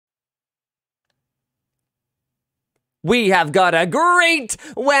We have got a great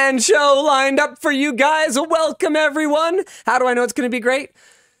WAN show lined up for you guys. Welcome, everyone. How do I know it's going to be great?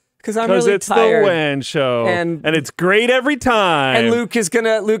 Because I'm really tired. It's the WAN show, and it's great every time. And Luke is gonna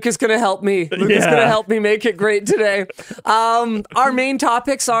help me. Luke is gonna help me make it great today. Our main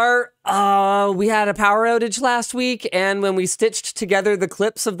topics are we had a power outage last week, and when we stitched together the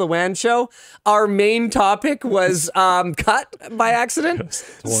clips of the WAN show, our main topic was cut by accident.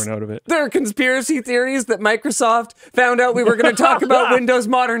 Torn out of it. There are conspiracy theories that Microsoft found out we were going to talk about Windows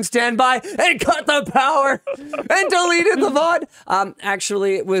Modern Standby and cut the power and deleted the VOD.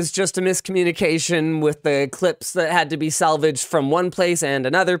 Actually, it was just a miscommunication with the clips that had to be salvaged from one place and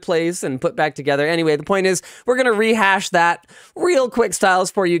another place and put back together. Anyway, the point is we're going to rehash that real quick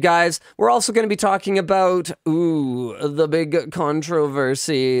styles for you guys. We're also going to be talking about, the big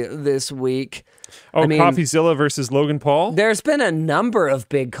controversy this week. Oh, Coffeezilla versus Logan Paul? There's been a number of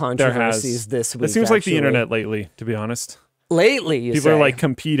big controversies this week. It seems like the internet lately, to be honest. Lately, you People say? are like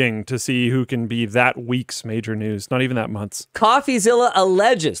competing to see who can be that week's major news. Not even that month's. Coffeezilla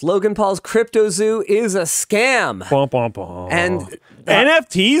alleges Logan Paul's CryptoZoo is a scam. Bum, bum, bum. And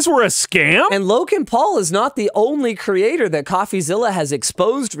NFTs were a scam? And Logan Paul is not the only creator that Coffeezilla has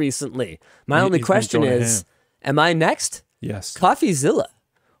exposed recently. My only question is, am I next? Yes. Coffeezilla,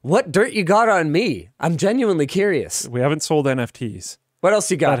 what dirt you got on me? I'm genuinely curious. We haven't sold NFTs. What else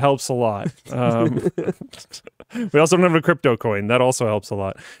you got? That helps a lot. We also don't have a crypto coin. That also helps a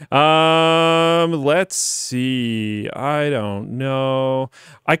lot. Let's see. I don't know.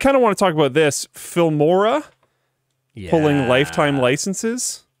 I kind of want to talk about this. Filmora pulling lifetime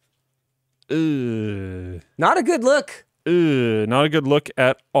licenses. Not a good look. Not a good look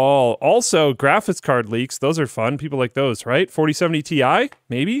at all. Also, graphics card leaks. Those are fun. People like those, right? 4070 Ti,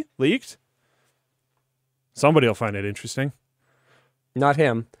 maybe, leaked. Somebody will find it interesting. Not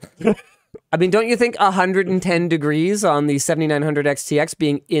him. I mean, don't you think 110 degrees on the 7900 XTX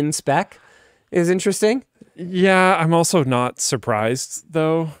being in spec is interesting? Yeah, I'm also not surprised,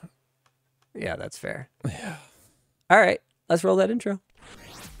 though. Yeah, that's fair. Yeah. All right, let's roll that intro.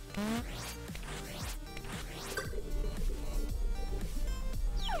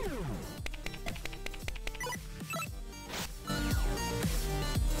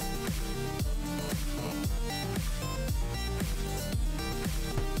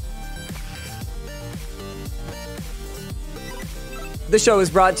 The show is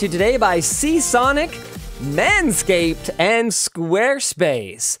brought to you today by Seasonic, Manscaped, and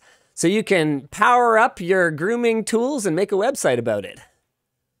Squarespace. So you can power up your grooming tools and make a website about it.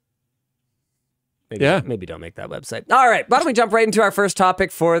 Maybe don't make that website. All right, why don't we jump right into our first topic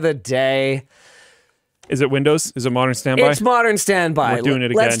for the day. Is it Windows? Is it Modern Standby? It's Modern Standby. We're doing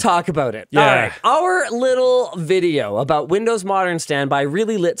it again. Let's talk about it. Yeah. All right. Our little video about Windows Modern Standby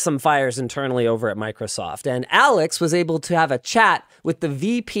really lit some fires internally over at Microsoft. And Alex was able to have a chat with the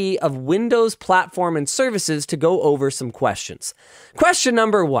VP of Windows Platform and Services to go over some questions. Question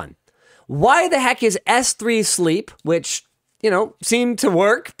number one. Why the heck is S3 Sleep, which, seemed to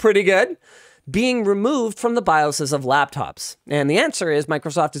work pretty good, being removed from the BIOSes of laptops? And the answer is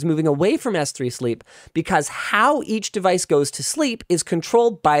Microsoft is moving away from S3 Sleep because how each device goes to sleep is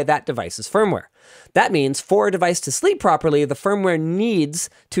controlled by that device's firmware. That means for a device to sleep properly, the firmware needs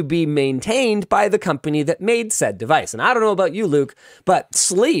to be maintained by the company that made said device. And I don't know about you, Luke, but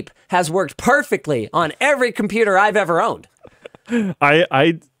sleep has worked perfectly on every computer I've ever owned.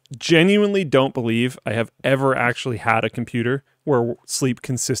 I genuinely don't believe I have ever actually had a computer where sleep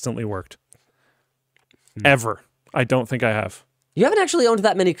consistently worked. Ever. I don't think I have. You haven't actually owned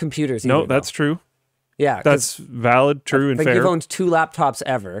that many computers either. No, that's true. Yeah. That's valid, true, and fair. You've owned 2 laptops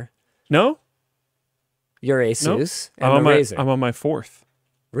ever. No? Your Asus nope. and the Razer. I'm on my 4th.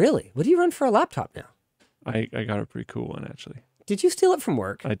 Really? What do you run for a laptop now? I got a pretty cool one, actually. Did you steal it from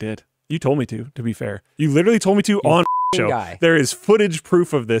work? I did. You told me to be fair. You literally told me to on show. Guy. There is footage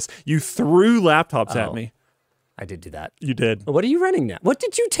proof of this. You threw laptops at me. I did do that. You did. What are you running now? What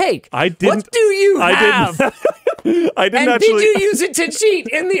did you take? I didn't. What do you have? I didn't and actually. Did you use it to cheat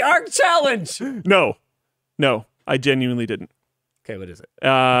in the ARC challenge? No, I genuinely didn't. Okay, what is it?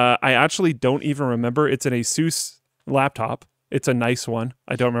 I actually don't even remember. It's an Asus laptop. It's a nice one.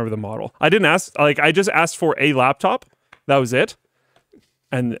 I don't remember the model. I didn't ask. I just asked for a laptop. That was it.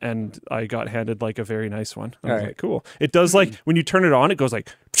 And I got handed like a very nice one. I was like, cool. It does like when you turn it on, it goes like.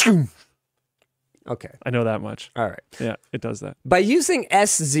 Okay. I know that much. All right. Yeah, it does that. By using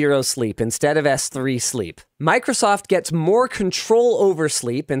S0 Sleep instead of S3 Sleep, Microsoft gets more control over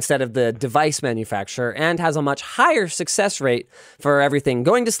sleep instead of the device manufacturer and has a much higher success rate for everything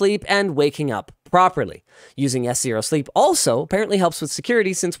going to sleep and waking up properly. Using S0 Sleep also apparently helps with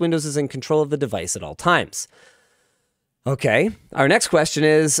security since Windows is in control of the device at all times. Okay. Our next question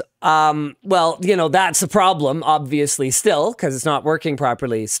is, well, that's a problem, obviously, still, because it's not working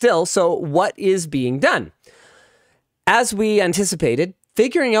properly still. So what is being done? As we anticipated,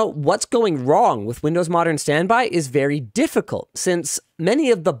 figuring out what's going wrong with Windows Modern Standby is very difficult, since many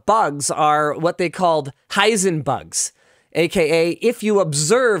of the bugs are what they called heisenbugs, aka if you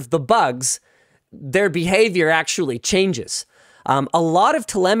observe the bugs, their behavior actually changes. A lot of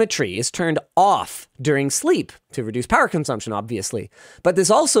telemetry is turned off during sleep to reduce power consumption, obviously. But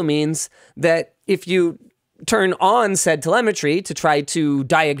this also means that if you turn on said telemetry to try to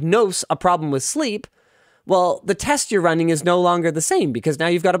diagnose a problem with sleep, well, the test you're running is no longer the same because now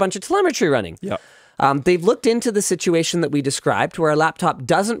you've got a bunch of telemetry running. Yeah. They've looked into the situation that we described where a laptop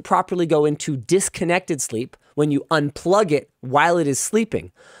doesn't properly go into disconnected sleep when you unplug it while it is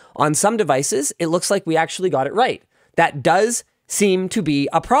sleeping. On some devices, it looks like we actually got it right. That does seem to be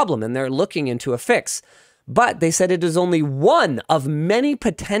a problem, and they're looking into a fix. But they said it is only one of many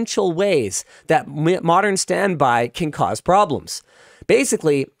potential ways that modern standby can cause problems.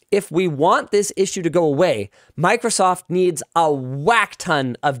 Basically, if we want this issue to go away, Microsoft needs a whack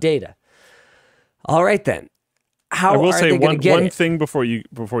ton of data. All right then. How I will are say they going to get one it? thing before you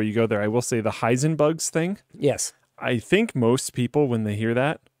go there. I will say the heisenbugs thing. Yes. I think most people, when they hear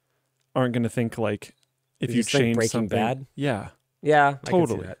that, aren't going to think like if you just think change Breaking something. Bad? Yeah. Yeah, Totally. I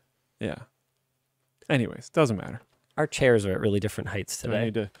can see that. Yeah. Anyways, doesn't matter. Our chairs are at really different heights Do I today.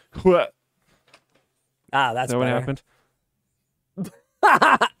 need to? What? That's Is that what better. happened?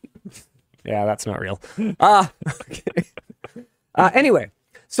 Yeah, that's not real. Okay. Anyway,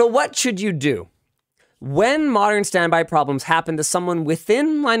 so what should you do? When modern standby problems happen to someone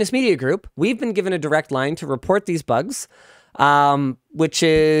within Linus Media Group, we've been given a direct line to report these bugs, which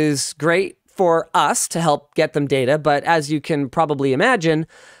is great for us to help get them data. But as you can probably imagine,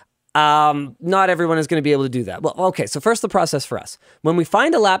 not everyone is going to be able to do that. Well, okay, so first the process for us. When we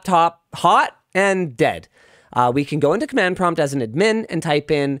find a laptop hot and dead, we can go into command prompt as an admin and type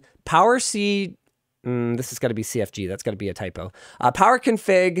in power C. This has got to be CFG. That's got to be a typo. Power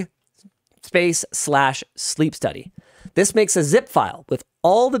config /sleep study. This makes a zip file with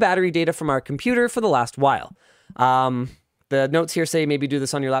all the battery data from our computer for the last while. The notes here say maybe do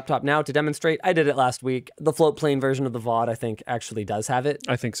this on your laptop now to demonstrate. I did it last week. The Floatplane version of the VOD, I think, actually does have it.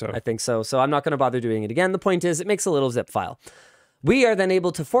 I think so. I think so. So I'm not going to bother doing it again. The point is, it makes a little zip file. We are then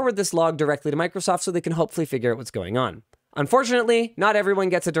able to forward this log directly to Microsoft so they can hopefully figure out what's going on. Unfortunately, not everyone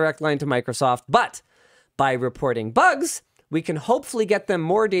gets a direct line to Microsoft, but by reporting bugs, we can hopefully get them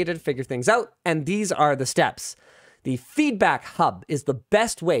more data to figure things out, and these are the steps. The Feedback Hub is the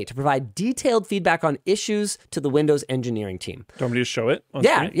best way to provide detailed feedback on issues to the Windows engineering team. Do you want me to show it on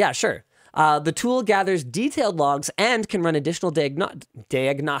screen? Yeah, sure. The tool gathers detailed logs and can run additional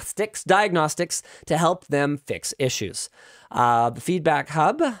diagnostics to help them fix issues. The Feedback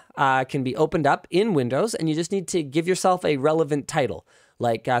Hub can be opened up in Windows, and you just need to give yourself a relevant title.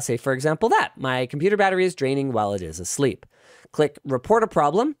 Like, say, for example, my computer battery is draining while it is asleep. Click Report a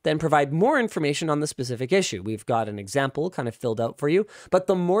Problem, then provide more information on the specific issue. We've got an example kind of filled out for you, but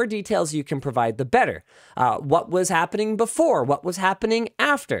the more details you can provide, the better. What was happening before? What was happening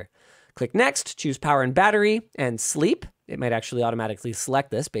after? Click Next, choose Power and Battery, and Sleep. It might actually automatically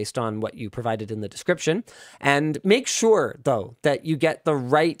select this based on what you provided in the description. And make sure, though, that you get the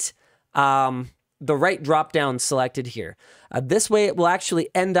right drop-down selected here. This way, it will actually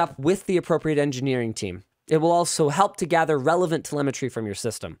end up with the appropriate engineering team. It will also help to gather relevant telemetry from your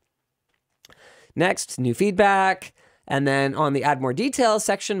system. Next, new feedback. And then on the Add More Details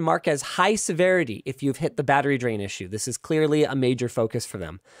section, mark as high severity if you've hit the battery drain issue. This is clearly a major focus for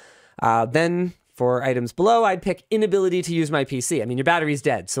them. Then for items below, I'd pick inability to use my PC. I mean, your battery's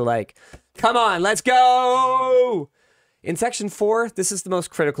dead, so like, come on, let's go! In section 4, this is the most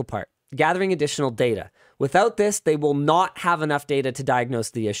critical part, gathering additional data. Without this, they will not have enough data to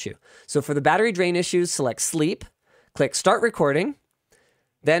diagnose the issue. So for the battery drain issues, select Sleep, click Start Recording,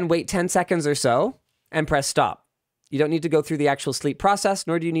 then wait 10 seconds or so, and press Stop. You don't need to go through the actual sleep process,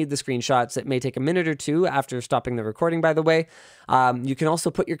 nor do you need the screenshots. It may take a minute or two after stopping the recording, by the way. You can also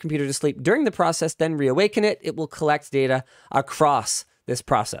put your computer to sleep during the process, then reawaken it. It will collect data across this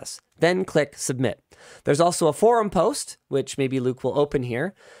process. Then click Submit. There's also a forum post, which maybe Luke will open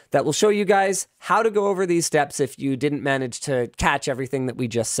here, that will show you guys how to go over these steps if you didn't manage to catch everything that we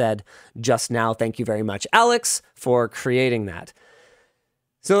just said just now. Thank you very much, Alex, for creating that.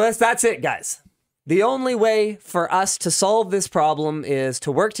 So that's it, guys. The only way for us to solve this problem is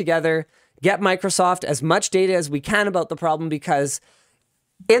to work together, get Microsoft as much data as we can about the problem, because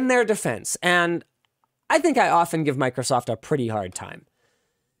in their defense, and I think I often give Microsoft a pretty hard time.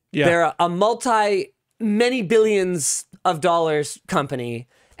 Yeah. They're a many billions of dollars company,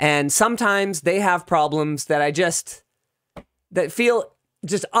 and sometimes they have problems that that feel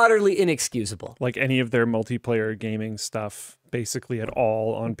just utterly inexcusable. Like any of their multiplayer gaming stuff, basically at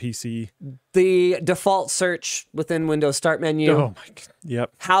all on PC. The default search within Windows Start menu. Oh my God.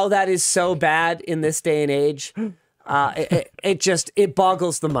 Yep. How that is so bad in this day and age. It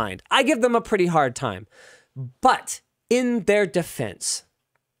boggles the mind. I give them a pretty hard time. But in their defense,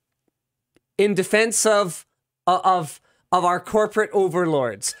 of our corporate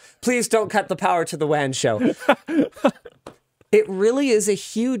overlords, please don't cut the power to the WAN show. It really is a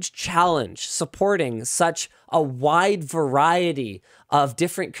huge challenge supporting such a wide variety of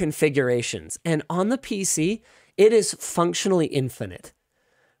different configurations. And on the PC, it is functionally infinite,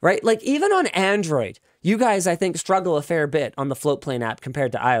 right? Like even on Android, you guys, I think, struggle a fair bit on the Floatplane app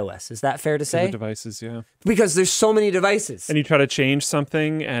compared to iOS. Is that fair to say? The devices, yeah. Because there's so many devices. And you try to change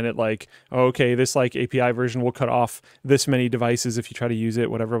something and it like, oh, okay, this like API version will cut off this many devices if you try to use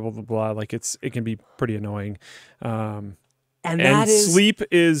it, whatever, blah, blah, blah. Like it can be pretty annoying. And sleep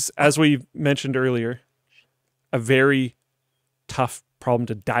is, as we mentioned earlier, a very tough problem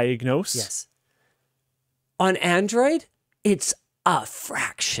to diagnose. Yes. On Android, it's a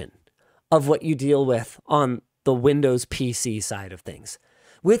fraction of what you deal with on the Windows PC side of things.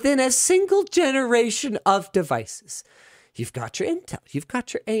 Within a single generation of devices, you've got your Intel, you've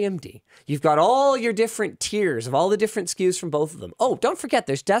got your AMD, you've got all your different tiers of all the different SKUs from both of them. Oh, don't forget,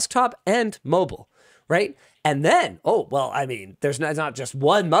 there's desktop and mobile, right? And then, oh, well, I mean, there's not just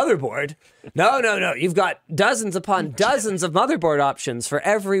one motherboard. No. You've got dozens upon dozens of motherboard options for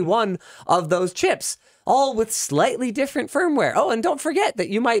every one of those chips, all with slightly different firmware. Oh, and don't forget that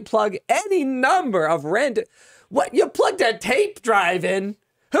you might plug any number of random... What, you plugged a tape drive in?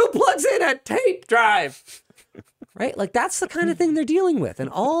 Who plugs in a tape drive? Right? Like, that's the kind of thing they're dealing with. And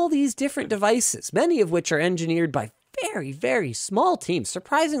all these different devices, many of which are engineered by very, very small teams,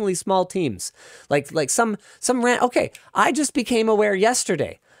 surprisingly small teams. Like some okay, I just became aware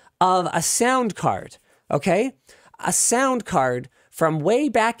yesterday of a sound card, okay? A sound card from way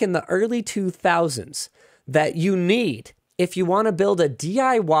back in the early 2000s that you need if you want to build a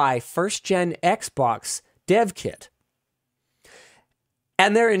DIY first-gen Xbox dev kit.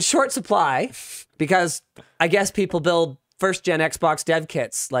 And they're in short supply because I guess people build first-gen Xbox dev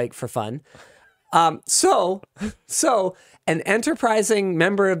kits like for fun. So an enterprising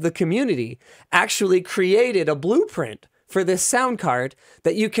member of the community actually created a blueprint for this sound card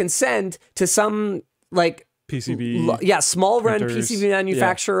that you can send to some like PCB, small run printers, PCB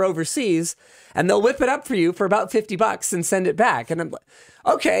manufacturer overseas, and they'll whip it up for you for about $50 and send it back. And I'm like,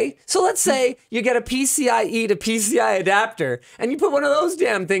 okay, so let's say you get a PCIe to PCI adapter and you put one of those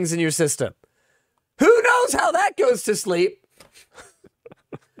damn things in your system. Who knows how that goes to sleep?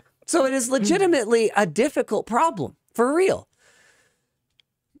 So it is legitimately a difficult problem, for real.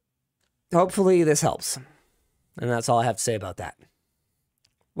 Hopefully this helps. And that's all I have to say about that.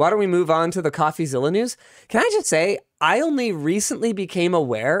 Why don't we move on to the Coffeezilla news? Can I just say, I only recently became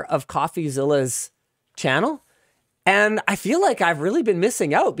aware of Coffeezilla's channel, and I feel like I've really been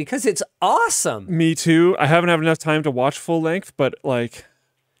missing out because it's awesome. Me too. I haven't had enough time to watch full length, but like,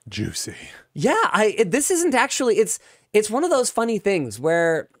 juicy. Yeah, this isn't actually, it's one of those funny things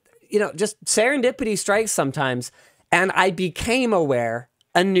where, you know, just serendipity strikes sometimes, and I became aware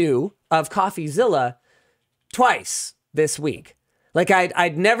anew of Coffeezilla twice this week. Like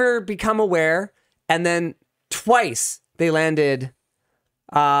I'd never become aware, and then twice they landed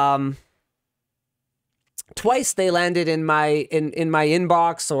in my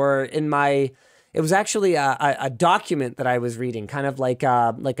inbox or in my. It was actually a document that I was reading, kind of like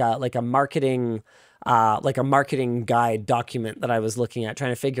a marketing guide document that I was looking at,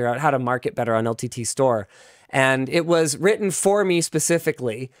 trying to figure out how to market better on LTTStore, and it was written for me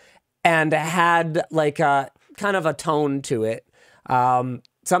specifically, and had like a kind of a tone to it.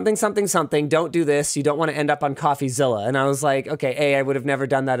 Something, don't do this. You don't want to end up on Coffeezilla. And I was like, okay, A, I would have never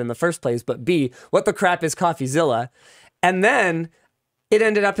done that in the first place, but B, what the crap is Coffeezilla? And then it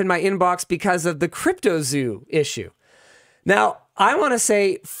ended up in my inbox because of the CryptoZoo issue. Now, I want to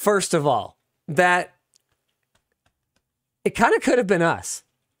say, first of all, that it kind of could have been us.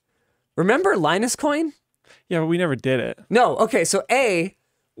 Remember LinusCoin? Yeah, but we never did it. No, okay, so A,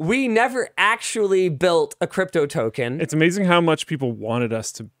 we never actually built a crypto token. It's amazing how much people wanted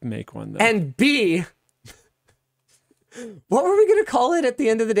us to make one, though. And B, what were we going to call it at the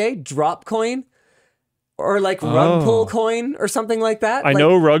end of the day? DropCoin? Or like RugPullCoin or something like that? I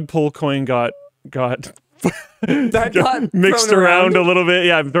know RugPullCoin got that got mixed around a little bit.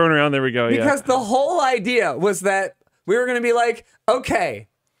 Yeah, I'm thrown around. There we go. Because the whole idea was that we were going to be like, okay,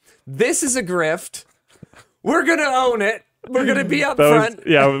 this is a grift. we're gonna own it. We're gonna be up That was- front.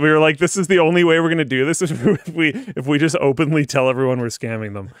 yeah, we were like, this is the only way we're gonna do this is if we just openly tell everyone we're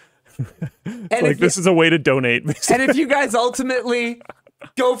scamming them. And Like, this is a way to donate. and if you guys ultimately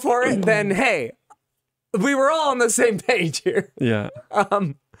go for it, then hey, we were all on the same page here. Yeah.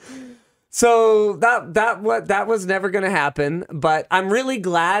 So that was never going to happen, but I'm really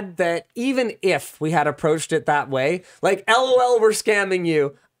glad that even if we had approached it that way, like LOL, we're scamming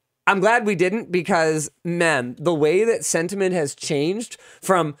you. I'm glad we didn't, because man, the way that sentiment has changed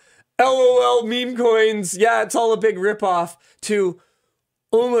from LOL meme coins, yeah, it's all a big ripoff, to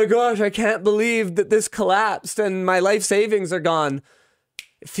oh my gosh, I can't believe that this collapsed and my life savings are gone.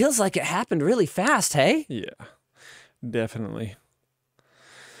 It feels like it happened really fast, hey? Yeah, definitely.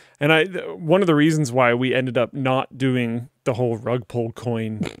 And one of the reasons why we ended up not doing the whole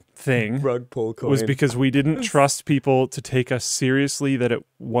RugPullCoin thing RugPullCoin was because we didn't trust people to take us seriously that it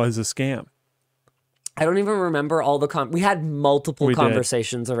was a scam. I don't even remember all the we had multiple We did.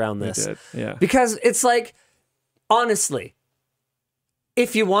 conversations around this. We did, yeah. Because it's like, honestly,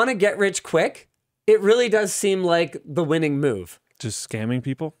 if you want to get rich quick, it really does seem like the winning move. Just scamming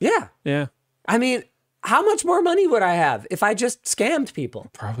people? Yeah. Yeah. I mean, how much more money would I have if I just scammed people?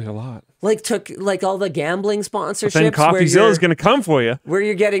 Probably a lot. Like took like all the gambling sponsorships. Then Coffeezilla is going to come for you. Where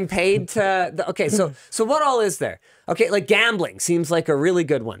you're getting paid to okay, so what all is there? Okay, like gambling seems like a really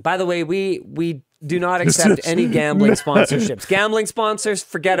good one. By the way, we do not accept any gambling sponsorships. Gambling sponsors,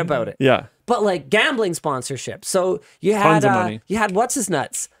 forget about it. Yeah. But like gambling sponsorships. So you had Tons of money. you had what's his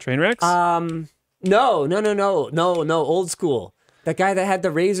nuts? Trainwrecks? No, old school. That guy that had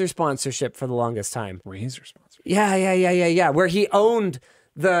the Razor sponsorship for the longest time. Razor sponsor. Yeah. Where he owned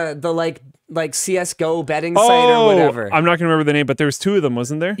the like CS:GO betting site or whatever. I'm not going to remember the name, but there was two of them,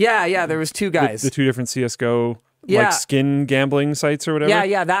 wasn't there? Yeah, there was two guys. The two different CS:GO Yeah. like skin gambling sites or whatever.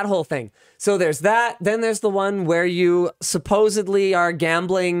 Yeah, that whole thing. So there's that. Then there's the one where you supposedly are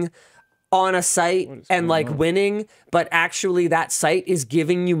gambling on a site and like winning, but actually that site is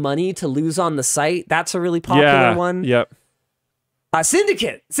giving you money to lose on the site. That's a really popular one. Yep.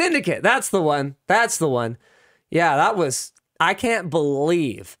 Syndicate. That's the one. Yeah, that was, I can't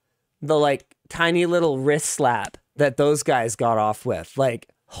believe the like tiny little wrist slap that those guys got off with. Like,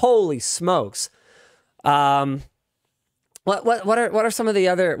 holy smokes. What are some of the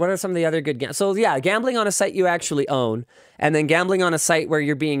other good games? So yeah, gambling on a site you actually own, and then gambling on a site where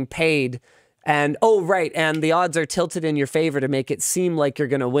you're being paid, and and the odds are tilted in your favor to make it seem like you're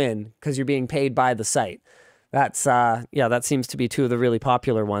gonna win because you're being paid by the site. That's that seems to be two of the really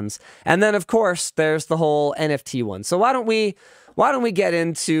popular ones. And then of course there's the whole NFT one. So why don't we get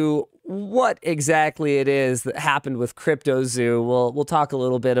into what exactly it is that happened with CryptoZoo? We'll talk a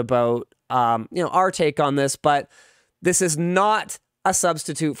little bit about our take on this, but this is not a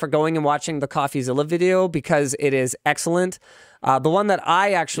substitute for going and watching the Coffeezilla video because it is excellent. The one that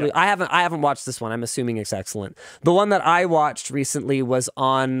I actually I haven't watched this one. I'm assuming it's excellent. The one that I watched recently was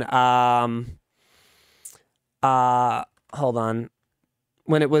on hold on.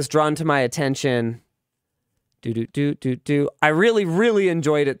 When it was drawn to my attention, I really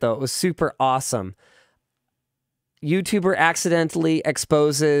enjoyed it though. It was super awesome. YouTuber accidentally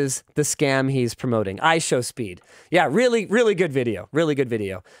exposes the scam he's promoting. IShowSpeed. Yeah, really good video. Really good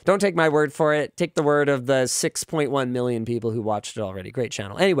video. Don't take my word for it. Take the word of the 6.1 million people who watched it already. Great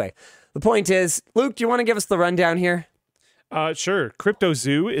channel. Anyway, the point is, Luke, do you want to give us the rundown here? Sure.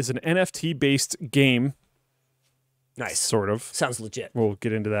 CryptoZoo is an NFT-based game. Nice. Sort of. Sounds legit. We'll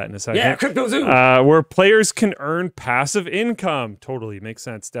get into that in a second. Yeah, CryptoZoo. Where players can earn passive income. Totally. Makes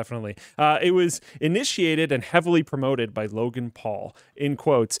sense. Definitely. It was initiated and heavily promoted by Logan Paul. In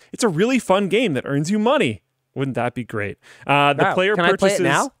quotes, it's a really fun game that earns you money. Wouldn't that be great? The player can purchases... I play it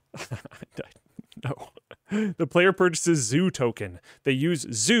now? No. The player purchases Zoo token. They use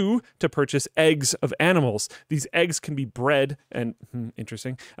Zoo to purchase eggs of animals. These eggs can be bred and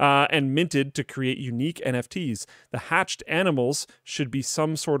interesting and minted to create unique NFTs. The hatched animals should be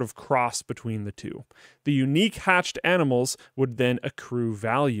some sort of cross between the two. The unique hatched animals would then accrue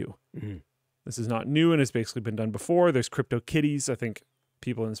value. This is not new and has basically been done before. There's CryptoKitties. I think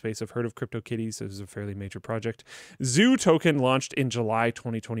people in the space have heard of CryptoKitties. This is a fairly major project. Zoo token launched in July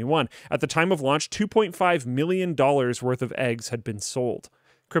 2021. At the time of launch, $2.5 million worth of eggs had been sold.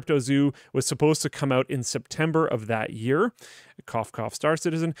 CryptoZoo was supposed to come out in September of that year. Cough, cough, Star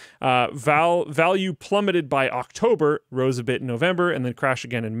Citizen. Value plummeted by October, rose a bit in November, and then crashed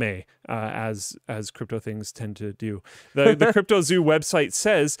again in May, as crypto things tend to do. The CryptoZoo website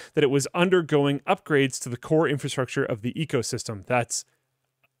says that it was undergoing upgrades to the core infrastructure of the ecosystem. That's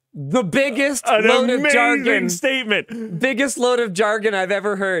The biggest An load of amazing jargon. statement. Biggest load of jargon I've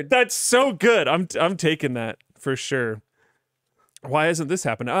ever heard. That's so good. I'm taking that for sure. Why hasn't this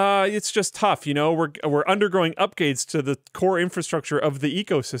happened? It's just tough. You know, we're undergoing upgrades to the core infrastructure of the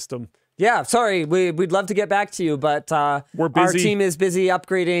ecosystem. Yeah, sorry, we'd love to get back to you, but we're busy. Our team is busy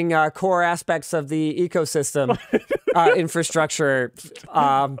upgrading core aspects of the ecosystem infrastructure.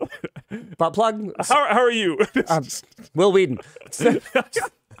 Butt plug. How are you? Will Whedon.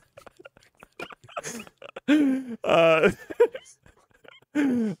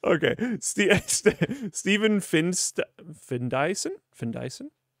 Okay, Stephen Findyson.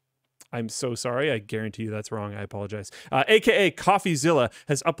 I'm so sorry. I guarantee you that's wrong. I apologize. AKA Coffeezilla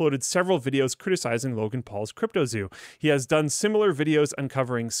has uploaded several videos criticizing Logan Paul's CryptoZoo. He has done similar videos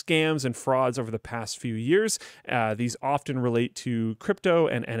uncovering scams and frauds over the past few years. These often relate to crypto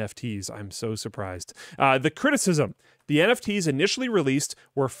and NFTs. I'm so surprised. The criticism. The NFTs initially released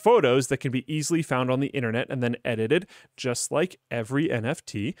were photos that can be easily found on the internet and then edited, just like every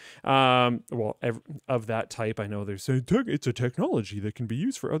NFT. Of that type. I know there's it's a technology that can be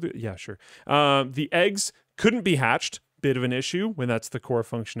used for other. Yeah, sure. The eggs couldn't be hatched. Bit of an issue when that's the core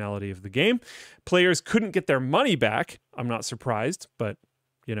functionality of the game. Players couldn't get their money back. I'm not surprised, but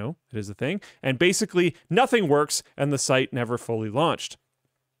you know, it is a thing. And basically, nothing works, and the site never fully launched.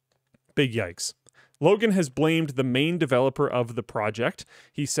 Big yikes. Logan has blamed the main developer of the project.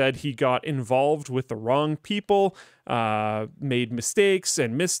 He said he got involved with the wrong people, made mistakes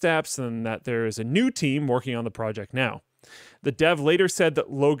and missteps, and that there is a new team working on the project now. The dev later said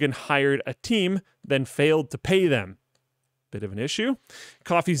that Logan hired a team, then failed to pay them. Bit of an issue.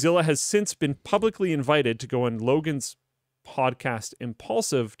 Coffeezilla has since been publicly invited to go on Logan's podcast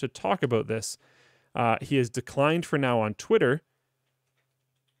Impulsive to talk about this. He has declined for now on Twitter.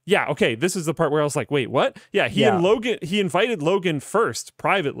 Yeah, okay, this is the part where I was like, wait, what? Yeah, he invited Logan first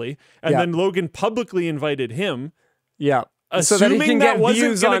privately, and then Logan publicly invited him. Yeah. Assuming so that he can that get wasn't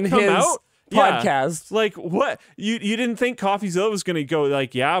views gonna on come his out. podcast. Yeah. Like, what? You didn't think Coffeezilla was going to go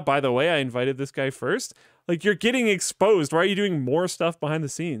like, yeah, by the way, I invited this guy first? Like, you're getting exposed. Why are you doing more stuff behind the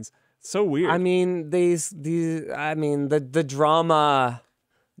scenes? It's so weird. I mean, the drama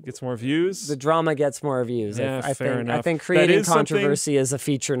gets more views. The drama gets more views. Yeah, fair enough. I think creating controversy is a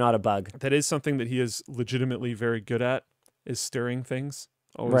feature, not a bug. That is something that he is legitimately very good at, is stirring things.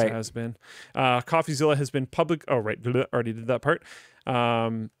 Always has been. Coffeezilla has been public. Oh, right. Already did that part.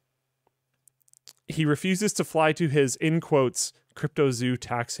 He refuses to fly to his, in quotes, CryptoZoo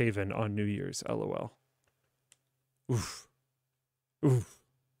tax haven on New Year's. LOL. Oof. Oof.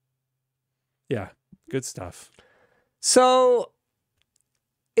 Yeah, good stuff. So,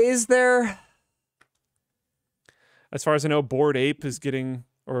 is there... As far as I know, Bored Ape is getting,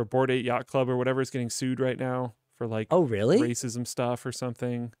 or Bored Ape Yacht Club or whatever is getting sued right now for like racism stuff or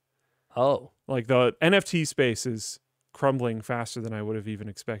something. Oh. Like the NFT space is crumbling faster than I would have even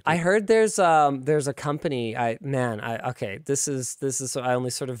expected. I heard there's a company. Okay, this is I only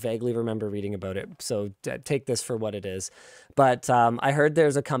sort of vaguely remember reading about it, so take this for what it is. But I heard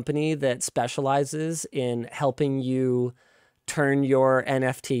there's a company that specializes in helping you turn your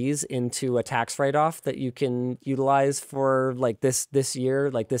NFTs into a tax write-off that you can utilize for like this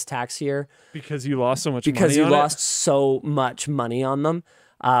year, like this tax year. Because you lost so much money on it? Because you lost so much money on them.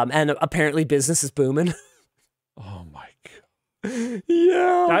 And apparently business is booming. Oh my God.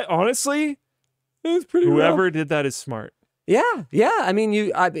 Yeah. Honestly, it was pretty whoever rough. did that is smart. Yeah. Yeah. I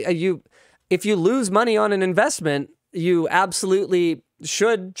mean, if you lose money on an investment, you absolutely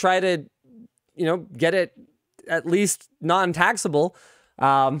should try to, get it at least non-taxable.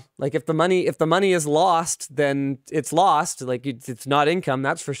 Like if the money is lost, then it's lost. Like it's not income,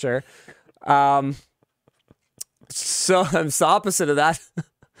 that's for sure. So it's the opposite of that.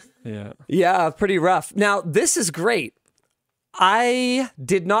 Yeah. Yeah, pretty rough. Now, this is great. I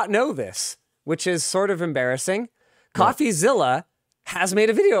did not know this, which is sort of embarrassing. Coffeezilla has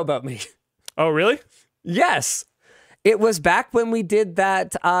made a video about me. Oh, really? Yes. It was back when we did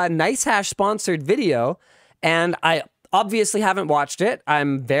that NiceHash sponsored video, and I obviously haven't watched it.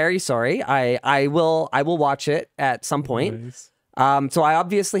 I'm very sorry. I will watch it at some point. Nice. So I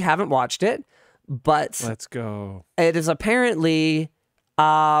obviously haven't watched it, but let's go. It is apparently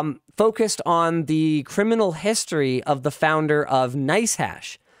focused on the criminal history of the founder of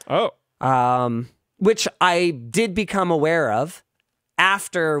NiceHash. Oh. Which I did become aware of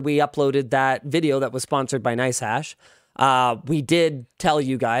after we uploaded that video that was sponsored by NiceHash. We did tell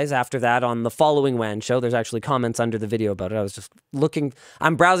you guys after that on the following WAN show. There's actually comments under the video about it. I was just looking.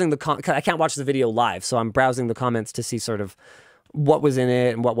 I'm browsing I can't watch the video live, so I'm browsing the comments to see sort of what was in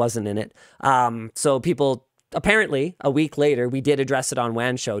it and what wasn't in it. So people apparently a week later, we did address it on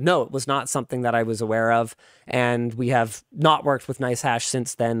WAN show. No, it was not something that I was aware of. And we have not worked with NiceHash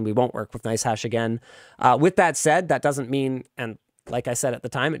since then. We won't work with NiceHash again. With that said, that doesn't mean, and like I said at the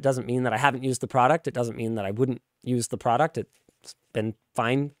time, it doesn't mean that I haven't used the product. It doesn't mean that I wouldn't use the product. It's been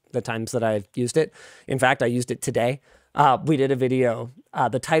fine the times that I've used it. In fact, I used it today. We did a video.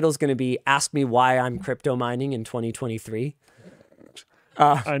 The title's going to be Ask Me Why I'm Crypto Mining in 2023.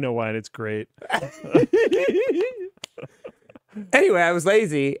 I know why, and it's great. Anyway, I was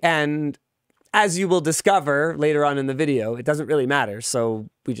lazy, and as you will discover later on in the video, it doesn't really matter. So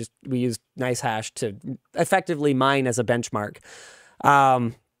we used NiceHash to effectively mine as a benchmark.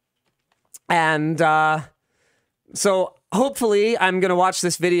 So hopefully I'm going to watch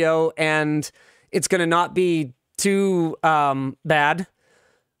this video and it's going to not be too bad.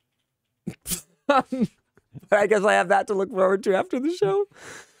 I guess I have that to look forward to after the show.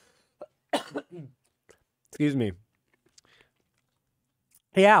 Excuse me.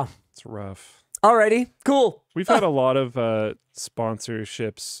 Yeah. It's rough. Alrighty, cool. We've had a lot of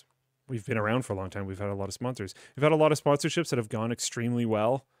sponsorships. We've been around for a long time. We've had a lot of sponsors. We've had a lot of sponsorships that have gone extremely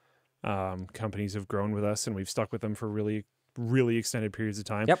well. Companies have grown with us, and we've stuck with them for really, really extended periods of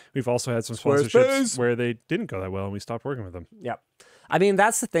time. Yep. We've also had some sponsorships where they didn't go that well, and we stopped working with them. Yep. I mean,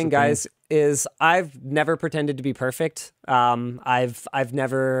 that's the thing, guys, is I've never pretended to be perfect. I've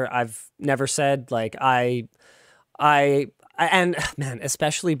never said like and man,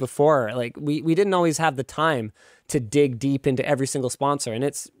 especially before, like we didn't always have the time to dig deep into every single sponsor, and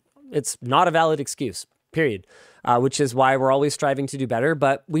it's not a valid excuse, period. Which is why we're always striving to do better,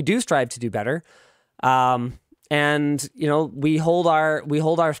 but we do strive to do better. And you know, we hold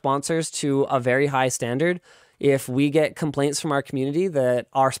our sponsors to a very high standard. If we get complaints from our community that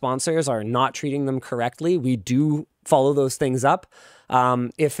our sponsors are not treating them correctly, we do follow those things up.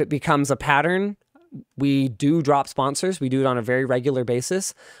 If it becomes a pattern, we do drop sponsors. We do it on a very regular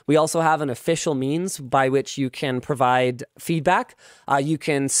basis. We also have an official means by which you can provide feedback. You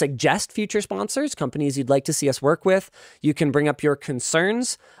can suggest future sponsors, companies you'd like to see us work with. You can bring up your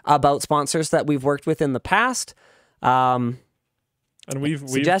concerns about sponsors that we've worked with in the past. And we've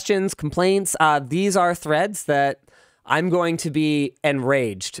suggestions, complaints. These are threads that I'm going to be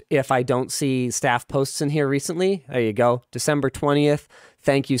enraged if I don't see staff posts in here recently. There you go. December 20th.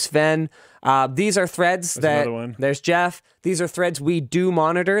 Thank you, Sven. These are threads there's Jeff. These are threads we do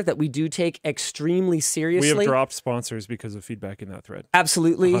monitor, that we do take extremely seriously. We have dropped sponsors because of feedback in that thread.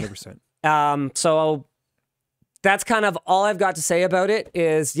 Absolutely. 100%. So that's kind of all I've got to say about it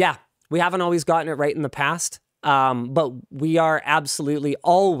is, yeah, we haven't always gotten it right in the past. But we are absolutely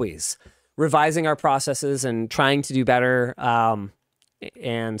always revising our processes and trying to do better.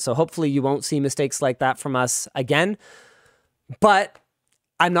 And so hopefully you won't see mistakes like that from us again. But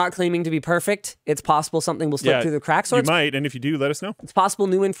I'm not claiming to be perfect. It's possible something will slip through the cracks. You might, and if you do, let us know. It's possible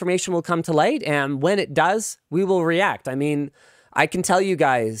new information will come to light, and when it does, we will react. I mean, I can tell you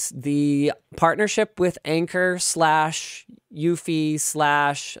guys, the partnership with Anchor / Eufy /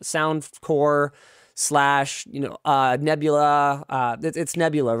 Soundcore / Nebula, it's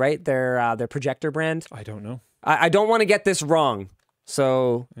Nebula, right? Their projector brand. I don't know. I don't want to get this wrong.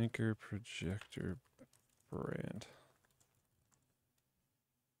 So Anchor projector brand.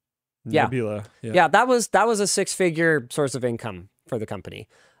 Yeah. Nebula. Yeah, that was a 6-figure source of income for the company.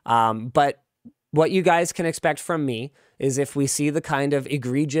 But what you guys can expect from me is if we see the kind of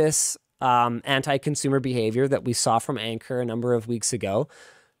egregious anti-consumer behavior that we saw from Anchor a number of weeks ago,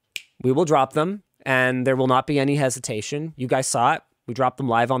 we will drop them, and there will not be any hesitation. You guys saw it. We dropped them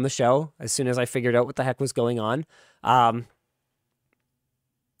live on the show as soon as I figured out what the heck was going on. And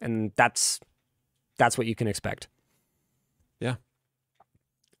that's what you can expect. Yeah.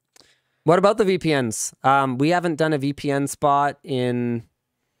 What about the VPNs? We haven't done a VPN spot in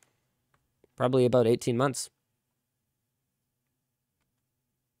probably about 18 months.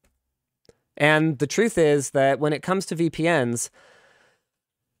 And the truth is that when it comes to VPNs,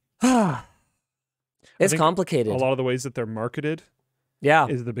 it's complicated. A lot of the ways that they're marketed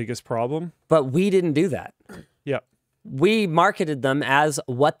is the biggest problem. But we didn't do that. Yeah. We marketed them as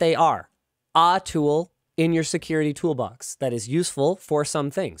what they are, a tool in your security toolbox that is useful for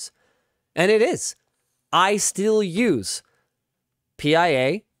some things. And it is. I still use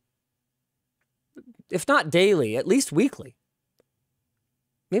PIA, if not daily, at least weekly.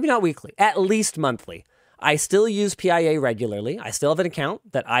 Maybe not weekly, at least monthly. I still use PIA regularly. I still have an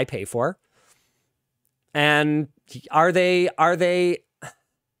account that I pay for. And are they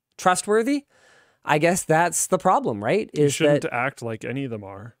trustworthy? I guess that's the problem, right? You shouldn't act like any of them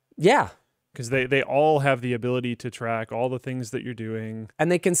are. Yeah. because they all have the ability to track all the things that you're doing.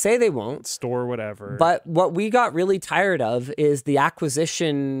 And they can say they won't. Store whatever. But what we got really tired of is the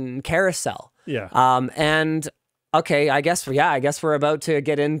acquisition carousel. Yeah. And okay, I guess we're about to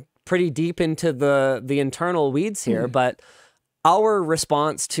get in pretty deep into the internal weeds here, but our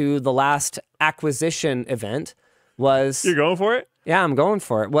response to the last acquisition event was... You're going for it? Yeah, I'm going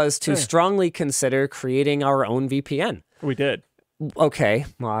for it. Was to strongly consider creating our own VPN. We did. Okay,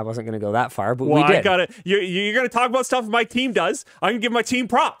 well, I wasn't going to go that far, but Well, we did. I got it. You're going to talk about stuff my team does. I'm going to give my team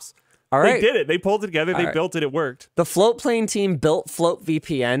props. All right. They did it. They pulled it together. They built it. It worked. The Floatplane team built Float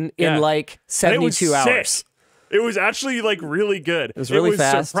VPN in like 72 hours. Sick. It was actually like really good. It was really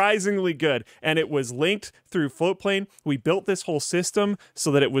fast. Surprisingly good. And it was linked through Floatplane. We built this whole system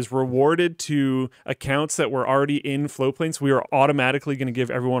so that it was rewarded to accounts that were already in Floatplane. So we were automatically going to give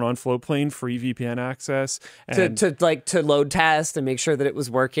everyone on Floatplane free VPN access. And To load test and make sure that it was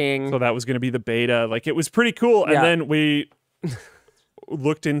working. so that was going to be the beta. Like, it was pretty cool. And then we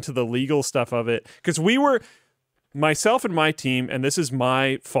looked into the legal stuff of it. Because myself and my team, and this is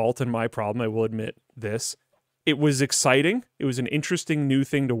my fault and my problem, I will admit this, it was exciting. It was an interesting new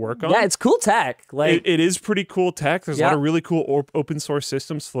thing to work on. Yeah, it's cool tech. Like it is pretty cool tech. There's a lot of really cool open source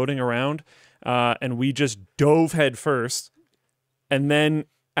systems floating around, and we just dove head first. And then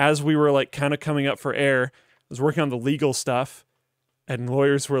as we were like kind of coming up for air, I was working on the legal stuff, and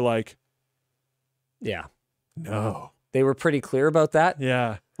lawyers were like, yeah, no. They were pretty clear about that.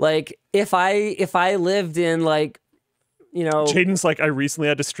 Yeah. Like if I lived in like, you know, Jaden's like, I recently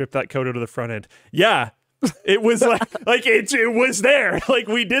had to strip that code out of the front end. Yeah. It was like it was there. Like,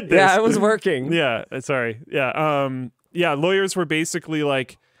 we did this. Yeah, it was working. Yeah, sorry. Yeah. Yeah, lawyers were basically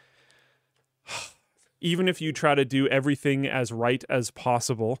like, even if you try to do everything as right as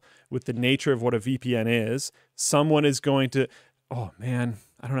possible with the nature of what a VPN is, someone is going to, oh man,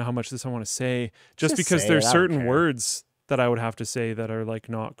 I don't know how much this I want to say, just because there's certain words that I would have to say that are like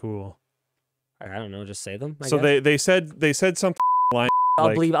not cool. I don't know, just say them. So they said something like, I'll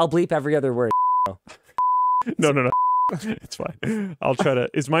bleep every other word. No. It's fine. I'll try to.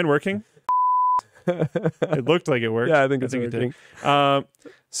 Is mine working? It looked like it worked. Yeah, I think it's working. It did.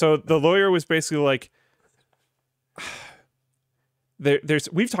 So the lawyer was basically like,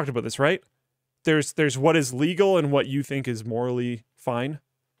 we've talked about this, right? There's what is legal and what you think is morally fine.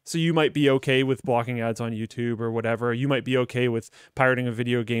 So you might be okay with blocking ads on YouTube or whatever. You might be okay with pirating a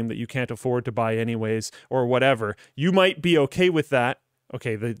video game that you can't afford to buy anyways or whatever. You might be okay with that.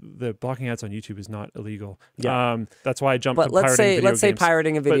 Okay, the blocking ads on YouTube is not illegal. Yeah. That's why I jumped to pirating video games. Let's say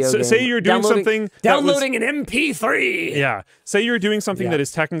pirating a video game. Say you're doing something... Downloading an MP3! Yeah. Say you're doing something that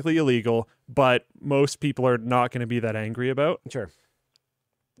is technically illegal, but most people are not going to be that angry about. Sure.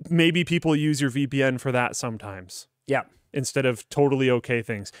 Maybe people use your VPN for that sometimes. Yeah. Instead of totally okay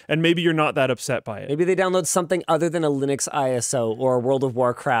things. And maybe you're not that upset by it. Maybe they download something other than a Linux ISO or a World of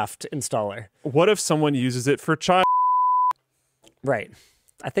Warcraft installer. What if someone uses it for child... Right.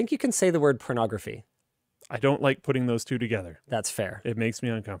 I think you can say the word pornography. I don't like putting those two together. That's fair. It makes me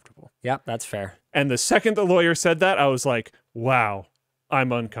uncomfortable. Yep, that's fair. And the second the lawyer said that, I was like, wow,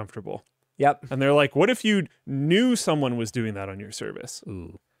 I'm uncomfortable. Yep. And they're like, what if you knew someone was doing that on your service?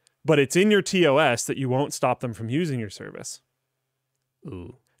 Ooh. But it's in your TOS that you won't stop them from using your service.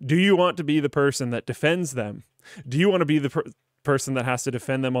 Ooh. Do you want to be the person that defends them? Do you want to be the person that has to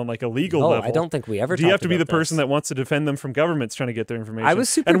defend them on like a legal level? I don't think we ever. Do you have to be the person that wants to defend them from governments trying to get their information? I was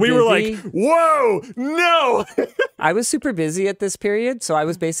super and we busy. were like, whoa, no. I was super busy at this period, so I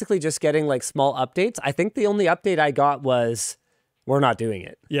was basically just getting like small updates. I think the only update I got was, we're not doing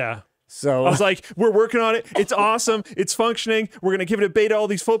it. Yeah. So I was like, we're working on it. It's awesome. It's functioning. We're going to give it a beta to all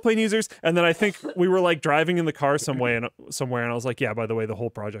these Floatplane users. And then I think we were like driving in the car somewhere, and I was like, yeah, by the way, the whole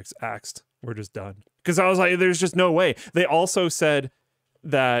project's axed. We're just done. Because I was like, there's just no way. They also said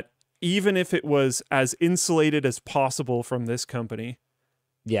that even if it was as insulated as possible from this company,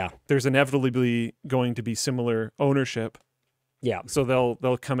 yeah, there's inevitably going to be similar ownership. Yeah. So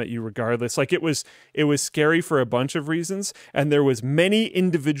they'll come at you regardless. Like it was scary for a bunch of reasons, and there was many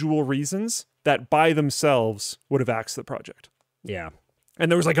individual reasons that by themselves would have axed the project. Yeah.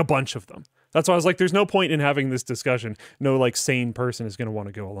 And there was like a bunch of them. That's why I was like, there's no point in having this discussion. No like sane person is going to want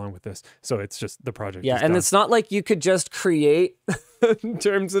to go along with this. So it's just the project. Yeah, is and done. it's not like you could just create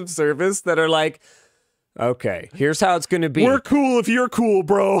terms of service that are like, okay, here's how it's going to be. We're cool if you're cool,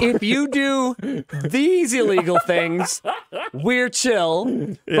 bro. If you do these illegal things, we're chill.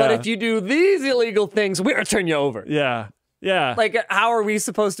 Yeah. But if you do these illegal things, we're going to turn you over. Yeah. Yeah. Like, how are we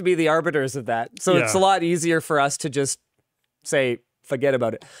supposed to be the arbiters of that? So it's a lot easier for us to just say, forget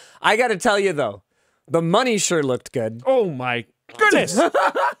about it. I got to tell you, though, the money sure looked good. Oh, my goodness.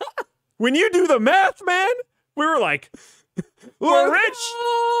 when you do the math, man, we were like, we're rich.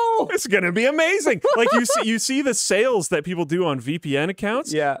 It's gonna be amazing. Like you see the sales that people do on VPN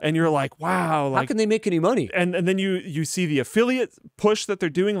accounts, and you're like, wow, like, how can they make any money? And then you see the affiliate push that they're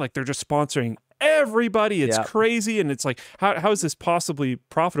doing, like they're just sponsoring everybody. It's crazy, and it's like, how is this possibly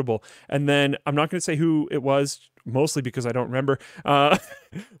profitable? And then I'm not going to say who it was, mostly because I don't remember,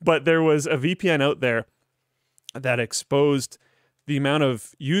 but there was a VPN out there that exposed the amount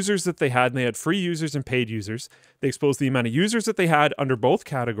of users that they had, and they had free users and paid users. They exposed the amount of users that they had under both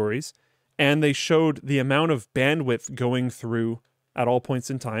categories, and they showed the amount of bandwidth going through at all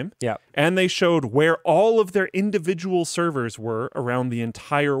points in time. Yeah. And they showed where all of their individual servers were around the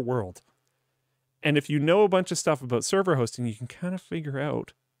entire world. And if you know a bunch of stuff about server hosting, you can kind of figure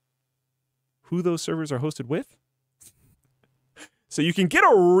out who those servers are hosted with. So you can get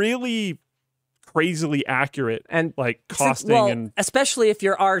a really crazily accurate and like costing, and especially if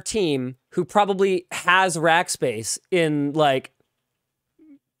you're our team who probably has rack space in like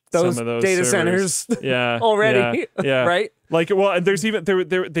those data centers already, right? Like, well, and there's even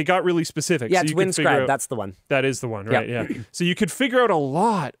they got really specific. Yeah, so it's WinScribe. That's the one. That is the one, right? Yeah. So you could figure out a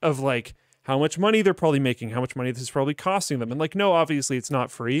lot of like how much money they're probably making, how much money this is probably costing them, and like, no, obviously it's not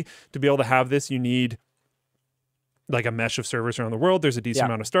free. To be able to have this, you need like a mesh of servers around the world. There's a decent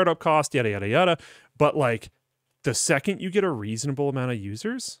amount of startup cost, yada, yada, yada. But like the second you get a reasonable amount of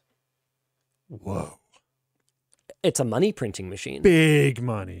users, whoa. It's a money printing machine. Big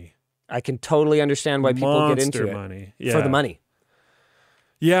money. I can totally understand why people get into it. Money. For the money.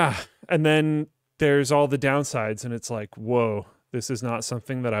 Yeah. And then there's all the downsides, and it's like, whoa, this is not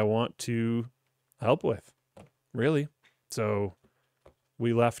something that I want to help with, really. So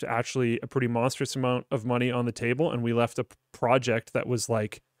we left actually a pretty monstrous amount of money on the table, and we left a project that was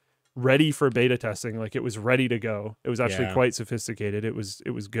like ready for beta testing. Like it was ready to go. It was actually quite sophisticated. It was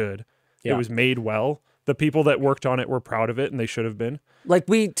good. It was made well. The people that worked on it were proud of it, and they should have been. Like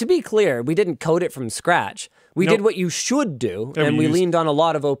to be clear, we didn't code it from scratch. We did what you should do, and we leaned on a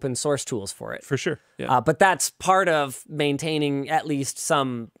lot of open source tools for it. For sure. Yeah. But that's part of maintaining at least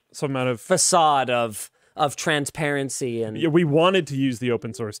some amount of facade of transparency. And we wanted to use the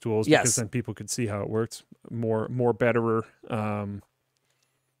open source tools because then people could see how it works more betterer.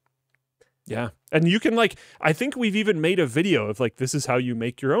 Yeah. And you can like, I think we've even made a video of like, this is how you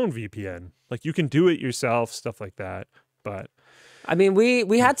make your own VPN. Like you can do it yourself, stuff like that. But I mean,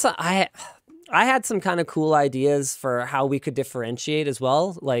 we had some, I had some kind of cool ideas for how we could differentiate as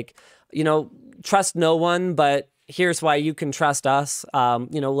well. Like, you know, trust no one, but here's why you can trust us.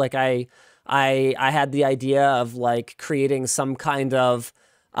 You know, like I had the idea of like creating some kind of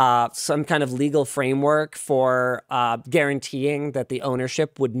legal framework for guaranteeing that the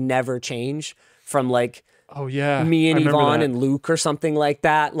ownership would never change from like me and Yvonne and Luke or something like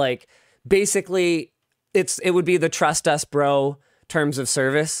that. Like basically it would be the trust us bro terms of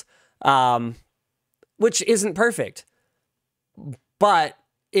service, which isn't perfect. But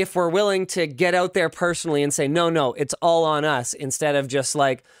if we're willing to get out there personally and say, no, it's all on us, instead of just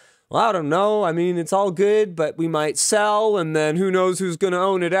like, well, I don't know. I mean, it's all good, but we might sell, and then who knows who's going to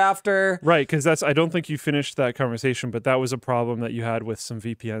own it after. Right, because I don't think you finished that conversation, but that was a problem that you had with some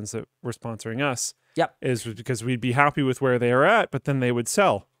VPNs that were sponsoring us. Yep. Is because we'd be happy with where they are at, but then they would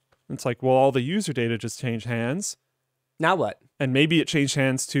sell. It's like, well, all the user data just changed hands. Now what? And maybe it changed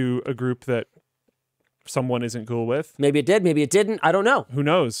hands to a group that someone isn't cool with. Maybe it did, maybe it didn't. I don't know. Who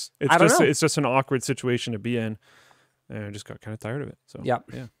knows? It's just an awkward situation to be in. And I just got kind of tired of it. So yeah.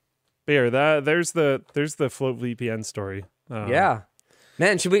 But there's the Float VPN story. Yeah,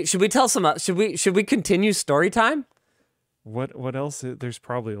 man. Should we tell some? Should we continue story time? What else? There's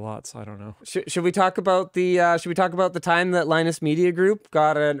probably lots. I don't know. Should we talk about the? Should we talk about the time that Linus Media Group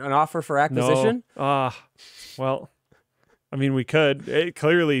got an offer for acquisition? No. Well, I mean, we could. It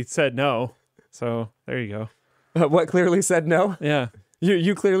clearly said no. So there you go. What clearly said no? Yeah.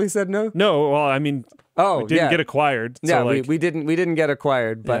 You clearly said no? No, well, I mean, we didn't get acquired. So yeah, like, we didn't get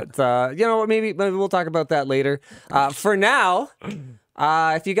acquired, but you know, maybe we'll talk about that later. For now,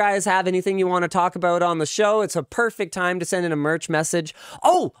 if you guys have anything you want to talk about on the show, it's a perfect time to send in a merch message.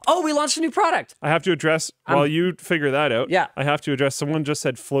 Oh, we launched a new product. I have to address, while you figure that out, yeah. I have to address, someone just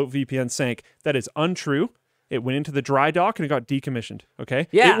said Float VPN sank. That is untrue. It went into the dry dock and it got decommissioned, okay?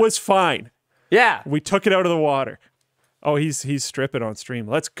 Yeah. It was fine. Yeah. We took it out of the water. Oh, he's stripping on stream.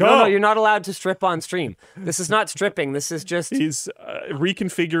 Let's go. No, you're not allowed to strip on stream. This is not stripping. This is just... He's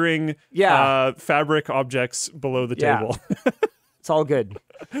reconfiguring fabric objects below the table. It's all good.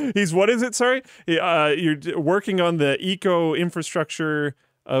 What is it? Sorry? You're working on the eco infrastructure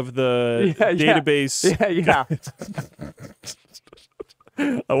of the database. Yeah.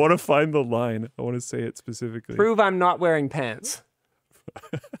 I want to find the line. I want to say it specifically. Prove I'm not wearing pants.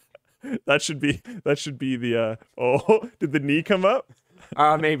 That should be the oh, did the knee come up?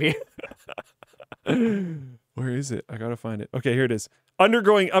 Maybe. Where is it? I gotta find it. Okay, here it is.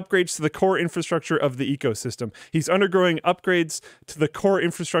 Undergoing upgrades to the core infrastructure of the ecosystem. He's undergoing upgrades to the core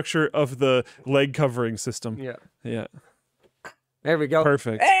infrastructure of the leg covering system. Yeah. Yeah. There we go.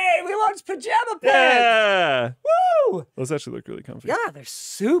 Perfect. Hey, we launched pajama pants. Yeah. Woo! Those actually look really comfy. Yeah, they're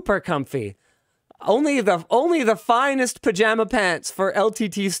super comfy. Only the finest pajama pants for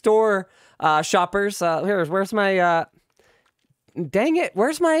LTTStore shoppers. Where's my dang it?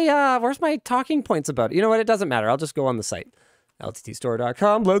 Where's my talking points about it? You know what? It doesn't matter. I'll just go on the site.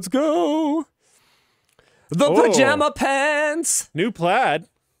 LTTStore.com. Let's go. The pajama pants. New plaid.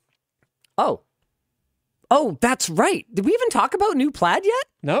 Oh, that's right. Did we even talk about new plaid yet?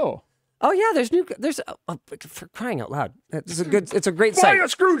 No. Oh yeah, there's for crying out loud. It's a great site. Buy a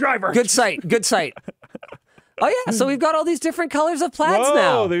screwdriver. Good site. Oh yeah, so we've got all these different colors of plaids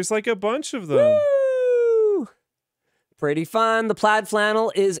now. Oh, there's like a bunch of them. Woo! Pretty fun. The plaid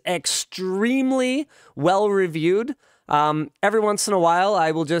flannel is extremely well reviewed. Every once in a while,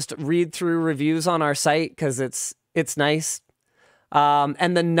 I will just read through reviews on our site because it's nice.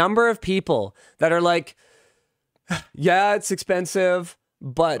 And the number of people that are like, yeah, it's expensive,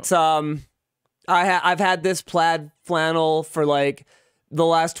 but I've had this plaid flannel for like the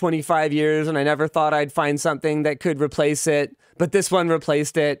last 25 years, and I never thought I'd find something that could replace it, but this one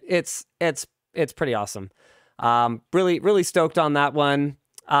replaced it. It's pretty awesome. Really stoked on that one.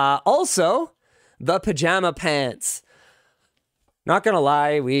 Also, the pajama pants. Not gonna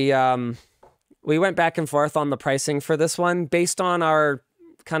lie, we went back and forth on the pricing for this one based on our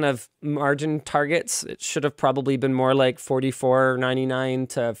kind of margin targets. It should have probably been more like $44.99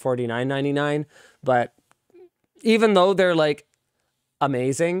 to $49.99. But even though they're like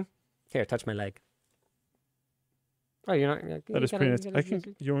amazing, here, touch my leg. Oh, you're not. That is pretty nice.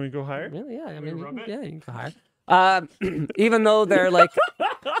 You want me to go higher? Really? Yeah. I mean, you can go higher. Even though they're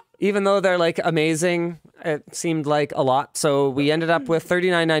like amazing, it seemed like a lot. So we ended up with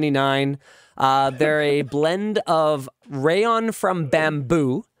 $39.99. They're a blend of rayon from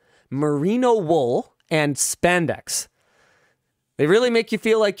bamboo, merino wool, and spandex. They really make you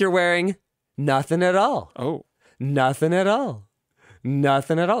feel like you're wearing nothing at all. Oh. Nothing at all.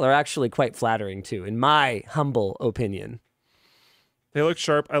 Nothing at all. They're actually quite flattering too, in my humble opinion. They look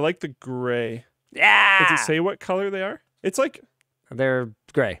sharp. I like the gray. Yeah. Does it say what color they are? It's like... They're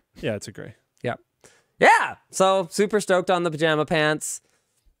gray. Yeah, it's a gray. Yep. Yeah. So super stoked on the pajama pants.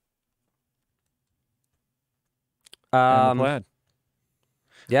 And the plaid.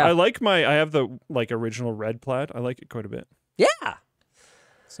 Yeah. I have the like original red plaid. I like it quite a bit. Yeah.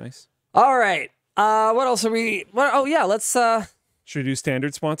 It's nice. All right. What else are we? Oh yeah. Let's. Should we do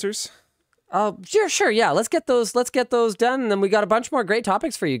standard sponsors? Sure. Yeah. Let's get those done, and then we got a bunch more great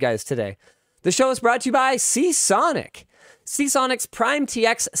topics for you guys today. The show is brought to you by Seasonic. Seasonic's Prime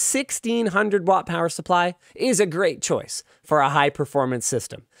TX 1600 watt power supply is a great choice for a high performance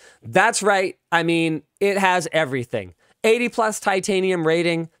system. That's right. I mean, it has everything. 80 plus titanium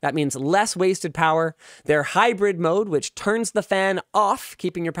rating, that means less wasted power. Their hybrid mode, which turns the fan off,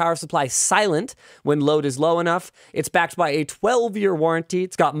 keeping your power supply silent when load is low enough. It's backed by a 12-year warranty.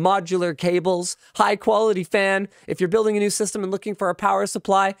 It's got modular cables, high quality fan. If you're building a new system and looking for a power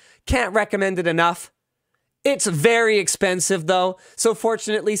supply, can't recommend it enough. It's very expensive though, so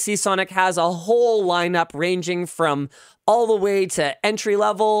fortunately Seasonic has a whole lineup ranging from all the way to entry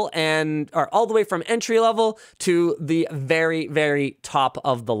level all the way from entry level to the very, very top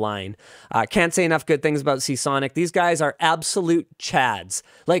of the line. Can't say enough good things about Seasonic. These guys are absolute chads.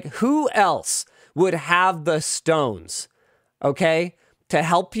 Like, who else would have the stones, okay, to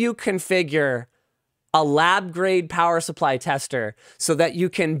help you configure a lab grade power supply tester so that you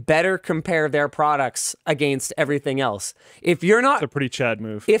can better compare their products against everything else? If you're not, it's a pretty Chad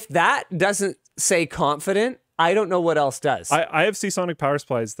move. If that doesn't say confident, I don't know what else does. I have Seasonic power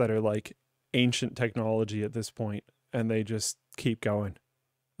supplies that are like ancient technology at this point, and they just keep going.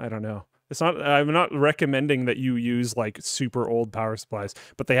 I don't know. I'm not recommending that you use like super old power supplies,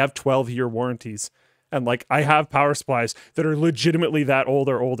 but they have 12-year warranties. And like, I have power supplies that are legitimately that old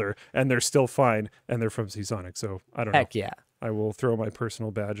or older, and they're still fine, and they're from Seasonic. So I don't know. Heck yeah. I will throw my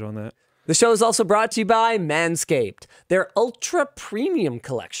personal badge on that. The show is also brought to you by Manscaped. Their Ultra Premium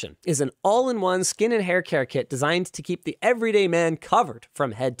Collection is an all-in-one skin and hair care kit designed to keep the everyday man covered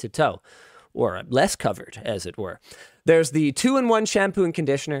from head to toe. or less covered, as it were. There's the 2-in-1 shampoo and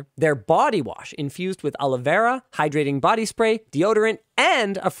conditioner, their body wash infused with aloe vera, hydrating body spray, deodorant,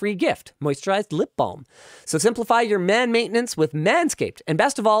 and a free gift, moisturized lip balm. So simplify your man maintenance with Manscaped. And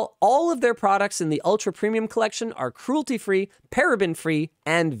best of all of their products in the ultra premium collection are cruelty-free, paraben-free,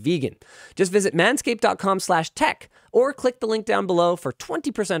 and vegan. Just visit manscaped.com/tech or click the link down below for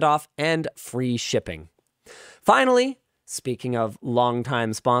 20% off and free shipping. Finally, speaking of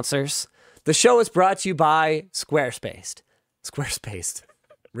longtime sponsors, the show is brought to you by Squarespace. Squarespace.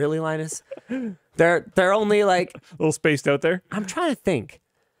 Really, Linus? They're only like... A little spaced out there. I'm trying to think.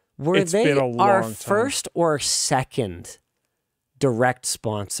 Were It's they been a long our time. first or second direct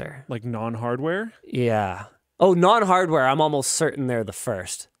sponsor? Like non-hardware? Yeah. Oh, non-hardware. I'm almost certain they're the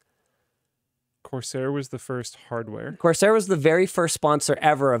first. Corsair was the first hardware. Corsair was the very first sponsor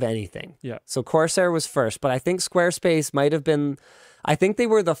ever of anything. Yeah. So Corsair was first, but I think Squarespace might have been... I think they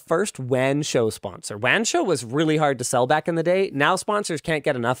were the first WAN show sponsor. WAN show was really hard to sell back in the day. Now sponsors can't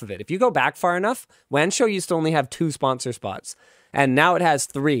get enough of it. If you go back far enough, WAN show used to only have 2 sponsor spots. And now it has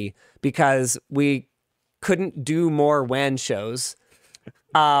 3 because we couldn't do more WAN shows.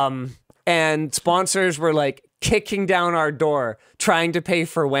 And sponsors were like kicking down our door trying to pay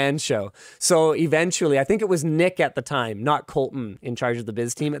for WAN show. So eventually, I think it was Nick at the time, not Colton, in charge of the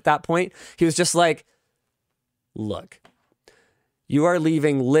biz team at that point. He was just like, look, you are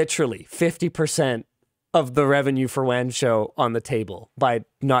leaving literally 50% of the revenue for WAN show on the table by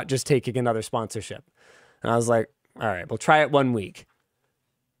not just taking another sponsorship. And I was like, all right, we'll try it 1 week.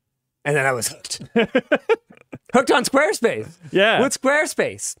 And then I was hooked. Hooked on Squarespace. Yeah. With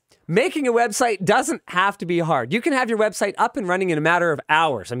Squarespace, making a website doesn't have to be hard. You can have your website up and running in a matter of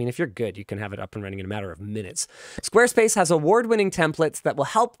hours. I mean, if you're good, you can have it up and running in a matter of minutes. Squarespace has award-winning templates that will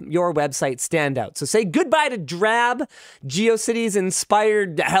help your website stand out. So say goodbye to drab,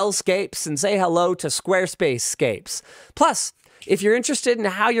 GeoCities-inspired hellscapes and say hello to Squarespace-scapes. Plus, if you're interested in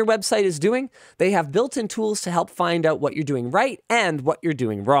how your website is doing, they have built-in tools to help find out what you're doing right and what you're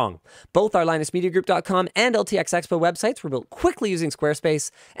doing wrong. Both our LinusMediaGroup.com and LTX Expo websites were built quickly using Squarespace,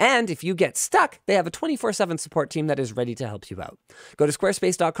 and if you get stuck, they have a 24/7 support team that is ready to help you out. Go to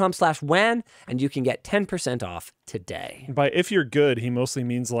squarespace.com/WAN, and you can get 10% off today. By if you're good, he mostly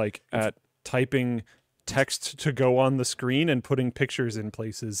means like at typing text to go on the screen and putting pictures in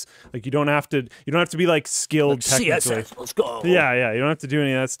places. Like you don't have to be like skilled technically. CSS, let's go. Yeah, you don't have to do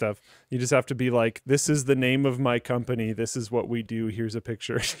any of that stuff. You just have to be like, this is the name of my company, this is what we do, here's a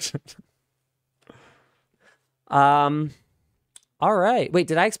picture. All right. Wait,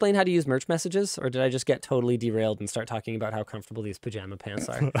 did I explain how to use merch messages, or did I just get totally derailed and start talking about how comfortable these pajama pants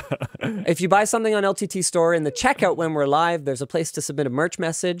are? If you buy something on LTTStore in the checkout when we're live, there's a place to submit a merch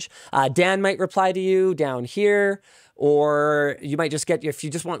message. Dan might reply to you down here, or you might just get, if you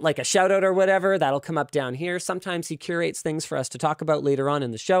just want like a shout out or whatever, that'll come up down here. Sometimes he curates things for us to talk about later on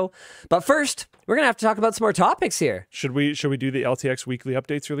in the show. But first, we're going to have to talk about some more topics here. Should we do the LTX weekly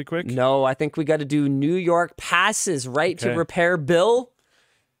updates really quick? No, I think we got to do New York passes right to repair bill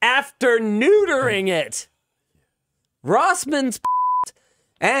after neutering it. Rossman's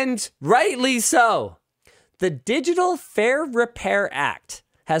and rightly so. The Digital Fair Repair Act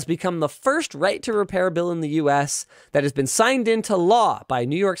has become the first right to repair bill in the U.S. that has been signed into law by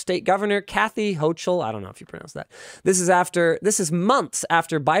New York State Governor Kathy Hochul. I don't know if you pronounce that. This is months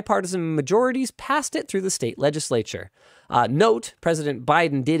after bipartisan majorities passed it through the state legislature. Note, President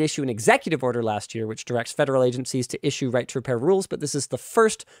Biden did issue an executive order last year which directs federal agencies to issue right to repair rules, but this is the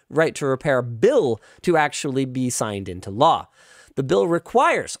first right to repair bill to actually be signed into law. The bill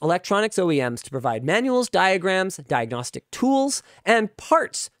requires electronics OEMs to provide manuals, diagrams, diagnostic tools, and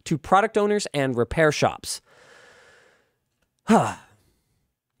parts to product owners and repair shops.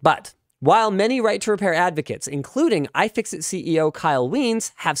 But while many right to repair advocates, including iFixit CEO Kyle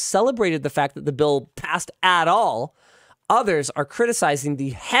Wiens, have celebrated the fact that the bill passed at all, others are criticizing the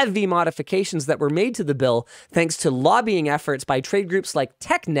heavy modifications that were made to the bill thanks to lobbying efforts by trade groups like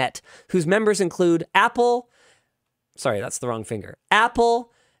TechNet, whose members include Apple,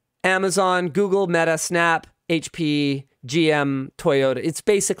 Amazon, Google, Meta, Snap, HP, GM, Toyota. It's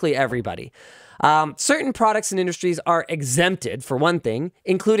basically everybody. Certain products and industries are exempted, for one thing,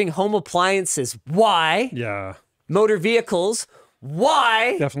 including home appliances. Why? Yeah. Motor vehicles.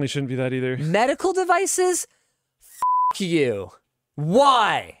 Why? Definitely shouldn't be that either. Medical devices. F you.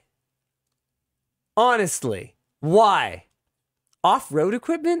 Why? Honestly, why? Off-road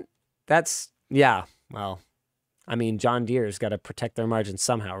equipment? Well, I mean, John Deere's got to protect their margins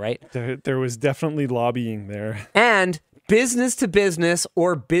somehow, right? There was definitely lobbying there. And business to business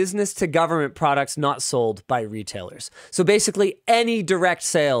or business to government products not sold by retailers. So basically any direct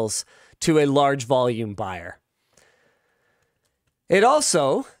sales to a large volume buyer. It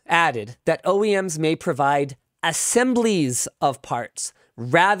also added that OEMs may provide assemblies of parts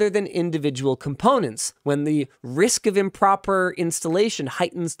rather than individual components when the risk of improper installation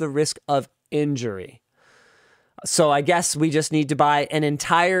heightens the risk of injury. So I guess we just need to buy an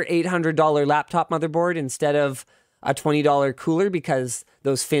entire $800 laptop motherboard instead of a $20 cooler because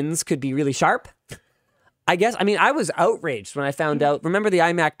those fins could be really sharp. I guess, I mean, I was outraged when I found out, remember the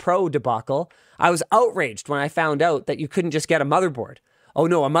iMac Pro debacle? I was outraged when I found out that you couldn't just get a motherboard. Oh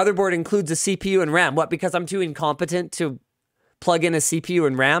no, a motherboard includes a CPU and RAM. What, because I'm too incompetent to plug in a CPU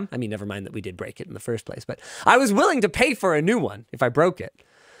and RAM? I mean, never mind that we did break it in the first place, but I was willing to pay for a new one if I broke it.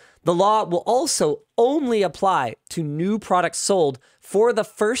 The law will also only apply to new products sold for the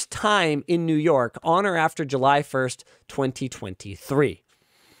first time in New York on or after July 1st, 2023.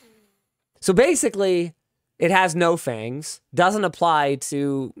 So basically, it has no fangs, doesn't apply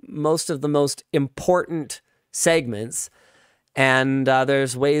to most of the most important segments, and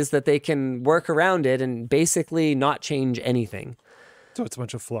there's ways that they can work around it and basically not change anything. So it's a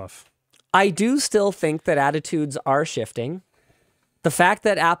bunch of fluff. I do still think that attitudes are shifting. The fact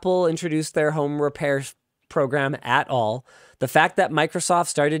that Apple introduced their home repair program at all, the fact that Microsoft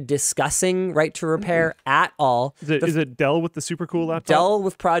started discussing right to repair at all. Is it Dell with the super cool laptop? Dell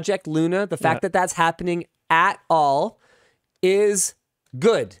with Project Luna, the fact that that's happening at all is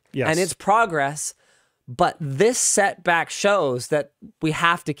good. Yes. And it's progress. But this setback shows that we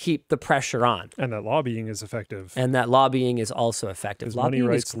have to keep the pressure on. And that lobbying is effective. And that lobbying is also effective. Lobbying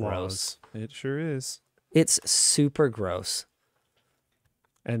money is rights gross. laws. It sure is. It's super gross.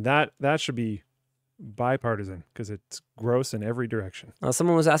 And that should be bipartisan because it's gross in every direction.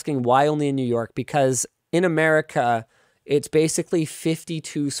 Someone was asking why only in New York? Because in America, it's basically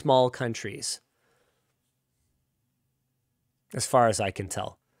 52 small countries, as far as I can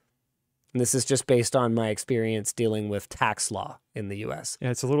tell. And this is just based on my experience dealing with tax law in the U.S. Yeah,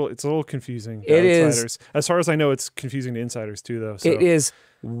 it's a little confusing. It outsiders. is. As far as I know, it's confusing to insiders too, though. So. It is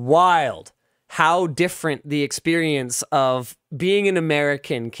wild how different the experience of being an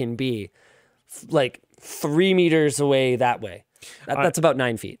American can be. Like 3 meters away that way. That's about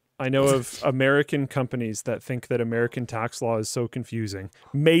 9 feet. I know of American companies that think that American tax law is so confusing.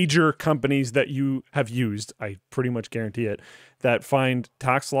 Major companies that you have used, I pretty much guarantee it, that find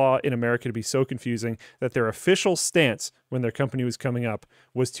tax law in America to be so confusing that their official stance when their company was coming up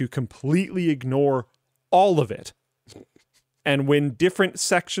was to completely ignore all of it. And when different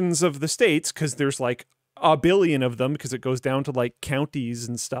sections of the states, because there's like a billion of them, because it goes down to like counties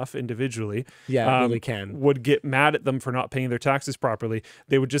and stuff individually. Yeah, it really can. Would get mad at them for not paying their taxes properly.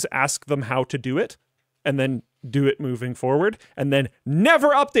 They would just ask them how to do it and then do it moving forward and then never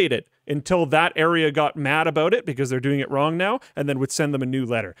update it until that area got mad about it because they're doing it wrong now and then would send them a new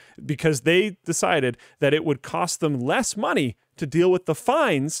letter because they decided that it would cost them less money to deal with the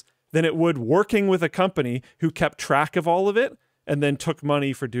fines than it would working with a company who kept track of all of it and then took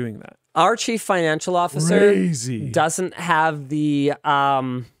money for doing that. Our chief financial officer doesn't have the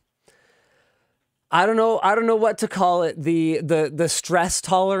I don't know what to call it, the stress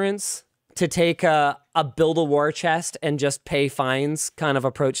tolerance to take a build a war chest and just pay fines kind of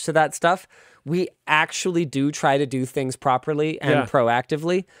approach to that stuff. We actually do try to do things properly and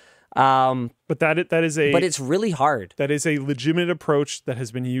proactively. But but it's really hard. That is a legitimate approach that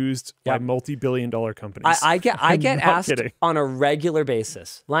has been used by multi-billion-dollar companies. I get asked on a regular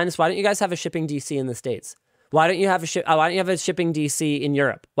basis, Linus, why don't you guys have a shipping DC in the States? Why don't you have a shipping DC in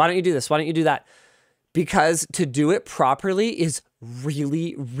Europe? Why don't you do this? Why don't you do that? Because to do it properly is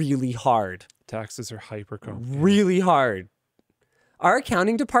really, really hard. Taxes are hyper complicated. Really hard. Our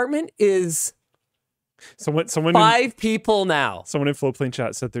accounting department is someone 5 people now. Someone in Floatplane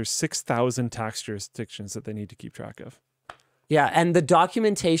chat said there's 6,000 tax jurisdictions that they need to keep track of. Yeah, and the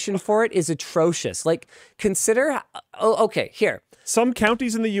documentation for it is atrocious. Like, consider... Oh, okay, here. Some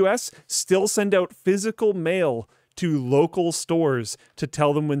counties in the U.S. still send out physical mail to local stores to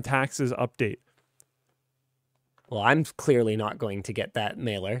tell them when taxes update. Well, I'm clearly not going to get that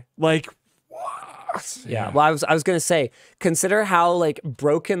mailer. Like, yeah. Well, I was going to say, consider how like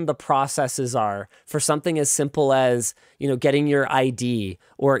broken the processes are for something as simple as, you know, getting your ID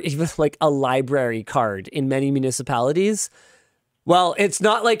or even like a library card in many municipalities. Well, it's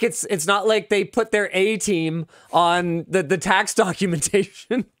not like they put their A team on the tax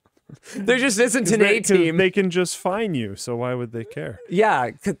documentation. There just isn't an A team. They can just fine you, so why would they care?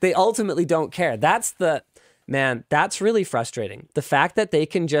 Yeah, they ultimately don't care. Man, that's really frustrating. The fact that they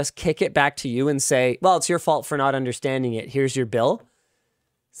can just kick it back to you and say, well, it's your fault for not understanding it. Here's your bill.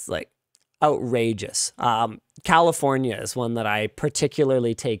 It's like outrageous. California is one that I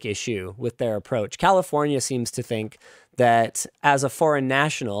particularly take issue with their approach. California seems to think that as a foreign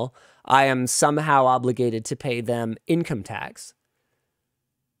national, I am somehow obligated to pay them income tax.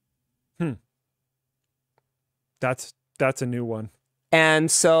 That's a new one. And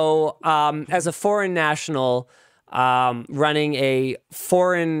so as a foreign national running a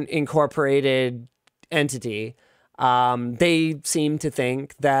foreign incorporated entity, they seem to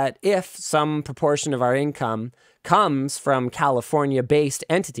think that if some proportion of our income comes from California-based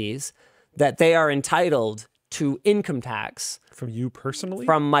entities, that they are entitled to income tax. From you personally?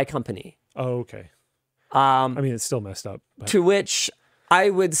 From my company. Oh, okay. I mean, it's still messed up. But. To which I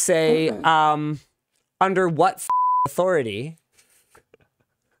would say, under what authority?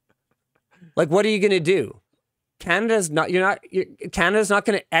 Like, what are you going to do? Canada's not going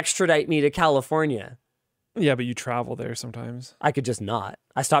to extradite me to California. Yeah, but you travel there sometimes. I could just not.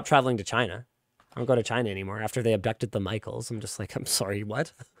 I stopped traveling to China. I don't go to China anymore after they abducted the Michaels. I'm just like, I'm sorry,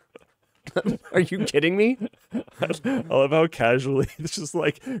 what? Are you kidding me? I love how casually it's just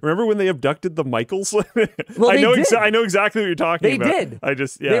like, remember when they abducted the Michaels? Well, I know exactly what you're talking about. They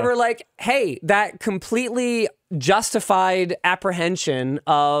did. They were like, hey, that completely justified apprehension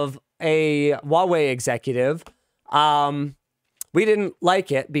of a Huawei executive. We didn't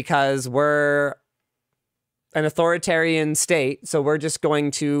like it because we're an authoritarian state, so we're just going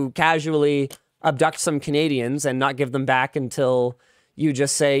to casually abduct some Canadians and not give them back until you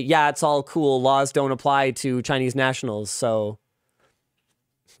just say, yeah, it's all cool. Laws don't apply to Chinese nationals. So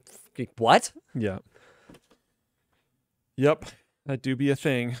what? Yeah. Yep. That do be a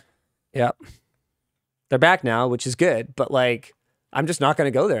thing. Yep. They're back now, which is good. But like, I'm just not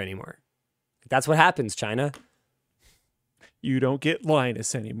going to go there anymore. That's what happens, China. You don't get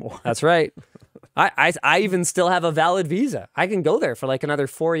Linus anymore. That's right. I even still have a valid visa. I can go there for like another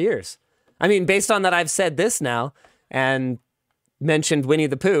 4 years. I mean, based on that, I've said this now and mentioned Winnie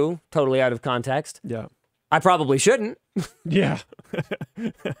the Pooh, totally out of context. Yeah. I probably shouldn't. Yeah.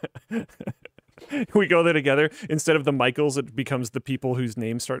 We go there together. Instead of the Michaels, it becomes the people whose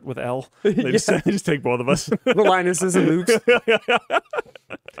names start with L. They just take both of us. The Linuses and Lukes.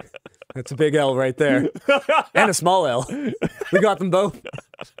 That's a big L right there. And a small L. We got them both.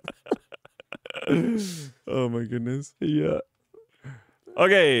 Oh my goodness. Yeah.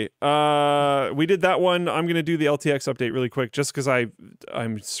 Okay, we did that one. I'm going to do the LTX update really quick just because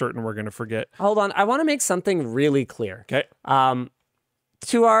I'm certain we're going to forget. Hold on. I want to make something really clear. Okay.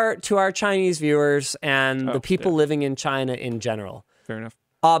 To our Chinese viewers and the people living in China in general. Fair enough.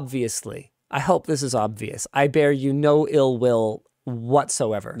 Obviously, I hope this is obvious. I bear you no ill will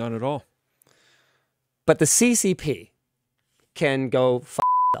whatsoever. None at all. But the CCP can go f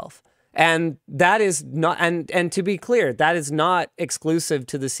itself. And that is not, and to be clear, that is not exclusive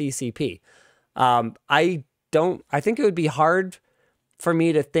to the CCP. I think it would be hard for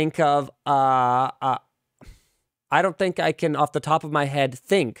me to think of, I don't think I can, off the top of my head,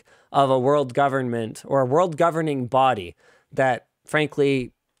 think of a world government or a world governing body that,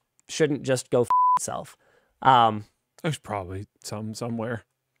 frankly, shouldn't just go f itself. There's probably somewhere.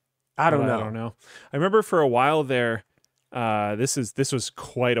 I don't know. I don't know. I remember for a while there, this was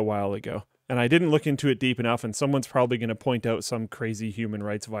quite a while ago, and I didn't look into it deep enough, and someone's probably going to point out some crazy human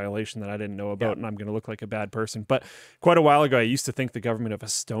rights violation that I didn't know about, and I'm going to look like a bad person. But quite a while ago, I used to think the government of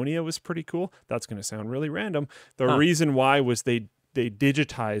Estonia was pretty cool. That's going to sound really random. The reason why was they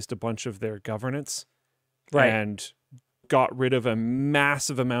digitized a bunch of their governance and got rid of a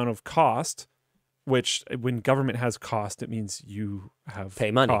massive amount of cost, which when government has cost, it means you have pay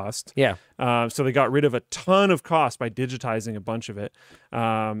money. Cost. Yeah. So they got rid of a ton of cost by digitizing a bunch of it.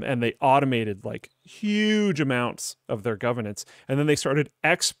 And they automated like huge amounts of their governance. And then they started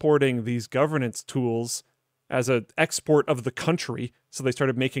exporting these governance tools as an export of the country. So they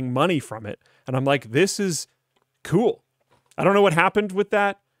started making money from it. And I'm like, this is cool. I don't know what happened with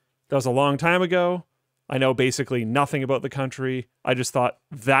that. That was a long time ago. I know basically nothing about the country. I just thought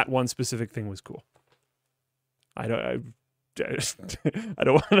that one specific thing was cool. I don't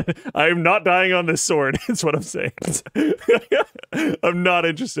want to, I'm not dying on this sword. It's what I'm saying. I'm not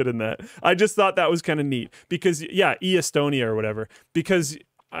interested in that. I just thought that was kind of neat because Estonia or whatever, because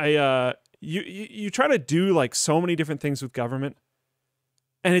you try to do like so many different things with government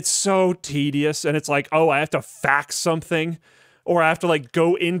and it's so tedious. And it's like, oh, I have to fax something. Or I have to like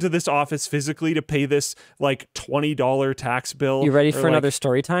go into this office physically to pay this like $20 tax bill. You ready for another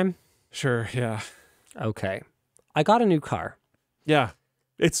story time? Sure, yeah. Okay. I got a new car. Yeah.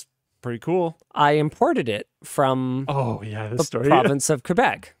 It's pretty cool. I imported it from the province of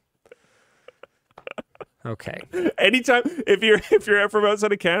Quebec. Okay. Anytime, if you're ever from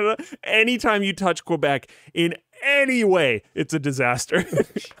outside of Canada, anytime you touch Quebec in any way, it's a disaster.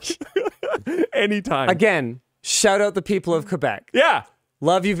 Anytime. Again, shout out the people of Quebec. Yeah.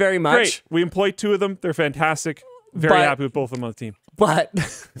 Love you very much. Great. We employ 2 of them. They're fantastic. Very happy with both of them on the team. But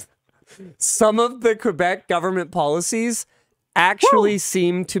some of the Quebec government policies actually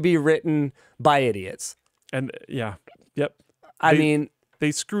seem to be written by idiots. And yeah. Yep. I mean,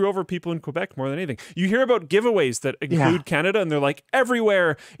 they screw over people in Quebec more than anything. You hear about giveaways that include Canada, and they're like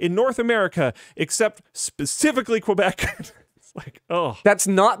everywhere in North America except specifically Quebec. It's like, oh. That's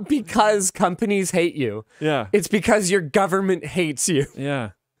not because companies hate you. Yeah. It's because your government hates you.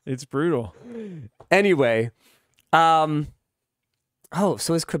 Yeah. It's brutal. Anyway, oh,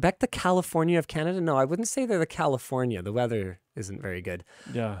 so is Quebec the California of Canada? No, I wouldn't say they're the California. The weather isn't very good.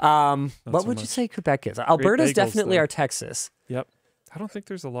 Yeah. What would you say Quebec is? Alberta's definitely our Texas. Yep. I don't think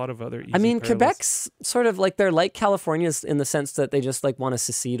there's a lot of other easy I mean, parallels. Quebec's sort of like, they're like California's in the sense that they just like want to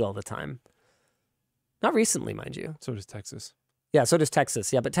secede all the time. Not recently, mind you. So does Texas. Yeah, so does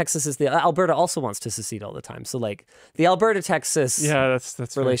Texas. Yeah, but Texas is Alberta also wants to secede all the time. So like the Alberta-Texas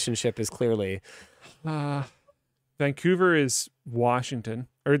that's relationship is clearly... Vancouver is Washington,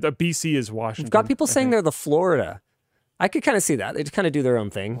 or the BC is Washington. We've got people saying they're the Florida. I could kind of see that. They just kind of do their own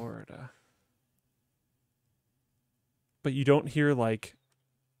thing. Florida. But you don't hear like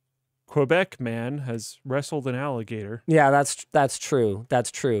Quebec man has wrestled an alligator. Yeah, that's true. That's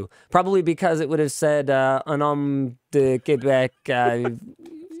true. Probably because it would have said un homme de Québec. Yeah,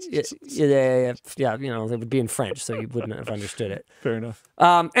 you know, it would be in French, so you wouldn't have understood it. Fair enough.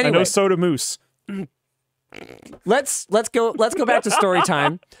 Anyway, I know soda moose. Let's go back to story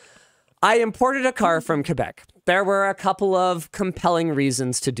time. I imported a car from Quebec. There were a couple of compelling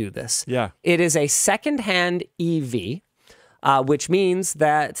reasons to do this. Yeah. It is a second-hand EV, which means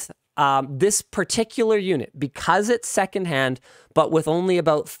that this particular unit, because it's second-hand, but with only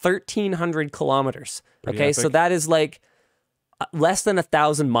about 1,300 kilometers, okay? So that is like less than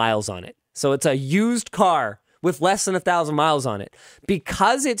 1,000 miles on it. So it's a used car with less than 1,000 miles on it.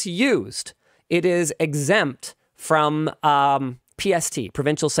 Because it's used, it is exempt from PST,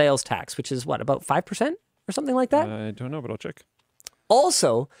 provincial sales tax, which is what, about 5% or something like that? I don't know, but I'll check.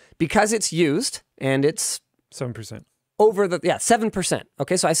 Also, because it's used and it's 7%. over the, 7%.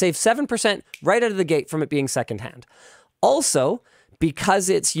 Okay, so I save 7% right out of the gate from it being secondhand. Also, because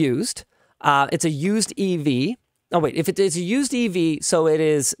it's used, it's a used EV. Oh, wait, if it is a used EV, so it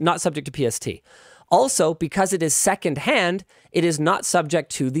is not subject to PST. Also, because it is secondhand, it is not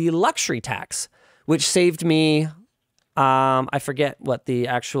subject to the luxury tax, which saved me, I forget what the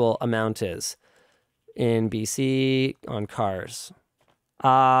actual amount is in BC on cars.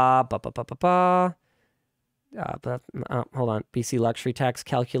 Hold on, BC luxury tax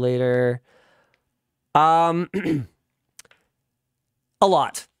calculator. A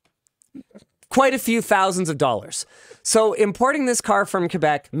lot. Quite a few thousands of dollars. So importing this car from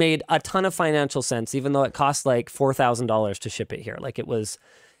Quebec made a ton of financial sense, even though it cost like $4,000 to ship it here. Like it was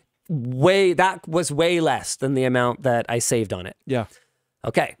way less than the amount that I saved on it. Yeah.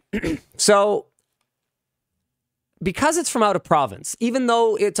 Okay. So because it's from out of province, even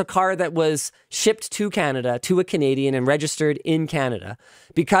though it's a car that was shipped to Canada, to a Canadian and registered in Canada,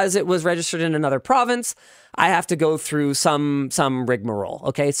 because it was registered in another province, I have to go through some rigmarole.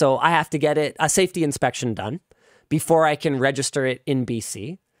 Okay, so I have to get a safety inspection done before I can register it in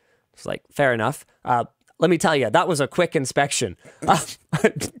BC. It's like, fair enough. Let me tell you, that was a quick inspection.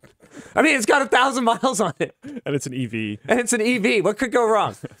 I mean, it's got 1,000 miles on it. And it's an EV. And it's an EV. What could go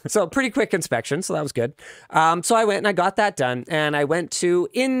wrong? So pretty quick inspection. So that was good. So I went and I got that done. And I went to,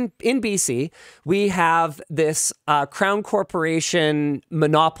 in BC, we have this Crown Corporation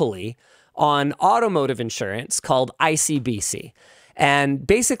monopoly on automotive insurance called ICBC. And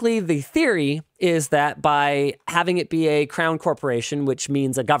basically the theory is that by having it be a Crown Corporation, which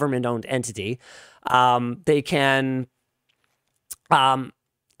means a government-owned entity, they can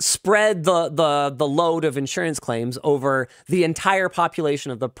spread the load of insurance claims over the entire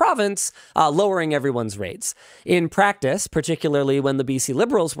population of the province, lowering everyone's rates. In practice, particularly when the BC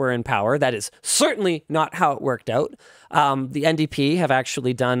Liberals were in power, that is certainly not how it worked out. The NDP have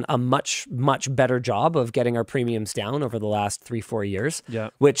actually done a much better job of getting our premiums down over the last 3-4 years. Yeah.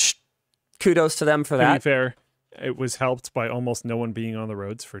 Which, kudos to them for that. To be fair, it was helped by almost no one being on the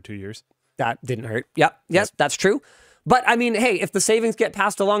roads for 2 years. That didn't hurt. Yep. Yes, that's true. But I mean, hey, if the savings get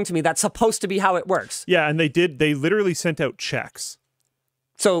passed along to me, that's supposed to be how it works. Yeah, and they did. They literally sent out checks.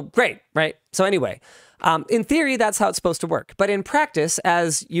 So great, right? So anyway, in theory, that's how it's supposed to work. But in practice,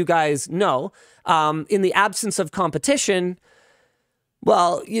 as you guys know, in the absence of competition,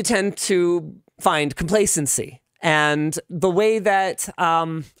 well, you tend to find complacency. And the way that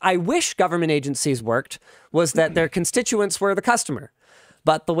I wish government agencies worked was that their constituents were the customer.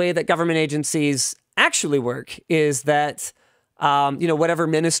 But the way that government agencies actually work is that, you know, whatever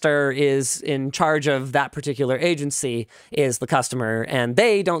minister is in charge of that particular agency is the customer, and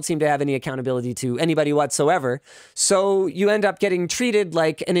they don't seem to have any accountability to anybody whatsoever. So you end up getting treated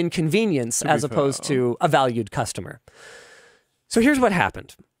like an inconvenience as opposed to a valued customer. So here's what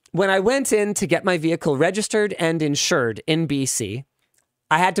happened. When I went in to get my vehicle registered and insured in BC,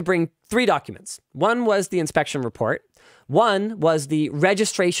 I had to bring 3 documents. One was the inspection report. One was the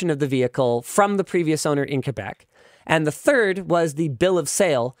registration of the vehicle from the previous owner in Quebec. And the third was the bill of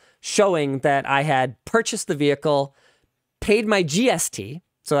sale showing that I had purchased the vehicle, paid my GST,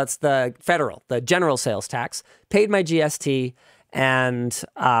 so that's the federal, the general sales tax, paid my GST, and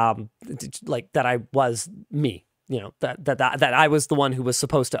like that I was me. You know, that I was the one who was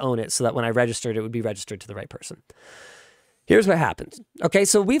supposed to own it, so that when I registered, it would be registered to the right person. Here's what happened. Okay,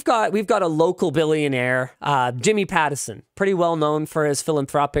 so we've got a local billionaire, Jimmy Pattison, pretty well known for his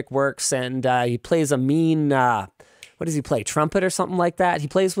philanthropic works, and he plays a mean, what does he play? Trumpet or something like that? He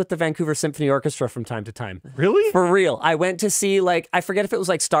plays with the Vancouver Symphony Orchestra from time to time. Really? For real. I went to see, like, I forget if it was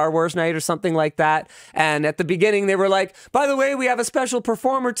like Star Wars night or something like that. And at the beginning, they were like, by the way, we have a special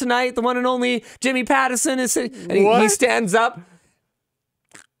performer tonight. The one and only Jimmy Pattison is sitting. And he stands up.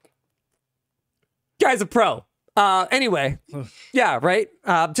 Guy's a pro. Anyway, yeah, right.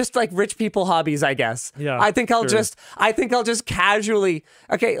 Just like rich people hobbies, I guess. Yeah, I think I'll just casually.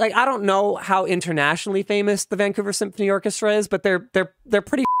 Okay, like I don't know how internationally famous the Vancouver Symphony Orchestra is, but they're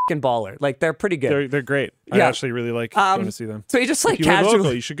pretty fucking baller. Like they're pretty good. They're great. I actually really like going to see them. So you just like if you live casually,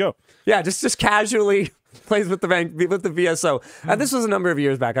 local, you should go. Yeah, just casually plays with the VSO. This was a number of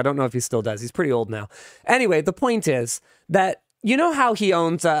years back. I don't know if he still does. He's pretty old now. Anyway, the point is that. You know how he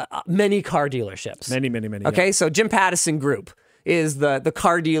owns many car dealerships? Many. Okay, yeah. so Jim Pattison Group is the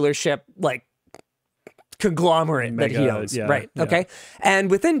car dealership, like, conglomerate that he owns. Yeah, right, yeah. okay? And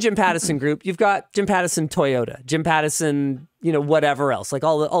within Jim Pattison Group, you've got Jim Pattison Toyota, Jim Pattison, you know, whatever else, like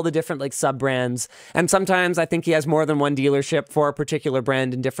all the different, like, sub-brands. And sometimes I think he has more than one dealership for a particular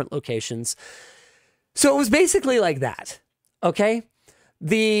brand in different locations. So it was basically like that, okay?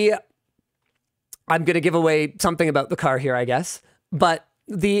 I'm going to give away something about the car here, I guess. But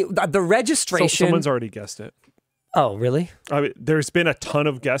the registration... So someone's already guessed it. Oh, really? I mean, there's been a ton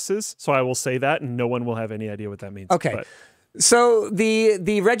of guesses, so I will say that, and no one will have any idea what that means. Okay. But. So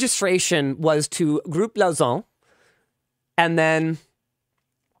the registration was to Groupe Lauzon, and then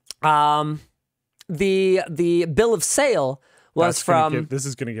the bill of sale was this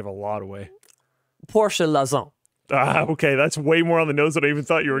is going to give a lot away. Porsche Lauzon. Okay, that's way more on the nose than I even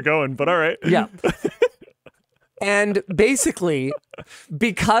thought you were going, but all right. Yeah. And basically,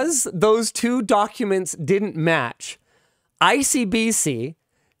 because those 2 documents didn't match, ICBC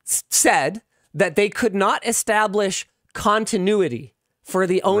said that they could not establish continuity for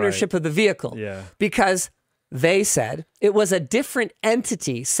the ownership of the vehicle. Yeah. Because they said it was a different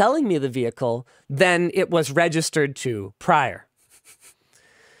entity selling me the vehicle than it was registered to prior.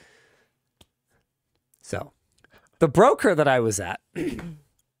 So... the broker that I was at,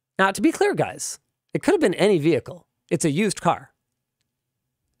 now to be clear, guys, it could have been any vehicle. It's a used car.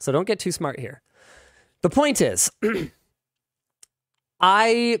 So don't get too smart here. The point is,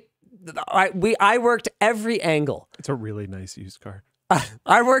 I worked every angle. It's a really nice used car.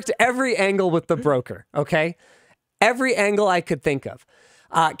 I worked every angle with the broker, okay? Every angle I could think of.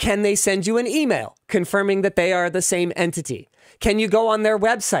 Can they send you an email confirming that they are the same entity? Can you go on their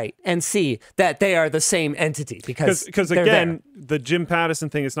website and see that they are the same entity? Because again, the Jim Pattison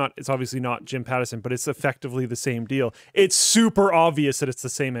thing is not, it's obviously not Jim Pattison, but it's effectively the same deal. It's super obvious that it's the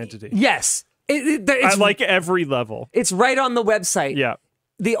same entity. Yes. It's at like every level. It's right on the website. Yeah.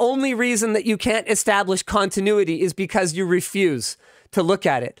 The only reason that you can't establish continuity is because you refuse to look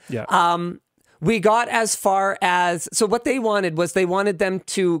at it. Yeah. We got as far as, so what they wanted was they wanted them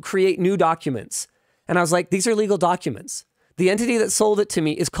to create new documents. And I was like, these are legal documents. The entity that sold it to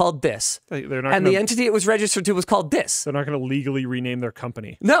me is called this. The entity it was registered to was called this. They're not going to legally rename their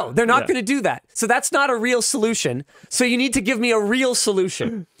company. No, they're not going to do that. So that's not a real solution. So you need to give me a real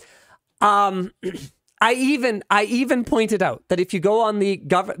solution. I even pointed out that if you go on the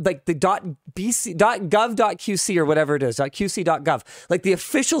 .gov.qc or whatever it is, .qc.gov, like the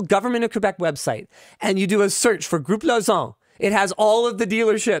official government of Quebec website, and you do a search for Groupe Lauzon, it has all of the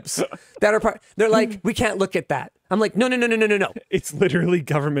dealerships that are part. They're like, we can't look at that. I'm like, no. It's literally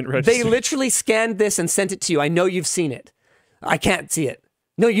government registered. They literally scanned this and sent it to you. I know you've seen it. I can't see it.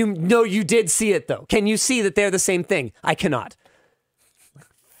 No, you did see it though. Can you see that they're the same thing? I cannot.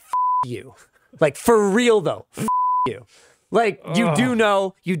 You. Like, for real, though. You. Like, you do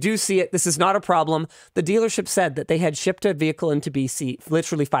know, you do see it. This is not a problem. The dealership said that they had shipped a vehicle into BC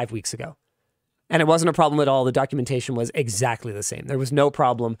literally 5 weeks ago. And it wasn't a problem at all. The documentation was exactly the same. There was no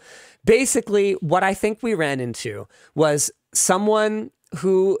problem. Basically, what I think we ran into was someone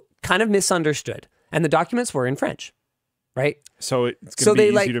who kind of misunderstood. And the documents were in French, right? So it's going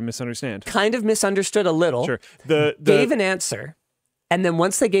to be easy to misunderstand. Kind of misunderstood a little. Sure. Gave an answer. And then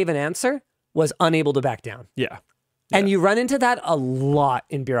once they gave an answer, was unable to back down. Yeah. And you run into that a lot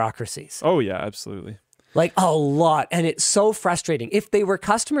in bureaucracies. Oh, yeah, absolutely. Like a lot. And it's so frustrating. If they were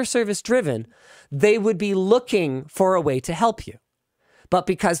customer service driven, they would be looking for a way to help you. But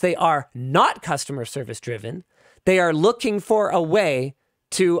because they are not customer service driven, they are looking for a way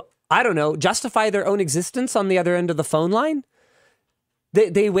to, I don't know, justify their own existence on the other end of the phone line.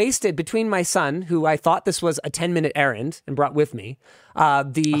 They wasted, between my son, who I thought this was a 10-minute errand and brought with me,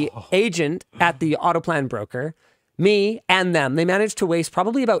 the agent at the auto plan broker, me and them, they managed to waste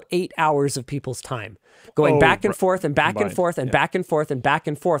probably about 8 hours of people's time going back and forth and back and forth and back and forth and back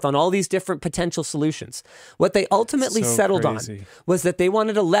and forth on all these different potential solutions. What they ultimately settled on was that they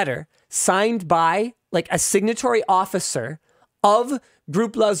wanted a letter signed by like a signatory officer of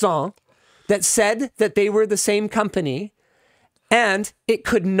Groupe Lazon that said that they were the same company, and it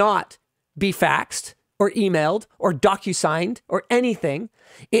could not be faxed or emailed or DocuSigned or anything.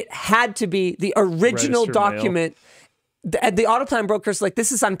 It had to be the original document. The auto plan broker's like,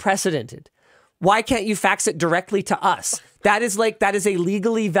 this is unprecedented. Why can't you fax it directly to us? That is a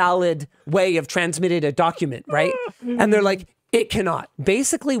legally valid way of transmitting a document, right? And they're like, it cannot.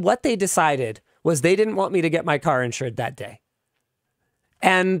 Basically, what they decided was they didn't want me to get my car insured that day.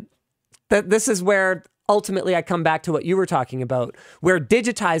 And this is where ultimately I come back to what you were talking about, where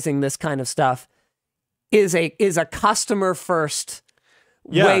digitizing this kind of stuff is a customer first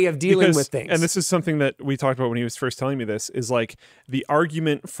way of dealing with things. And this is something that we talked about when he was first telling me this, is like the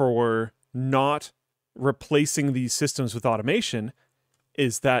argument for not replacing these systems with automation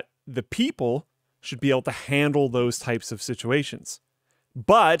is that the people should be able to handle those types of situations.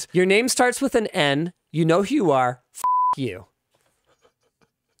 But your name starts with an N, you know who you are, you.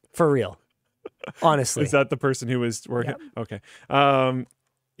 For real. Honestly. Is that the person who was working? Yep. Okay.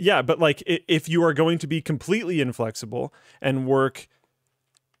 Yeah, but like if you are going to be completely inflexible and work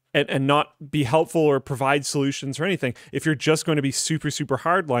and not be helpful or provide solutions or anything, if you're just going to be super, super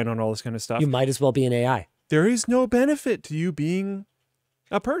hardline on all this kind of stuff, you might as well be an AI. There is no benefit to you being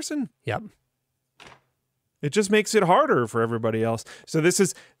a person. Yep. It just makes it harder for everybody else. So this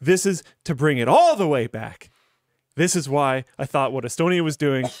is to bring it all the way back. This is why I thought what Estonia was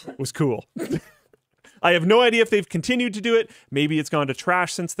doing was cool. I have no idea if they've continued to do it. Maybe it's gone to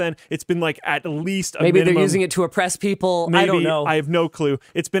trash since then. It's been like at least a Maybe minimum. they're using it to oppress people. Maybe, I don't know. I have no clue.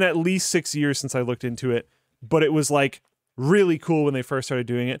 It's been at least 6 years since I looked into it, but it was like really cool when they first started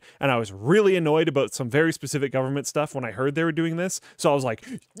doing it. And I was really annoyed about some very specific government stuff when I heard they were doing this. So I was like,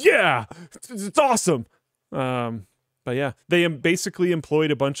 yeah, it's awesome. But yeah, they basically employed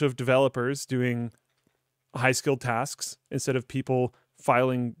a bunch of developers doing high-skilled tasks instead of people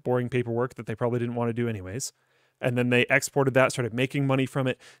filing boring paperwork that they probably didn't want to do anyways. And then they exported that, started making money from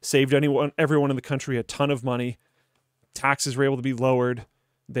it, saved everyone in the country a ton of money. Taxes were able to be lowered.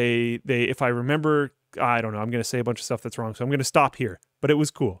 They if I remember, I don't know, I'm going to say a bunch of stuff that's wrong, so I'm going to stop here. But it was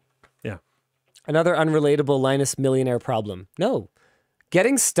cool. Yeah. Another unrelatable Linus millionaire problem. No.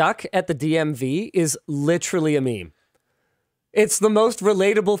 Getting stuck at the DMV is literally a meme. It's the most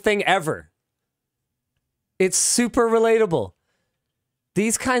relatable thing ever. It's super relatable.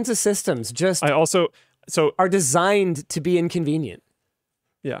 These kinds of systems just are designed to be inconvenient.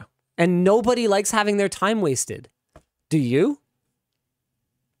 Yeah. And nobody likes having their time wasted. Do you?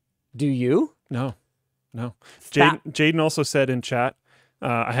 Do you? No. Jaden also said in chat,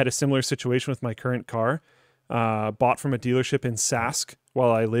 I had a similar situation with my current car. Bought from a dealership in Sask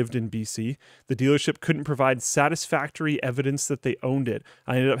while I lived in BC. The dealership couldn't provide satisfactory evidence that they owned it.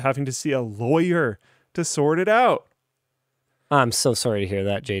 I ended up having to see a lawyer to sort it out. I'm so sorry to hear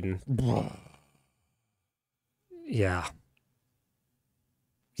that, Jaden. Yeah.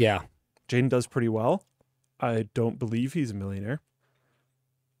 Jaden does pretty well. I don't believe he's a millionaire.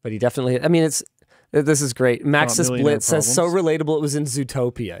 But he definitely, I mean, this is great. Maxis Blitz says, so relatable it was in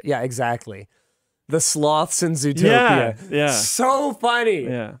Zootopia. Yeah, exactly. The sloths in Zootopia. Yeah. So funny.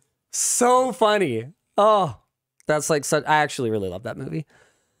 Yeah. So funny. Oh, that's like such, I actually really love that movie.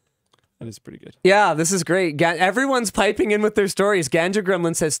 That is pretty good. Yeah, this is great. Everyone's piping in with their stories. Ganja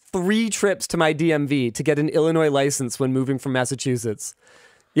Gremlin says 3 trips to my DMV to get an Illinois license when moving from Massachusetts.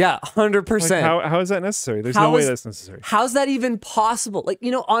 Yeah, 100%. How is that necessary? There's no way that's necessary. How's that even possible? Like,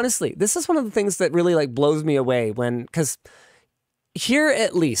 you know, honestly, this is one of the things that really like blows me away because here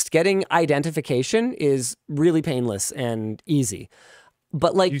at least getting identification is really painless and easy.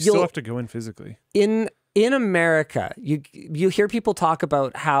 But like you still have to go in physically. In America, you hear people talk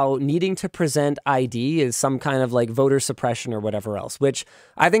about how needing to present ID is some kind of like voter suppression or whatever else, which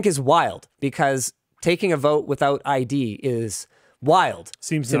I think is wild because taking a vote without ID is wild.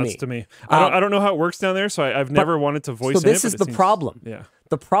 Seems nuts to me. I don't know how it works down there, so I've never wanted to voice. So this is the problem. Yeah,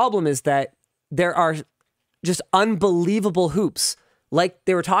 the problem is that there are just unbelievable hoops, like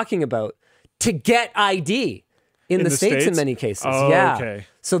they were talking about, to get ID in the States in many cases. Oh, yeah. Okay.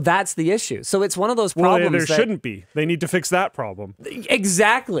 So that's the issue. So it's one of those problems. Well, there shouldn't be. They need to fix that problem.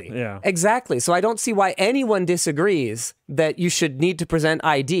 Exactly. Yeah. Exactly. So I don't see why anyone disagrees that you should need to present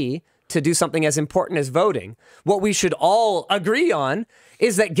ID to do something as important as voting. What we should all agree on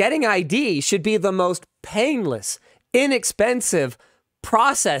is that getting ID should be the most painless, inexpensive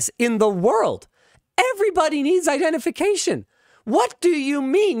process in the world. Everybody needs identification. What do you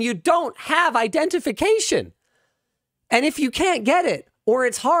mean you don't have identification? And if you can't get it, or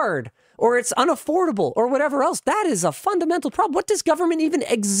it's hard, or it's unaffordable, or whatever else, that is a fundamental problem. What does government even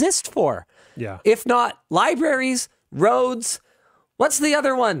exist for? Yeah. If not libraries, roads, what's the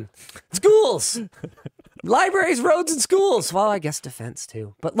other one? Schools. Libraries, roads, and schools. Well, I guess defense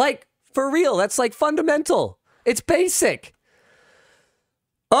too. But like, for real, that's like fundamental. It's basic.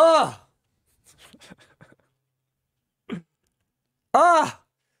 Ugh. Ugh.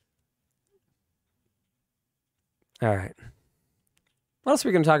 All right. What else are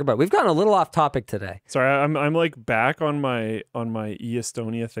we going to talk about? We've gotten a little off topic today. Sorry, I'm like back on my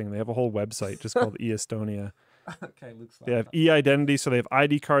e-Estonia thing. They have a whole website just called e-Estonia. Okay, Luke's They have e-identity, so they have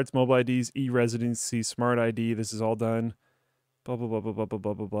ID cards, mobile IDs, e-residency, smart ID. This is all done. Blah blah blah blah blah blah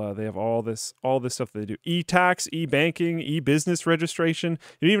blah blah blah. They have all this stuff they do. E-tax, e-banking, e-business registration.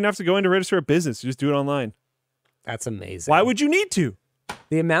 You don't even have to go in to register a business. You just do it online. That's amazing. Why would you need to?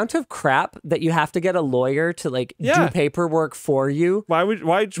 The amount of crap that you have to get a lawyer to like do paperwork for you.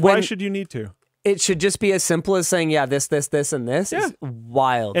 Why should you need to? It should just be as simple as saying, yeah, this, and this. Yeah. Is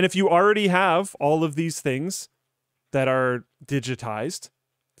wild. And if you already have all of these things that are digitized,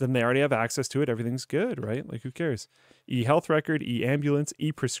 then they already have access to it. Everything's good, right? Like, who cares? E-health record, e-ambulance,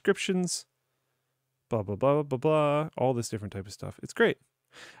 e-prescriptions, blah, blah, blah, blah, blah, all this different type of stuff. It's great.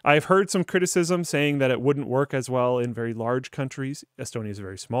 I've heard some criticism saying that it wouldn't work as well in very large countries. Estonia is a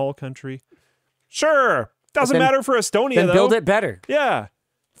very small country. Sure. Doesn't matter for Estonia, then though. Build it better. Yeah.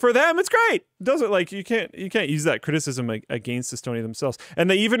 For them, it's great. It doesn't like you can't use that criticism against Estonia themselves. And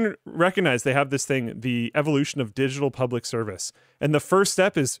they even recognize they have this thing, the evolution of digital public service. And the first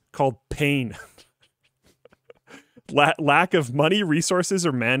step is called pain. Lack of money, resources,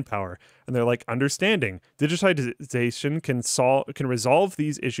 or manpower. And they're like, understanding. Digitization can resolve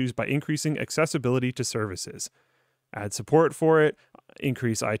these issues by increasing accessibility to services. Add support for it.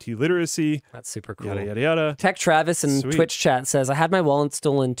 Increase IT literacy. That's super cool. Yada, yada, yada. Tech Travis in Sweet. Twitch chat says, I had my wallet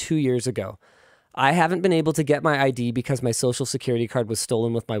stolen 2 years ago. I haven't been able to get my ID because my social security card was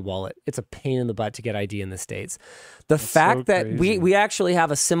stolen with my wallet. It's a pain in the butt to get ID in the States. That's fact so that we actually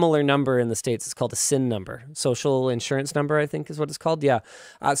have a similar number in the States. It's called a SIN number, social insurance number, I think is what it's called. Yeah.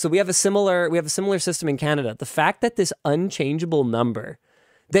 So we have a similar system in Canada. The fact that this unchangeable number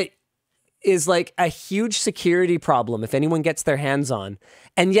that is like a huge security problem if anyone gets their hands on,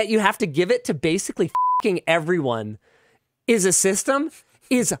 and yet you have to give it to basically fucking everyone is a system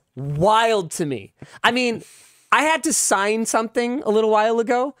is wild to me. I mean, I had to sign something a little while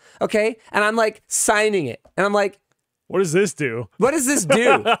ago, okay? And I'm like signing it. And I'm like, what does this do? What does this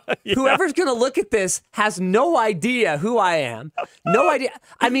do? Yeah. Whoever's going to look at this has no idea who I am. No idea.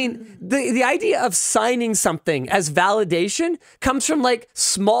 I mean, the idea of signing something as validation comes from like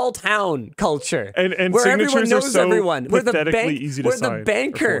small town culture. And where signatures everyone knows are so everyone. pathetically easy to sign. Where the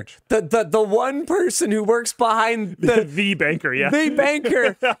banker, the one person who works behind the banker, yeah. The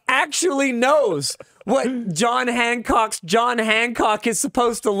banker actually knows what John Hancock is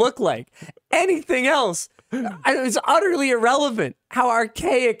supposed to look like. Anything else, it's utterly irrelevant how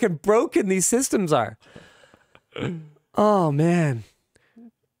archaic and broken these systems are. Oh, man.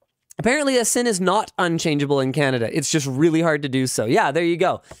 Apparently, a SIN is not unchangeable in Canada. It's just really hard to do so. Yeah, there you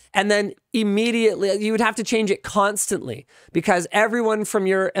go. And then immediately, you would have to change it constantly because everyone from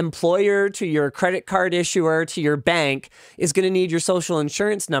your employer to your credit card issuer to your bank is going to need your social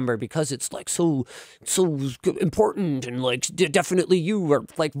insurance number because it's like so important and like definitely you or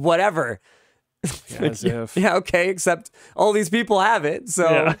like whatever. Yeah, as if. Yeah, okay, except all these people have it,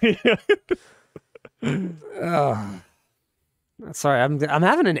 so... Yeah. Sorry, I'm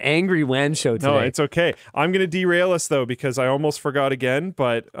having an angry WAN show today. No, it's okay. I'm going to derail us, though, because I almost forgot again,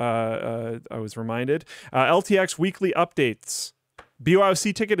 but I was reminded. LTX weekly updates.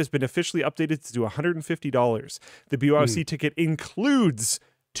 BYOC ticket has been officially updated to $150. The BYOC ticket includes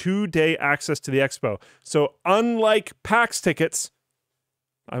 2-day access to the expo. So unlike PAX tickets,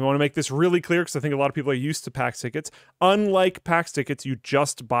 I want to make this really clear because I think a lot of people are used to PAX tickets. Unlike PAX tickets, you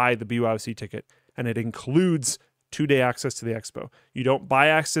just buy the BYOC ticket, and it includes 2-day access to the expo. You don't buy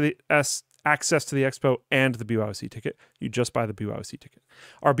access to the expo and the BYOC ticket. You just buy the BYOC ticket.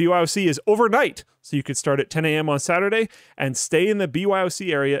 Our BYOC is overnight, so you could start at 10 a.m. on Saturday and stay in the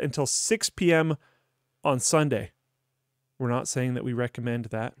BYOC area until 6 p.m. on Sunday. We're not saying that we recommend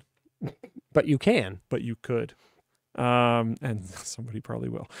that. But you can. But you could. And somebody probably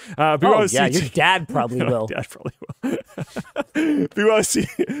will. BYOC yeah, your dad probably will. Dad probably will.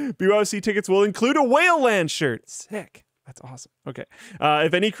 BYOC tickets will include a Whale Land shirt. Sick. That's awesome. Okay.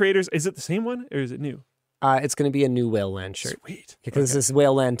 If any creators, is it the same one or is it new? It's going to be a new Whale Land shirt. Sweet. Because this is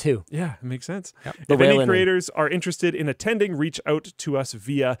Whale Land 2. Yeah, it makes sense. Yep. If any creators are interested in attending, reach out to us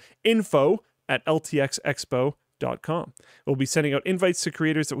via info@ltxexpo.com. We'll be sending out invites to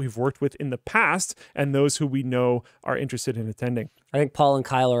creators that we've worked with in the past and those who we know are interested in attending. I think Paul and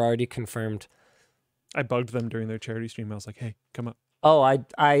Kyle are already confirmed. I bugged them during their charity stream. I was like, hey, come up. Oh, I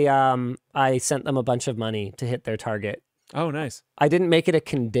sent them a bunch of money to hit their target. Oh, nice. I didn't make it a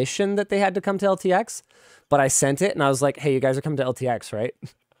condition that they had to come to LTX, but I sent it and I was like, hey, you guys are coming to LTX, right?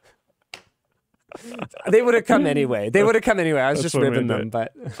 They would have come anyway. I was just ribbing them,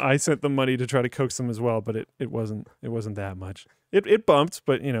 but I sent them money to try to coax them as well, but it wasn't that much. It bumped,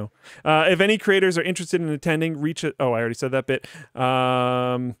 but you know. If any creators are interested in attending, reach it. Oh, I already said that bit.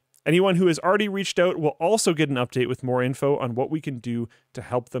 Anyone who has already reached out will also get an update with more info on what we can do to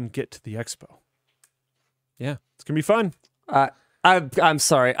help them get to the expo. Yeah, it's gonna be fun. I'm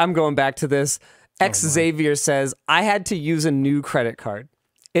sorry. I'm going back to this. Xavier says, I had to use a new credit card.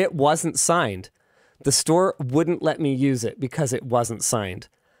 It wasn't signed. The store wouldn't let me use it because it wasn't signed.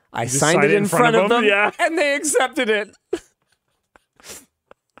 I signed it in front of them, yeah. And they accepted it.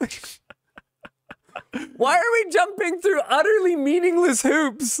 Why are we jumping through utterly meaningless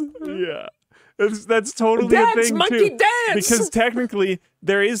hoops? Yeah. That's totally a thing, monkey too. Dance! Because technically,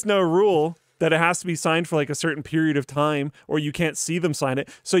 there is no rule that it has to be signed for like a certain period of time or you can't see them sign it.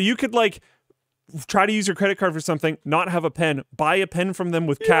 So you could like try to use your credit card for something, not have a pen, buy a pen from them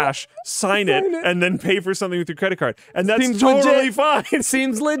with cash, sign it, and then pay for something with your credit card. And that's totally fine. It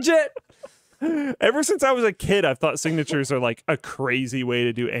seems legit. Ever since I was a kid, I've thought signatures are like a crazy way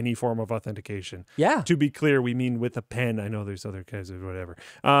to do any form of authentication. Yeah. To be clear, we mean with a pen. I know there's other kinds of whatever.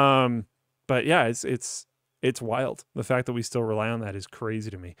 But yeah, it's wild. The fact that we still rely on that is crazy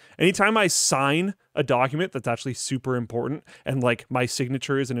to me. Anytime I sign a document that's actually super important and like my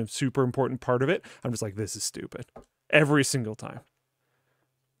signature is a super important part of it, I'm just like, this is stupid. Every single time.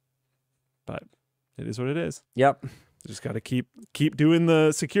 But it is what it is. Yep. Just got to keep doing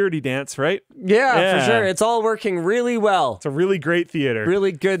the security dance, right? Yeah, for sure. It's all working really well. It's a really great theater.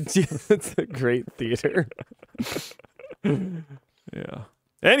 Really good. It's a great theater. Yeah.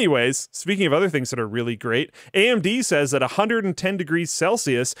 Anyways, speaking of other things that are really great, AMD says that 110 degrees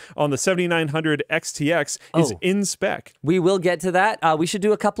Celsius on the 7900 XTX is in spec. We will get to that. We should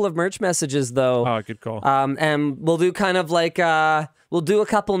do a couple of merch messages, though. Oh, good call. And we'll do kind of like, we'll do a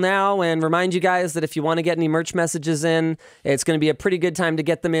couple now and remind you guys that if you want to get any merch messages in, it's going to be a pretty good time to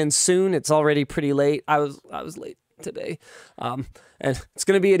get them in soon. It's already pretty late. I was late today. And it's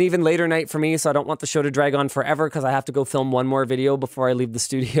going to be an even later night for me, so I don't want the show to drag on forever because I have to go film one more video before I leave the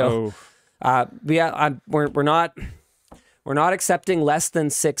studio. But yeah, we're not accepting less than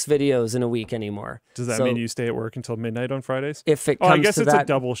 6 videos in a week anymore. Does that mean you stay at work until midnight on Fridays? If it comes I guess to it's that, a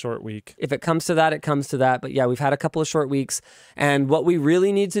double short week. If it comes to that, it comes to that. But yeah, we've had a couple of short weeks. And what we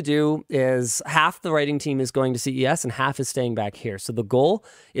really need to do is half the writing team is going to CES and half is staying back here. So the goal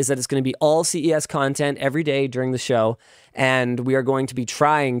is that it's going to be all CES content every day during the show. And we are going to be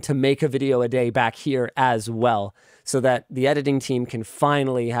trying to make a video a day back here as well so that the editing team can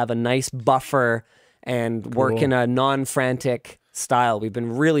finally have a nice buffer and work in a non-frantic style. We've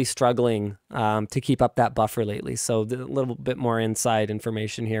been really struggling to keep up that buffer lately. So a little bit more inside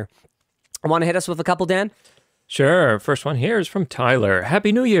information here. I want to hit us with a couple, Dan? Sure. First one here is from Tyler.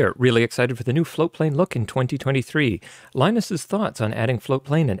 Happy New Year. Really excited for the new Floatplane look in 2023. Linus's thoughts on adding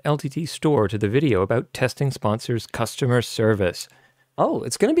Floatplane and LTTStore to the video about testing sponsors' customer service. Oh,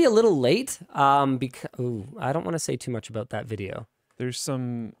 it's going to be a little late because I don't want to say too much about that video. There's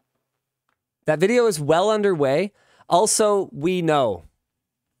some... That video is well underway. Also, we know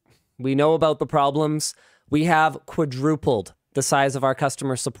about the problems. We have quadrupled the size of our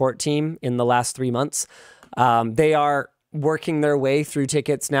customer support team in the last 3 months. They are working their way through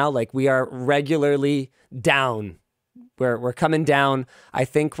tickets now. Like, we are regularly down. We're coming down. I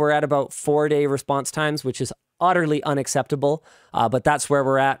think we're at about 4-day response times, which is utterly unacceptable. But that's where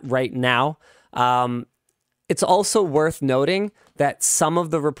we're at right now. It's also worth noting that some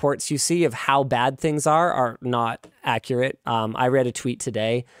of the reports you see of how bad things are not accurate. I read a tweet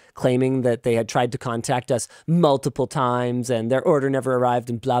today claiming that they had tried to contact us multiple times and their order never arrived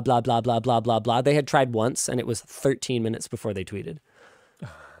and blah, blah, blah, blah, blah, blah, blah. They had tried once and it was 13 minutes before they tweeted.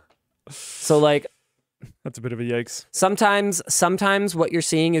 So, like... That's a bit of a yikes. Sometimes what you're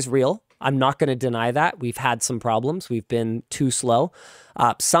seeing is real. I'm not going to deny that. We've had some problems. We've been too slow.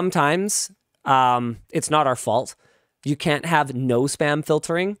 Sometimes... it's not our fault. You can't have no spam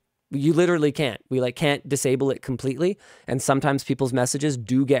filtering. You literally can't. We like can't disable it completely. And sometimes people's messages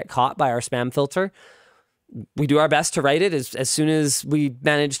do get caught by our spam filter. We do our best to write it as soon as we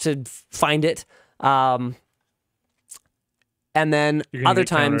manage to find it. And then You're gonna other get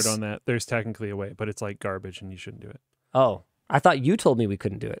countered times on that. There's technically a way, but it's like garbage and you shouldn't do it. Oh, I thought you told me we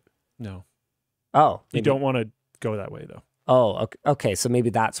couldn't do it. No. Oh, You don't want to go that way though. Oh, okay. So maybe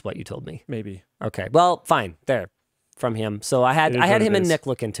that's what you told me. Maybe. Okay. Well, fine. There, from him. So I had him and Nick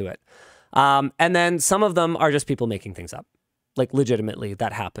look into it. And then some of them are just people making things up. Like, legitimately,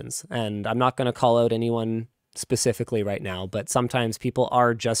 that happens. And I'm not going to call out anyone specifically right now, but sometimes people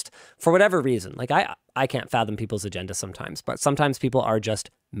are just, for whatever reason, like I can't fathom people's agenda sometimes, but sometimes people are just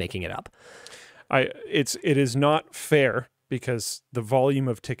making it up. It is not fair because the volume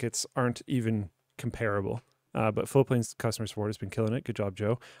of tickets aren't even comparable. But Floatplane's customer support has been killing it. Good job,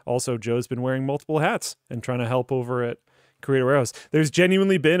 Joe. Also, Joe's been wearing multiple hats and trying to help over at Creator Warehouse. There's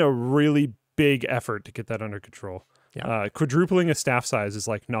genuinely been a really big effort to get that under control. Yeah. Quadrupling a staff size is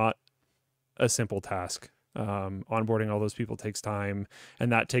like not a simple task. Onboarding all those people takes time, and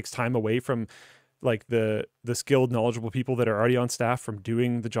that takes time away from like the skilled, knowledgeable people that are already on staff from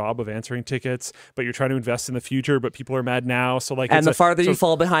doing the job of answering tickets. But you're trying to invest in the future, but people are mad now. So like, and the farther you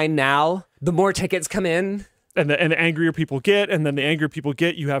fall behind now, the more tickets come in. And the angrier people get, and then the angrier people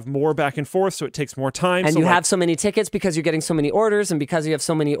get, you have more back and forth, so it takes more time. And so you have so many tickets because you're getting so many orders, and because you have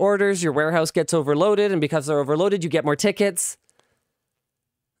so many orders, your warehouse gets overloaded, and because they're overloaded, you get more tickets.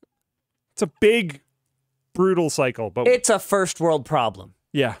 It's a big, brutal cycle, but it's a first world problem.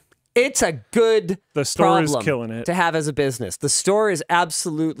 Yeah. It's a good The store problem is killing it to have as a business. The store is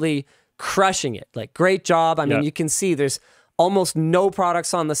absolutely crushing it. Like, great job. I mean, you can see there's almost no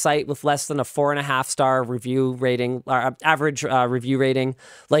products on the site with less than a 4.5-star review rating, or average review rating.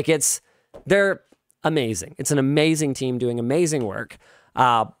 Like, they're amazing. It's an amazing team doing amazing work.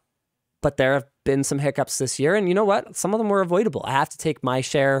 But there have been some hiccups this year, and you know what? Some of them were avoidable. I have to take my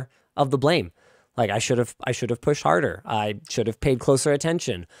share of the blame. Like, I should have pushed harder. I should have paid closer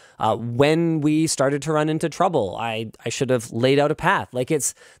attention. When we started to run into trouble, I should have laid out a path. Like,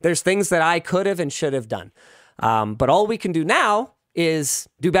 there's things that I could have and should have done. But all we can do now is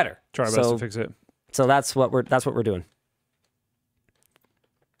do better. Try our best to fix it. So that's what we're doing.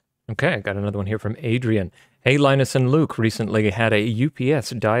 Okay, I got another one here from Adrian. Hey, Linus and Luke, recently had a UPS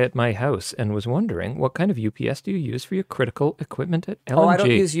die at my house and was wondering, what kind of UPS do you use for your critical equipment at LNG? Oh, I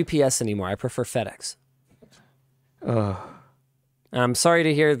don't use UPS anymore. I prefer FedEx. I'm sorry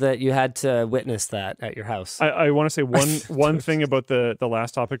to hear that you had to witness that at your house. I want to say one thing about the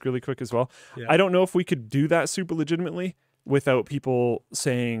last topic really quick as well. Yeah. I don't know if we could do that super legitimately without people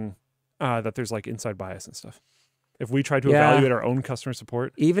saying that there's like inside bias and stuff. If we tried to evaluate our own customer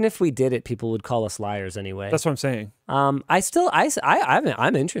support, even if we did it, people would call us liars anyway. That's what I'm saying. I'm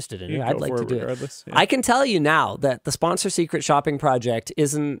interested in it. I'd like to do it. Yeah. I can tell you now that the Sponsor Secret Shopping project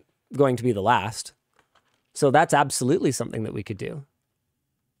isn't going to be the last. So that's absolutely something that we could do.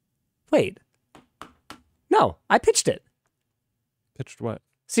 Wait. No, I pitched it. Pitched what?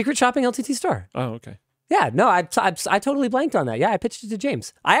 Secret Shopping LTTStore. Oh, okay. Yeah, no, I totally blanked on that. Yeah, I pitched it to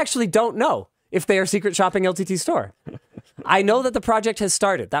James. I actually don't know if they are Secret Shopping LTTStore. I know that the project has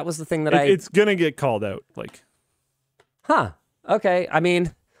started. That was the thing that It's going to get called out. Like, huh. Okay. I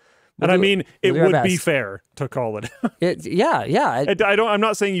mean... it would be fair to call it. I'm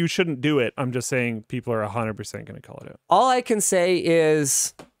not saying you shouldn't do it. I'm just saying people are 100% going to call it out. All I can say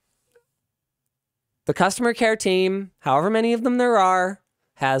is the customer care team, however many of them there are,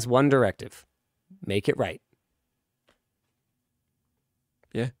 has one directive. Make it right.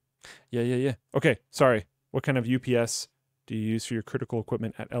 Yeah. Okay, sorry. What kind of UPS do you use for your critical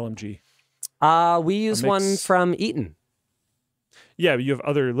equipment at LMG? We use one from Eaton. Yeah, but you have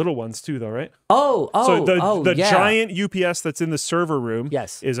other little ones too, though, right? So the yeah. giant UPS that's in the server room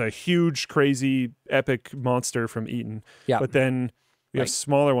Yes. is a huge, crazy, epic monster from Eaton. Yeah. But then we have Like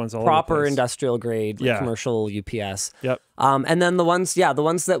smaller ones all over proper the place. industrial grade, like Yeah. commercial UPS. Yep. And then the ones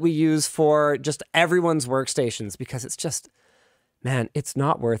that we use for just everyone's workstations, because it's just, man, it's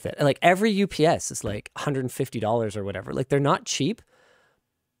not worth it. Like every UPS is like $150 or whatever. Like they're not cheap.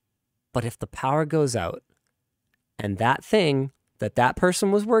 But if the power goes out and that thing that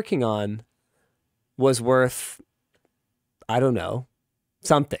person was working on was worth, I don't know,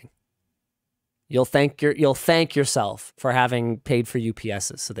 something, you'll thank yourself for having paid for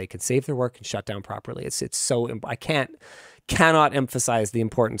UPSs so they can save their work and shut down properly. It's so, I cannot emphasize the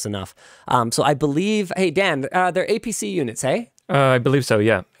importance enough. So I believe, hey Dan, they're APC units, hey? I believe so,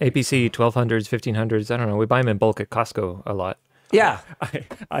 yeah. APC 1200s, 1500s, I don't know. We buy them in bulk at Costco a lot. Yeah.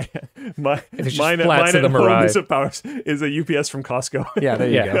 Mine just at flats of them home arrive. is a UPS from Costco. Yeah, there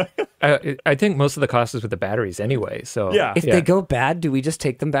you go. I think most of the cost is with the batteries anyway. So Yeah. If they go bad, do we just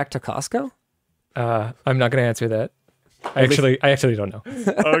take them back to Costco? I'm not going to answer that. I actually don't know.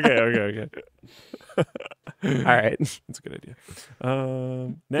 Okay. All right. That's a good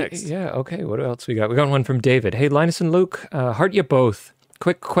idea. Next. Yeah, okay. What else we got? We got one from David. Hey, Linus and Luke, heart you both.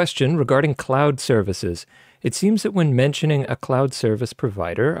 Quick question regarding cloud services. It seems that when mentioning a cloud service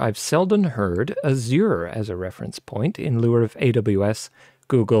provider, I've seldom heard Azure as a reference point in lieu of AWS,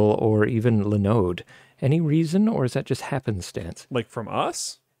 Google, or even Linode. Any reason, or is that just happenstance? Like from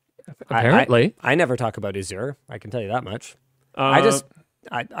us? Apparently. I never talk about Azure. I can tell you that much. I just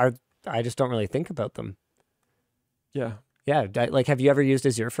don't really think about them. Yeah. Yeah. Like, have you ever used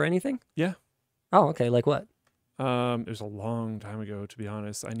Azure for anything? Yeah. Oh, okay. Like what? It was a long time ago, to be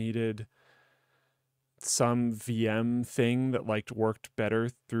honest. I needed some VM thing that worked better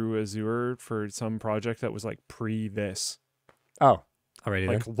through Azure for some project that was pre this. Oh, already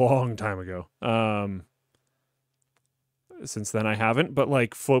there. Long time ago. Since then I haven't, but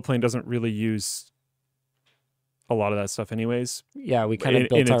Floatplane doesn't really use a lot of that stuff anyways. Yeah, we kind of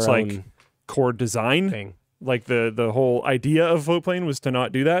built our own core design thing. The whole idea of Floatplane was to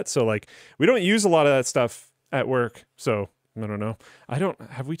not do that. So we don't use a lot of that stuff at work. So I don't know.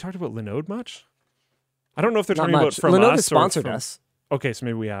 Have we talked about Linode much? I don't know if they're talking about from Linode us has sponsored or from, us. Okay, so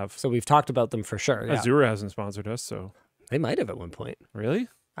maybe we have. So we've talked about them for sure. Yeah. Azure hasn't sponsored us, so. They might have at one point. Really?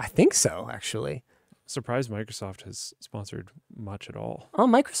 I think so, actually. Surprised Microsoft has sponsored much at all. Oh,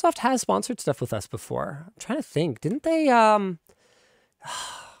 Microsoft has sponsored stuff with us before. I'm trying to think. Didn't they, or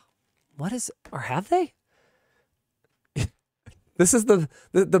have they? This is the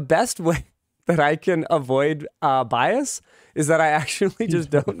best way that I can avoid bias is that I actually just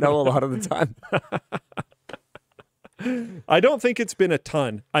don't know a lot of the time. I don't think it's been a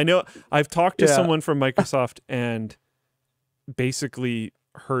ton. I know I've talked to someone from Microsoft and basically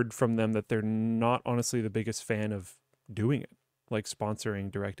heard from them that they're not honestly the biggest fan of doing it, sponsoring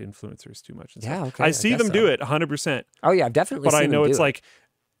direct influencers too much. Yeah, okay. I see them do it 100%. Oh yeah, I've definitely but seen I know them it's do it.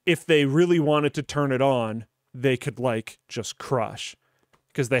 If they really wanted to turn it on, they could just crush.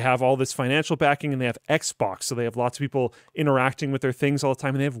 Because they have all this financial backing and they have Xbox. So they have lots of people interacting with their things all the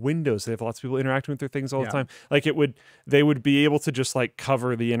time. And they have Windows. They have lots of people interacting with their things all the time. They would be able to just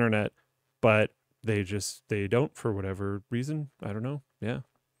cover the internet, but they don't for whatever reason. I don't know. Yeah.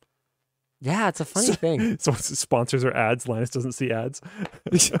 Yeah, it's a funny thing. So once it sponsors or ads, Linus doesn't see ads.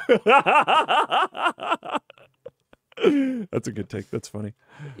 That's a good take. That's funny.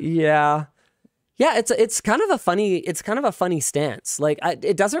 Yeah. Yeah, it's kind of a funny stance.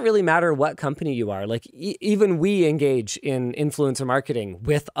 It doesn't really matter what company you are. Even we engage in influencer marketing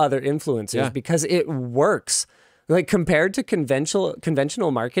with other influencers because it works. Compared to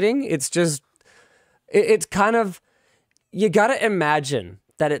conventional marketing, it's just it's kind of, you got to imagine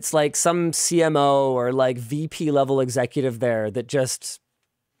that it's some CMO or VP level executive there that just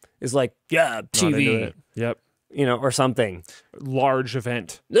is TV. Yep. Or something. Large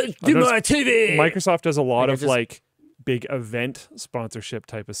event. Do my TV! Microsoft does a lot of big event sponsorship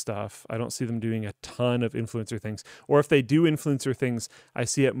type of stuff. I don't see them doing a ton of influencer things. Or if they do influencer things, I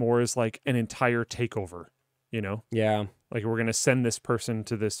see it more as an entire takeover, Yeah. We're going to send this person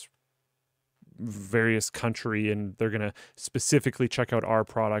to this various country and they're going to specifically check out our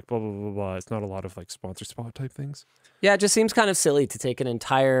product, blah, blah, blah, blah. It's not a lot of sponsor spot type things. Yeah, it just seems kind of silly to take an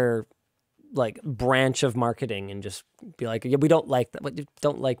entire branch of marketing and just be yeah, we don't like that. But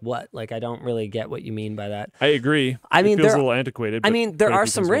don't like what? I don't really get what you mean by that. I agree. I mean, it feels a little antiquated. There are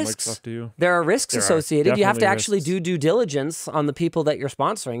some risks. There are risks associated. You have to actually do due diligence on the people that you're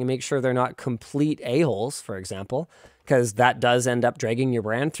sponsoring and make sure they're not complete a-holes, for example, because that does end up dragging your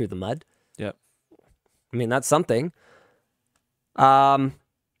brand through the mud. Yep. I mean, that's something.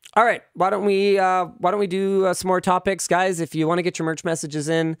 All right, why don't we do some more topics, guys? If you want to get your merch messages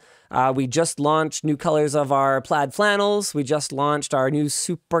in, we just launched new colors of our plaid flannels. We just launched our new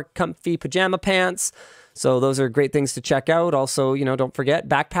super comfy pajama pants. So those are great things to check out. Also, don't forget,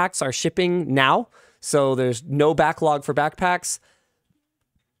 backpacks are shipping now. So there's no backlog for backpacks.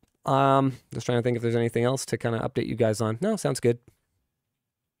 Just trying to think if there's anything else to kind of update you guys on. No, sounds good.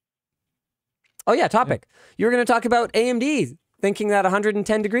 Oh yeah, topic. You were going to talk about AMD. Thinking that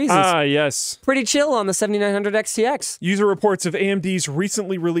 110 degrees is yes, pretty chill on the 7900 XTX. User reports of AMD's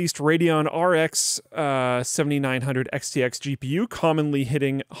recently released Radeon RX 7900 XTX GPU commonly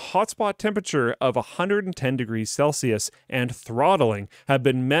hitting hotspot temperature of 110 degrees Celsius and throttling have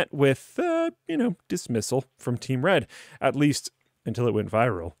been met with, dismissal from Team Red, at least until it went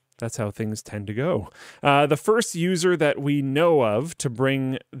viral. That's how things tend to go. The first user that we know of to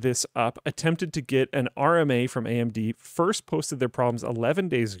bring this up attempted to get an RMA from AMD, first posted their problems 11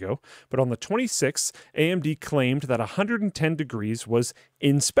 days ago, but on the 26th, AMD claimed that 110 degrees was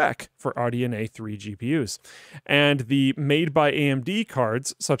in spec for RDNA 3 GPUs. And the made by AMD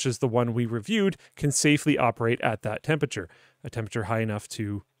cards, such as the one we reviewed, can safely operate at that temperature, a temperature high enough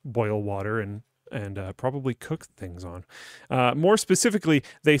to boil water and probably cook things on. More specifically,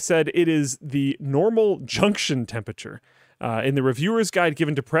 they said it is the normal junction temperature. In the reviewer's guide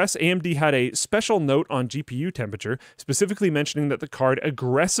given to press, AMD had a special note on GPU temperature, specifically mentioning that the card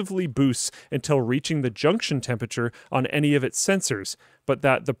aggressively boosts until reaching the junction temperature on any of its sensors, but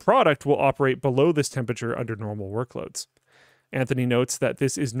that the product will operate below this temperature under normal workloads. Anthony notes that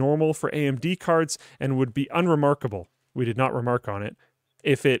this is normal for AMD cards and would be unremarkable, we did not remark on it,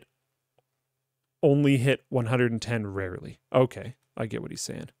 if it only hit 110 rarely. Okay, I get what he's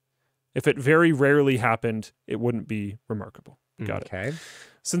saying. If it very rarely happened, it wouldn't be remarkable. Got it.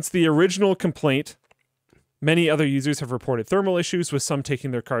 Since the original complaint, many other users have reported thermal issues, with some taking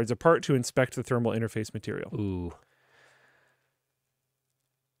their cards apart to inspect the thermal interface material. Ooh.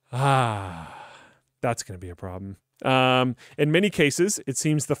 That's going to be a problem. In many cases, it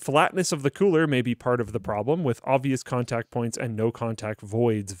seems the flatness of the cooler may be part of the problem, with obvious contact points and no contact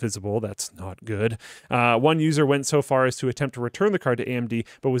voids visible. That's not good. One user went so far as to attempt to return the card to AMD,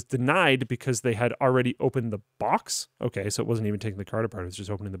 but was denied because they had already opened the box. Okay, so it wasn't even taking the card apart, it was just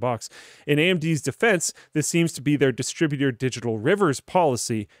opening the box. In AMD's defense, this seems to be their distributor Digital River's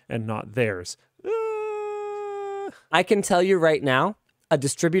policy and not theirs. I can tell you right now, a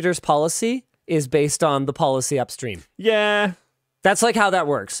distributor's policy is based on the policy upstream. Yeah. That's like how that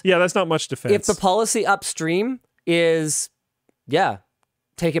works. Yeah, that's not much defense. If the policy upstream is,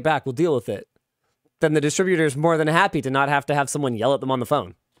 take it back, we'll deal with it, then the distributor is more than happy to not have to have someone yell at them on the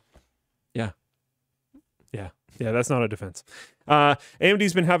phone. Yeah, that's not a defense.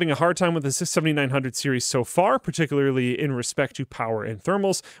 AMD's been having a hard time with the 7900 series so far, particularly in respect to power and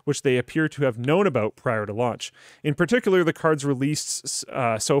thermals, which they appear to have known about prior to launch. In particular, the cards released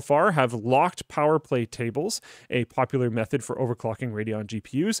so far have locked power play tables, a popular method for overclocking Radeon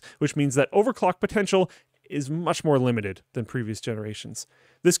GPUs, which means that overclock potential is much more limited than previous generations.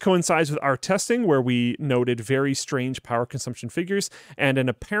 This coincides with our testing, where we noted very strange power consumption figures and an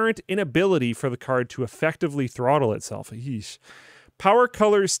apparent inability for the card to effectively throttle itself. Yeesh. Power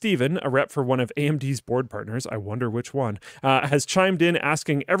Color Steven, a rep for one of AMD's board partners, I wonder which one, has chimed in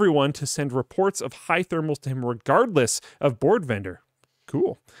asking everyone to send reports of high thermals to him regardless of board vendor.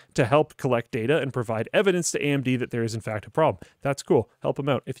 Cool. To help collect data and provide evidence to AMD that there is in fact a problem. That's cool. Help them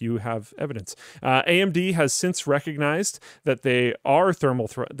out if you have evidence. AMD has since recognized that there are thermal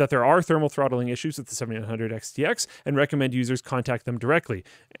throttling issues with the 7900 XTX and recommend users contact them directly.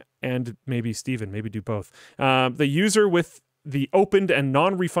 And maybe Steven, maybe do both. The user with the opened and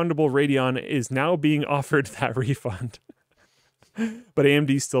non-refundable Radeon is now being offered that refund. But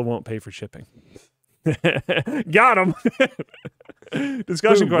AMD still won't pay for shipping. Got him.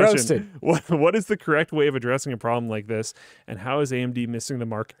 Discussion question. What is the correct way of addressing a problem like this, and how is AMD missing the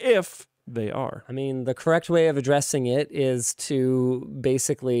mark if they are? I mean, the correct way of addressing it is to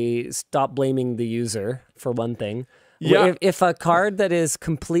basically stop blaming the user, for one thing. Yeah. If a card that is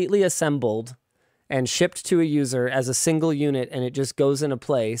completely assembled and shipped to a user as a single unit and it just goes into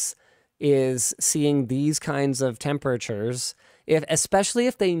place is seeing these kinds of temperatures, especially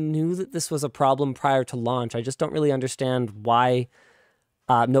if they knew that this was a problem prior to launch, I just don't really understand why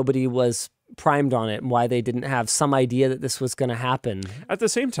nobody was primed on it and why they didn't have some idea that this was going to happen. At the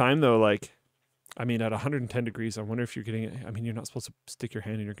same time, though, like, I mean, at 110 degrees, I wonder if you're getting it. I mean, you're not supposed to stick your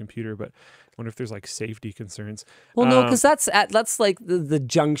hand in your computer, but I wonder if there's like safety concerns. Well, no, because that's like the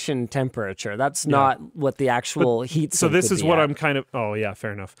junction temperature. That's not what the actual heat. So this is what I'm kind of. Oh yeah,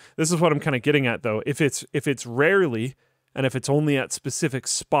 fair enough. This is what I'm kind of getting at, though. If it's rarely and if it's only at specific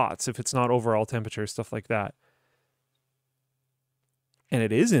spots, if it's not overall temperature, stuff like that, and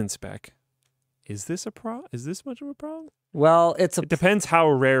it is in spec, is this much of a problem? Well, It depends how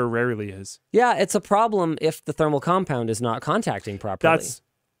rarely is. Yeah, it's a problem if the thermal compound is not contacting properly.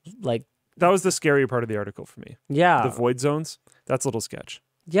 That was the scary part of the article for me. Yeah. The void zones, that's a little sketch.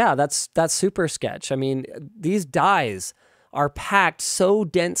 Yeah, that's super sketch. I mean, these dyes are packed so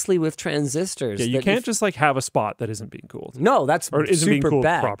densely with transistors. Yeah, you can't just like have a spot that isn't being cooled. No, that's or isn't super being cooled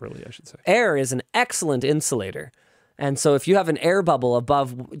bad. properly, I should say. Air is an excellent insulator. And so if you have an air bubble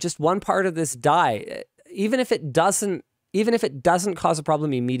above just one part of this dye, even if it doesn't cause a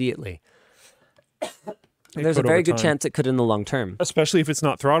problem immediately, there's a very good chance it could in the long term. Especially if it's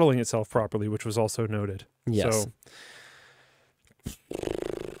not throttling itself properly, which was also noted. Yes. So,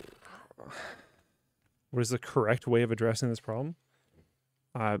 what is the correct way of addressing this problem?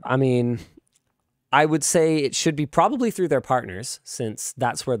 I mean, I would say it should be probably through their partners, since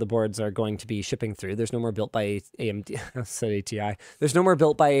that's where the boards are going to be shipping through. There's no more built by AMD, I said ATI. There's no more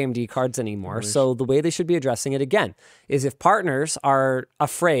built by AMD cards anymore. So the way they should be addressing it again is if partners are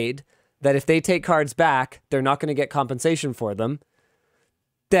afraid that if they take cards back, they're not going to get compensation for them,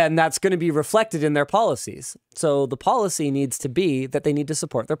 then that's going to be reflected in their policies. So the policy needs to be that they need to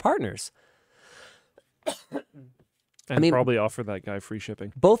support their partners. And probably offer that guy free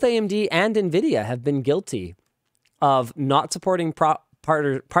shipping. Both AMD and NVIDIA have been guilty of not supporting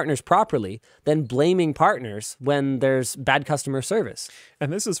partners properly, then blaming partners when there's bad customer service.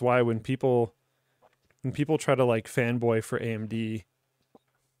 And this is why when people try to like fanboy for AMD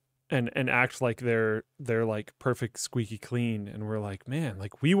and act like they're like perfect squeaky clean, and we're like, man,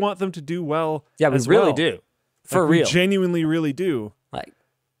 like we want them to do well. Yeah, we really do. For real. We genuinely really do. Like,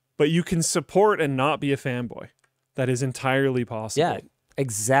 but you can support and not be a fanboy. That is entirely possible. yeah,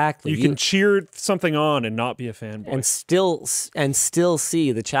 exactly. You can cheer something on and not be a fanboy. And still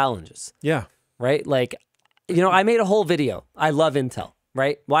see the challenges. Yeah. Right? Like, you know, I made a whole video. I love Intel,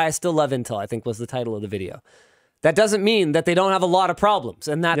 right? Why I still love Intel, I think was the title of the video. That doesn't mean that they don't have a lot of problems.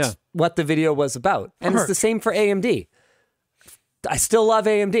 And that's what the video was about. And it's the same for AMD. I still love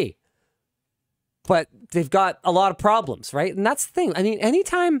AMD. But they've got a lot of problems, right? And that's the thing. I mean,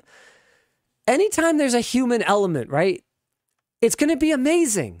 anytime there's a human element, right, it's going to be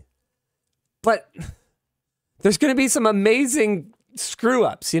amazing. But there's going to be some amazing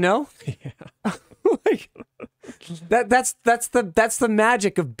screw-ups, you know? Yeah. Like, that's the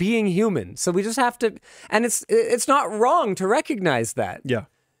magic of being human. So we just have to, and it's not wrong to recognize that. Yeah.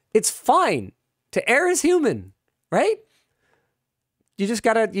 It's fine to err as human, right? You just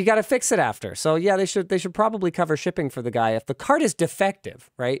gotta fix it after. So yeah, they should probably cover shipping for the guy if the card is defective,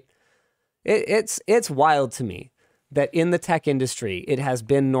 right? It's wild to me that in the tech industry it has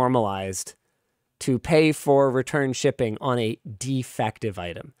been normalized to pay for return shipping on a defective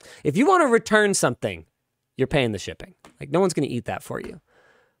item. If you want to return something, you're paying the shipping. Like, no one's going to eat that for you.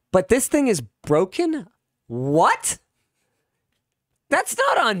 But this thing is broken? What? That's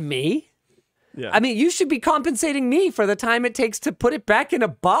not on me. Yeah. I mean, you should be compensating me for the time it takes to put it back in a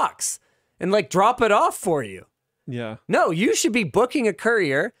box and like drop it off for you. Yeah. No, you should be booking a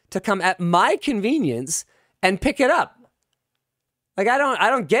courier to come at my convenience and pick it up. Like, I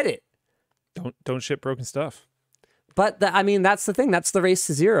don't get it. Don't ship broken stuff. But I mean, that's the thing. That's the race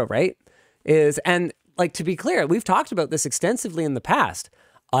to zero, right? And like, to be clear, we've talked about this extensively in the past.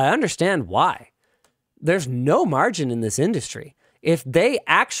 I understand why. There's no margin in this industry. If they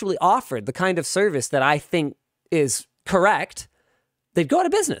actually offered the kind of service that I think is correct, they'd go out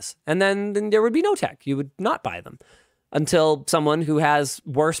of business. And then there would be no tech. You would not buy them until someone who has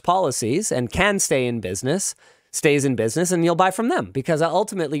worse policies and can stay in business stays in business, and you'll buy from them, because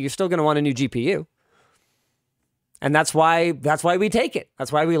ultimately you're still going to want a new GPU. And that's why we take it.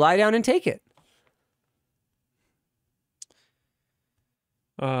 That's why we lie down and take it.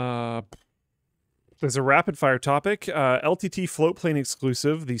 There's a rapid fire topic. LTT Floatplane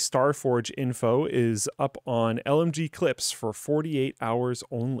exclusive, the Starforge info is up on LMG Clips for 48 hours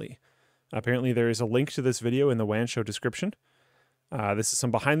only. Apparently there is a link to this video in the WAN show description. This is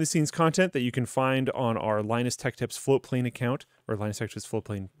some behind the scenes content that you can find on our Linus Tech Tips Floatplane account, or Linus Tech Tips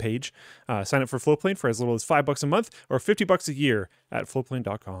Floatplane page. Sign up for Floatplane for as little as $5 a month or $50 a year at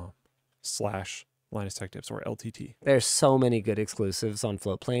floatplane.com/Linus Tech Tips, or LTT. There's so many good exclusives on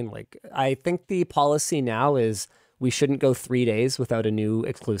Floatplane. Like, I think the policy now is we shouldn't go 3 days without a new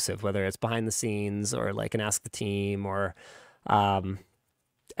exclusive, whether it's behind the scenes or like an Ask the Team or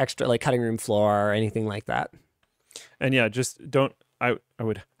extra like cutting room floor or anything like that. And yeah, just don't, I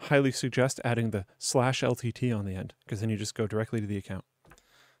would highly suggest adding the /LTT on the end, because then you just go directly to the account.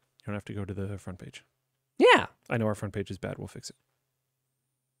 You don't have to go to the front page. Yeah. I know our front page is bad. We'll fix it.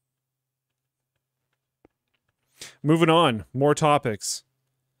 Moving on, more topics.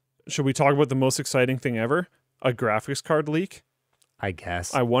 Should we talk about the most exciting thing ever? A graphics card leak? I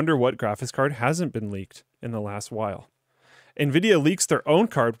guess. I wonder what graphics card hasn't been leaked in the last while. NVIDIA leaks their own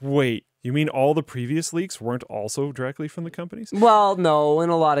card. Wait, you mean all the previous leaks weren't also directly from the companies? Well, no, in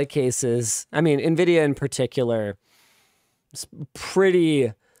a lot of cases. I mean, NVIDIA in particular is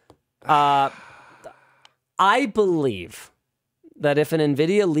pretty... I believe that if an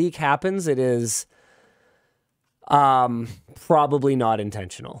NVIDIA leak happens, it is probably not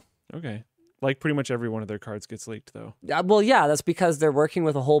intentional. Okay. Like pretty much every one of their cards gets leaked, though. Well, yeah, that's because they're working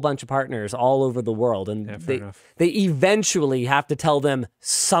with a whole bunch of partners all over the world, and Yeah, fair enough. they eventually have to tell them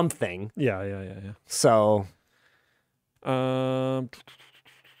something. Yeah. So, WAN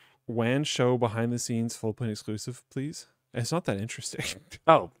show behind the scenes Floatplane exclusive, please. It's not that interesting.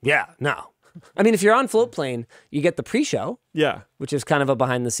 oh yeah, no. I mean, if you're on Floatplane, you get the pre-show, Yeah. which is kind of a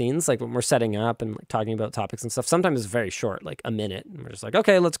behind the scenes, like when we're setting up and like talking about topics and stuff. Sometimes it's very short, like a minute, and we're just like,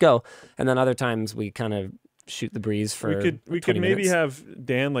 okay, let's go. And then other times we kind of shoot the breeze for We could maybe minutes. have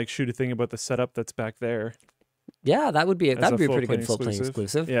Dan like shoot a thing about the setup that's back there. Yeah, that would be a As a pretty good Floatplane Floatplane exclusive.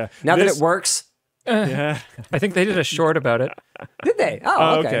 exclusive. Yeah. Now that This- it works, Yeah. I think they did a short about it. did they? Oh,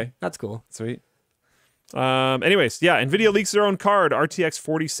 Oh, okay. okay. That's cool. Sweet. Anyways, yeah, NVIDIA leaks their own card, RTX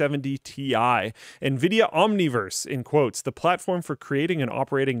 4070 Ti. NVIDIA Omniverse, in quotes, the platform for creating and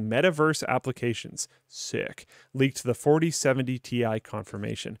operating metaverse applications. Sick. Leaked the 4070 Ti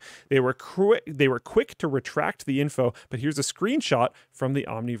confirmation. They were quick to retract the info, but here's a screenshot from the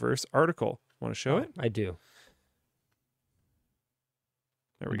Omniverse article. Want to show it? I do.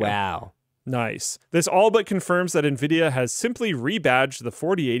 There we go. Wow. Nice. This all but confirms that NVIDIA has simply rebadged the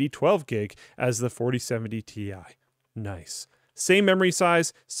 4080 12 gig as the 4070 Ti. Nice. Same memory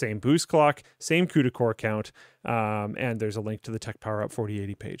size, same boost clock, same CUDA core count, and there's a link to the Tech Power Up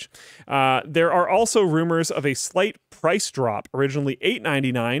 4080 page. There are also rumors of a slight price drop, originally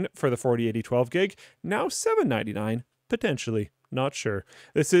 $899 for the 4080 12 gig, now $799, potentially. Not sure.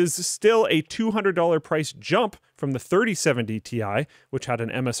 This is still a $200 price jump from the 3070 Ti, which had an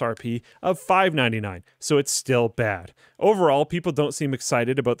MSRP of $599, so it's still bad. Overall, people don't seem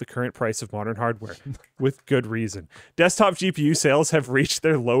excited about the current price of modern hardware, with good reason. Desktop GPU sales have reached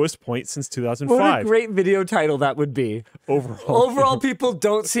their lowest point since 2005. What a great video title that would be. Overall, people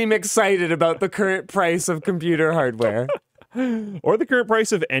don't seem excited about the current price of computer hardware. Or the current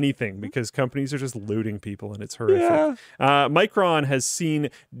price of anything, because companies are just looting people and it's horrific. Micron has seen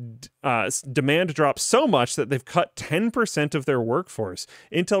demand drop so much that they've cut 10% of their workforce.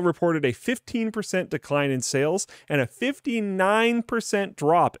 Intel reported a 15% decline in sales and a 59%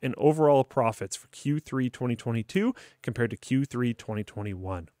 drop in overall profits for Q3 2022 compared to Q3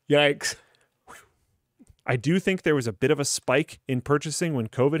 2021. Yikes. I do think there was a bit of a spike in purchasing when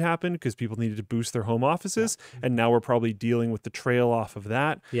COVID happened because people needed to boost their home offices. And now we're probably dealing with the trail off of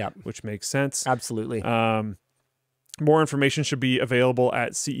that, which makes sense. Absolutely. More information should be available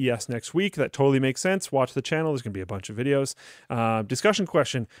at CES next week. That totally makes sense. Watch the channel. There's going to be a bunch of videos. Discussion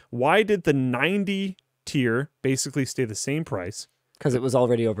question. Why did the 90 tier basically stay the same price? Because it was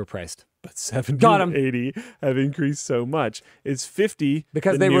already overpriced. But 70 Got and 80 have increased so much. Is 50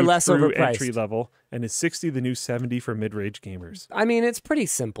 because the they were new less true overpriced. entry level, and is 60 the new 70 for mid-range gamers? I mean, it's pretty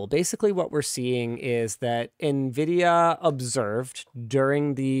simple. Basically, what we're seeing is that NVIDIA observed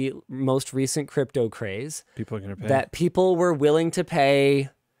during the most recent crypto craze People are going to pay. that people were willing to pay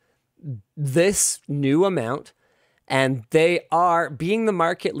this new amount. And they are, being the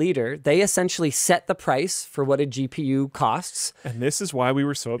market leader, they essentially set the price for what a GPU costs. And this is why we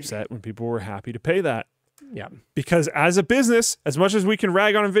were so upset when people were happy to pay that. Yeah. Because as a business, as much as we can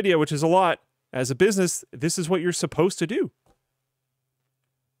rag on NVIDIA, which is a lot, as a business, this is what you're supposed to do.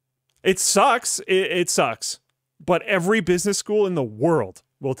 It sucks. It sucks. But every business school in the world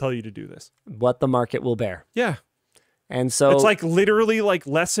will tell you to do this. What the market will bear. Yeah. And so It's like literally like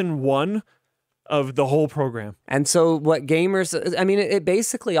lesson 1 of the whole program. And so what gamers, I mean, it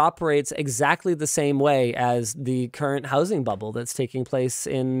basically operates exactly the same way as the current housing bubble that's taking place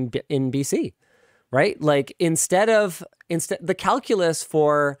in BC, right? Like instead the calculus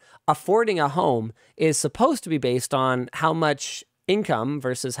for affording a home is supposed to be based on how much income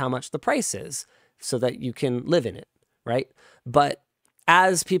versus how much the price is so that you can live in it, right? But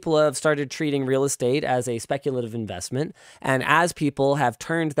as people have started treating real estate as a speculative investment, and as people have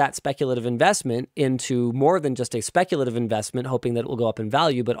turned that speculative investment into more than just a speculative investment, hoping that it will go up in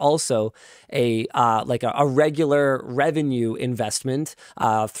value, but also a regular revenue investment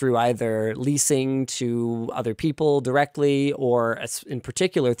through either leasing to other people directly or in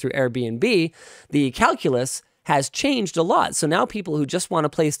particular through Airbnb, the calculus has changed a lot. So now people who just want a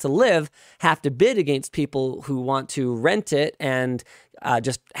place to live have to bid against people who want to rent it and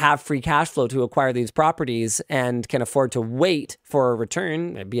just have free cash flow to acquire these properties and can afford to wait for a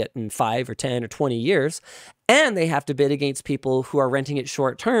return, be it in 5 or 10 or 20 years. And they have to bid against people who are renting it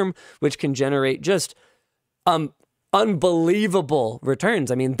short term, which can generate just unbelievable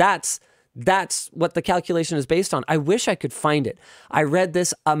returns. I mean, that's what the calculation is based on. I wish I could find it. I read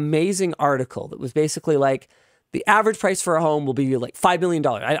this amazing article that was basically like, the average price for a home will be like $5 million.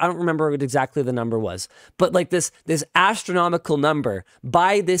 I don't remember what exactly the number was, but like this astronomical number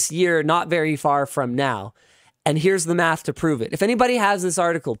by this year, not very far from now. And here's the math to prove it. If anybody has this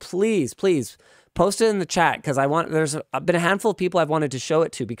article, please post it in the chat, because there's been a handful of people I've wanted to show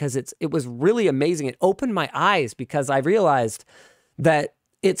it to, because it was really amazing. It opened my eyes, because I realized that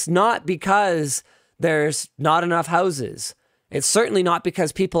it's not because there's not enough houses. It's certainly not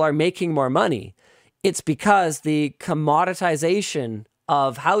because people are making more money. It's because the commoditization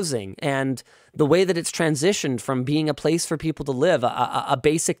of housing and the way that it's transitioned from being a place for people to live, a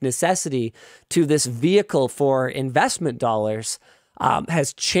basic necessity, to this vehicle for investment dollars,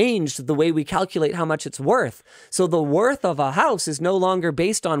 has changed the way we calculate how much it's worth. So the worth of a house is no longer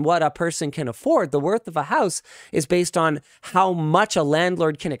based on what a person can afford. The worth of a house is based on how much a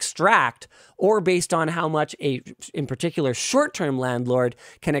landlord can extract, or based on how much in particular, short-term landlord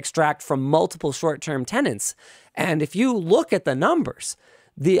can extract from multiple short-term tenants. And if you look at the numbers,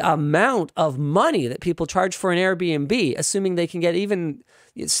 the amount of money that people charge for an Airbnb, assuming they can get even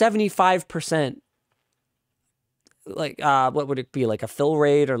 75%, like what would it be, like a fill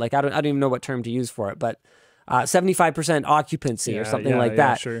rate, or like I don't even know what term to use for it, but 75% occupancy or something like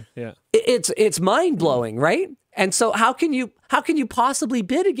that. Sure. Yeah. It's mind-blowing, right? And so how can you possibly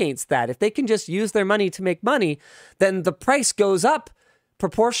bid against that? If they can just use their money to make money, then the price goes up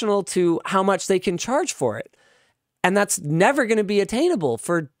proportional to how much they can charge for it. And that's never going to be attainable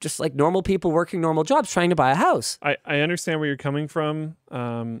for just like normal people working normal jobs trying to buy a house. I understand where you're coming from.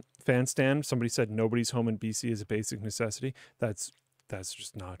 Fan stand. Somebody said nobody's home in BC is a basic necessity. That's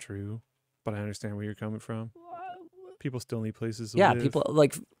just not true. But I understand where you're coming from. People still need places to live. People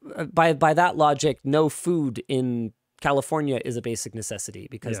like by that logic, no food in California is a basic necessity,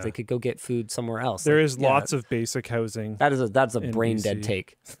 because they could go get food somewhere else. There is lots of basic housing. That's a brain BC. dead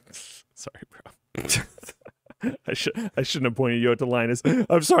take. Sorry, bro. I shouldn't have pointed you out to Linus.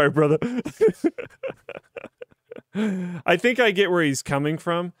 I'm sorry, brother. I think I get where he's coming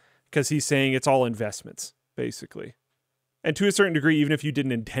from, because he's saying it's all investments, basically. And to a certain degree, even if you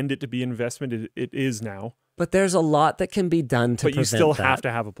didn't intend it to be investment, it is now. But there's a lot that can be done to prevent that. But you still have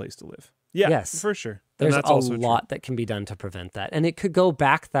to have a place to live. Yeah, yes, for sure. There's a lot that can be done to prevent that. And it could go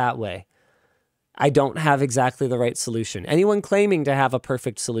back that way. I don't have exactly the right solution. Anyone claiming to have a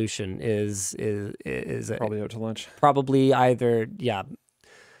perfect solution is probably out to lunch. Probably either,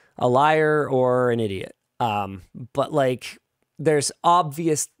 a liar or an idiot. But like, there's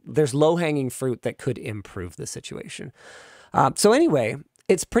low-hanging fruit that could improve the situation. So anyway,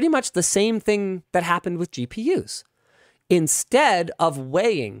 it's pretty much the same thing that happened with GPUs. Instead of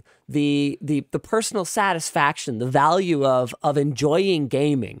weighing the personal satisfaction, the value of enjoying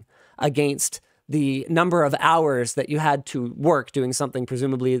gaming against the number of hours that you had to work doing something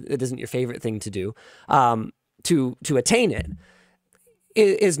presumably it isn't your favorite thing to do, to attain it,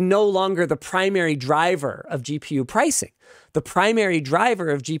 is no longer the primary driver of GPU pricing. The primary driver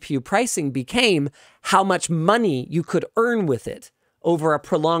of GPU pricing became how much money you could earn with it over a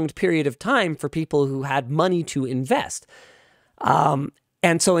prolonged period of time for people who had money to invest.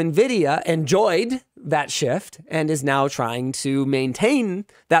 And so NVIDIA enjoyed that shift and is now trying to maintain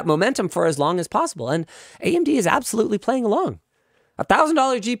that momentum for as long as possible. And AMD is absolutely playing along. $1,000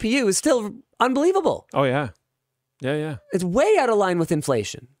 GPU is still unbelievable. Oh, yeah. Yeah. It's way out of line with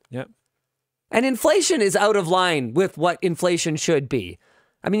inflation. Yep. And inflation is out of line with what inflation should be.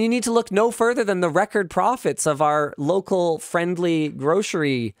 I mean, you need to look no further than the record profits of our local friendly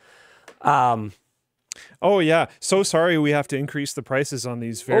grocery. Oh, yeah. So sorry we have to increase the prices on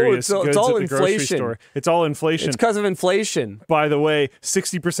these various goods it's all at the grocery store. It's all inflation. It's because of inflation. By the way,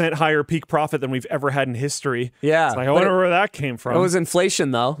 60% higher peak profit than we've ever had in history. Yeah. It's like, I wonder where that came from. It was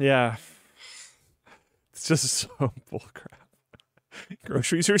inflation, though. Yeah. It's just so bullcrap.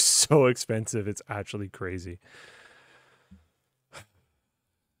 Groceries are so expensive. It's actually crazy.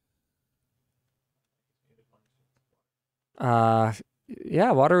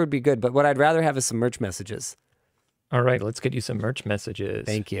 Yeah, water would be good, but what I'd rather have is some merch messages. All right, let's get you some merch messages.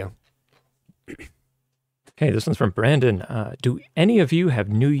 Thank you. Okay, this one's from Brandon. Do any of you have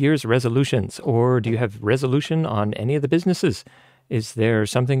New Year's resolutions, or do you have resolution on any of the businesses? Is there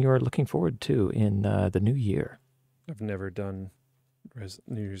something you're looking forward to in the new year? I've never done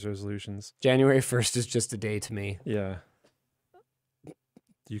New Year's resolutions. January 1st is just a day to me. Yeah.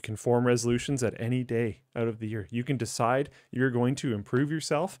 You can form resolutions at any day out of the year. You can decide you're going to improve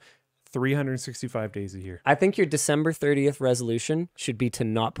yourself 365 days a year. I think your December 30th resolution should be to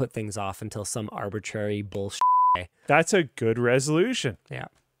not put things off until some arbitrary bullshit day. That's a good resolution. Yeah.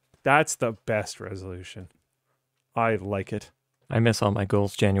 That's the best resolution. I like it. I miss all my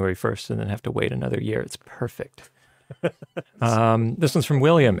goals January 1st and then have to wait another year. It's perfect. This one's from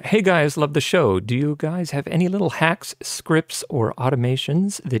William. Hey guys, love the show. Do you guys have any little hacks, scripts, or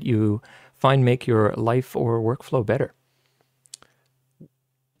automations that you find make your life or workflow better?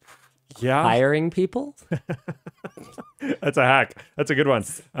 Yeah. Hiring people? That's a hack. That's a good one.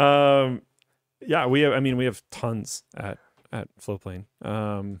 Yeah, we have tons at Floatplane.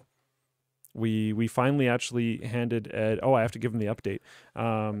 We finally actually handed Ed. Oh, I have to give him the update.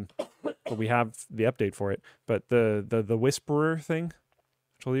 But we have the update for it. But the Whisperer thing,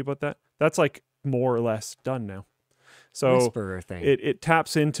 I told you about that. That's like more or less done now. So Whisperer thing. It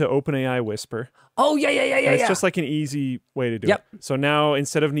taps into OpenAI Whisper. Oh yeah. It's just like an easy way to do Yep. it. So now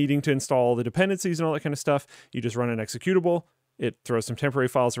instead of needing to install the dependencies and all that kind of stuff, you just run an executable. It throws some temporary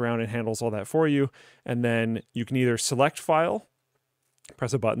files around and handles all that for you. And then you can either select file,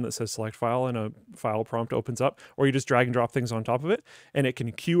 press a button that says select file, and a file prompt opens up, or you just drag and drop things on top of it, and it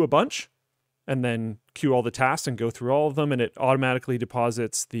can queue a bunch and then queue all the tasks and go through all of them, and it automatically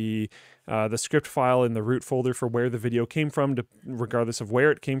deposits the script file in the root folder for where the video came from, regardless of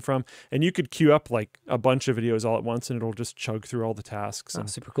where it came from. And you could queue up like a bunch of videos all at once, and it'll just chug through all the tasks. Oh, and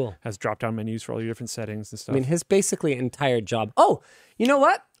super cool. has drop-down menus for all your different settings and stuff. I mean, his basically entire job. Oh, you know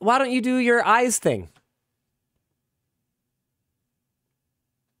what? Why don't you do your eyes thing?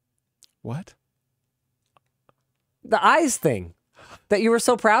 What? The eyes thing that you were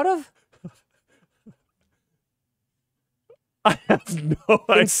so proud of I have no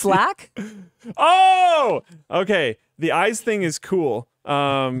idea. in Slack? Oh, okay. The eyes thing is cool.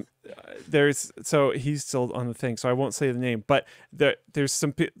 So he's still on the thing, so I won't say the name, but there's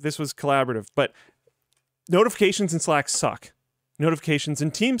some, this was collaborative, but notifications in Slack suck. Notifications in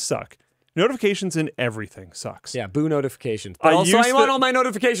Teams suck. Notifications in everything sucks. Yeah, boo notifications. But also, I want all my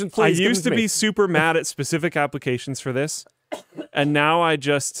notifications, please. I used to be super mad at specific applications for this, and now I'm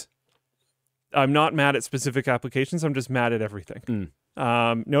not mad at specific applications. I'm just mad at everything.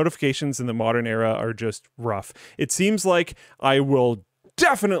 Notifications in the modern era are just rough. It seems like I will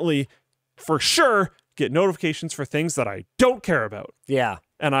definitely, for sure, get notifications for things that I don't care about. Yeah.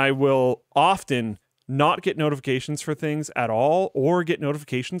 And I will often not get notifications for things at all, or get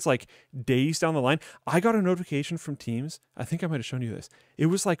notifications like days down the line. I got a notification from Teams. I think I might have shown you this. It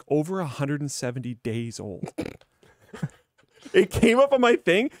was like over 170 days old. It came up on my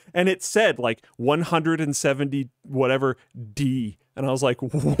thing and it said like 170 whatever D. And I was like,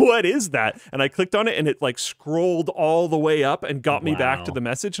 what is that? And I clicked on it and it like scrolled all the way up and got me back to the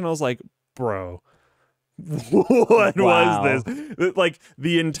message. And I was like, bro, what was this? Like,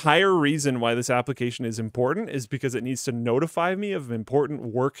 the entire reason why this application is important is because it needs to notify me of important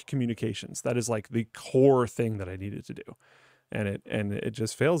work communications. That is like the core thing that I needed to do. And it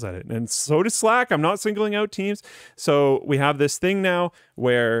just fails at it. And so does Slack. I'm not singling out Teams. So we have this thing now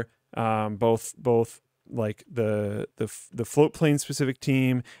where both like the Floatplane specific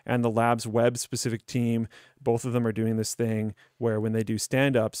team and the Labs web specific team, both of them are doing this thing where when they do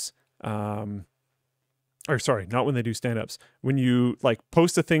stand-ups, or sorry, not when they do stand-ups, when you like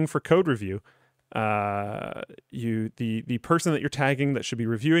post a thing for code review, the person that you're tagging that should be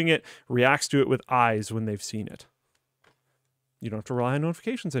reviewing it reacts to it with eyes when they've seen it. You don't have to rely on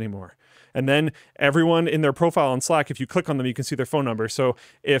notifications anymore. And then everyone in their profile on Slack, if you click on them, you can see their phone number. So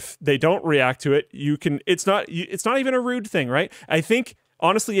if they don't react to it, you can, it's not even a rude thing, right? I think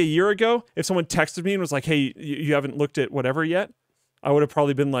honestly, a year ago, if someone texted me and was like, hey, you haven't looked at whatever yet, I would have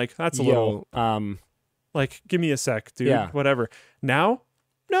probably been like, that's a little, like, give me a sec, dude, whatever. Now,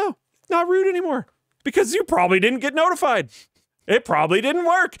 no, not rude anymore because you probably didn't get notified. It probably didn't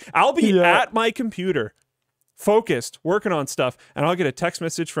work. I'll be at my computer, focused, working on stuff, and I'll get a text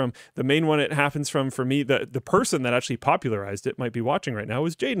message from the main one it happens from for me. The person that actually popularized it might be watching right now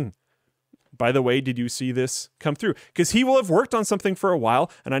is Jaden. By the way, did you see this come through? Because he will have worked on something for a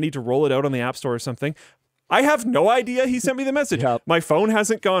while, and I need to roll it out on the App Store or something. I have no idea he sent me the message. My phone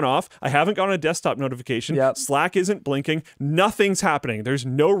hasn't gone off. I haven't gotten a desktop notification. Slack isn't blinking. Nothing's happening. There's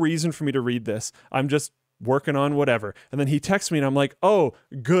no reason for me to read this. I'm just working on whatever. And then he texts me and I'm like, oh,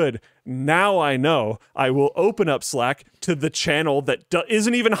 good. Now I know. I will open up Slack to the channel that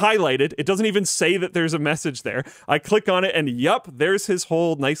isn't even highlighted. It doesn't even say that there's a message there. I click on it and yup, there's his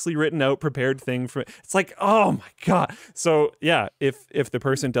whole nicely written out prepared thing for it. It's like, oh my God. So yeah, if the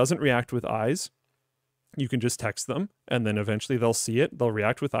person doesn't react with eyes, you can just text them and then eventually they'll see it. They'll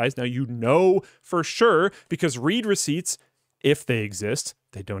react with eyes. Now you know for sure because read receipts, if they exist,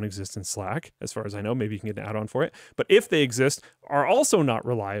 they don't exist in Slack, as far as I know. Maybe you can get an add-on for it. But if they exist, are also not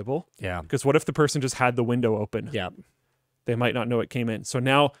reliable. Yeah. Because what if the person just had the window open? Yeah. They might not know it came in. So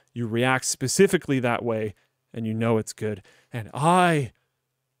now you react specifically that way, and you know it's good. And I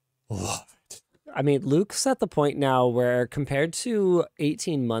love it. I mean, Luke's at the point now where compared to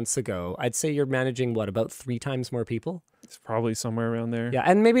 18 months ago, I'd say you're managing, what, about 3 times more people? It's probably somewhere around there. Yeah,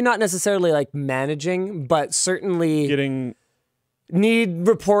 and maybe not necessarily like managing, but certainly Getting... need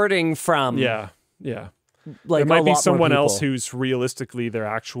reporting from. Yeah. Like there might be someone else people. who's realistically their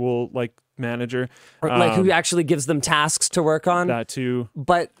actual like manager, Or, like who actually gives them tasks to work on. That too.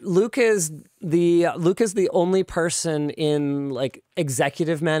 But Luke is the only person in like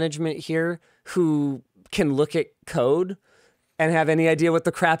executive management here who can look at code and have any idea what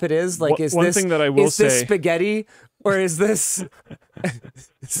the crap it is. Like, is one this thing that I will is this say, spaghetti or is this?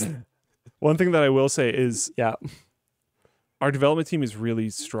 one thing that I will say is, Yeah. our development team is really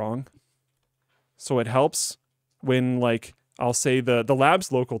strong. So it helps when, like, I'll say the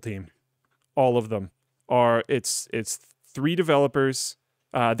lab's local team, all of them are, it's 3 developers.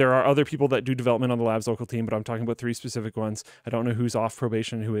 There are other people that do development on the lab's local team, but I'm talking about 3 specific ones. I don't know who's off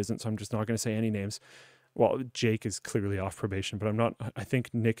probation and who isn't, so I'm just not going to say any names. Well, Jake is clearly off probation, but I think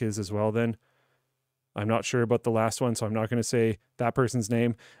Nick is as well then. I'm not sure about the last one, so I'm not going to say that person's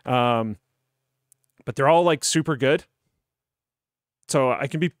name. But they're all like super good. So I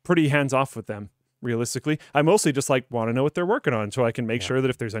can be pretty hands-off with them, realistically. I mostly just like want to know what they're working on so I can make sure that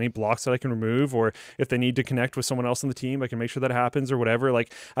if there's any blocks that I can remove or if they need to connect with someone else on the team, I can make sure that happens or whatever.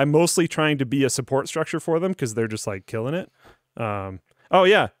 Like, I'm mostly trying to be a support structure for them because they're just like killing it. Oh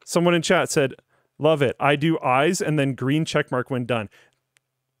yeah, someone in chat said, love it. I do eyes and then green check mark when done.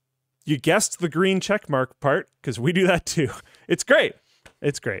 You guessed the green check mark part because we do that too. It's great.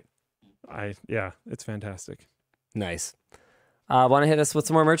 It's great. Yeah, it's fantastic. Nice. Want to hit us with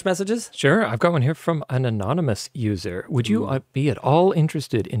some more merch messages? Sure. I've got one here from an anonymous user. Would you be at all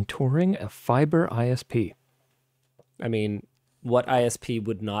interested in touring a fiber ISP? I mean, what ISP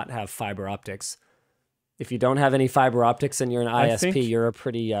would not have fiber optics? If you don't have any fiber optics and you're an ISP, you're a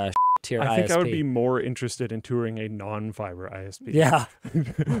pretty tier ISP. I think I would be more interested in touring a non-fiber ISP. Yeah.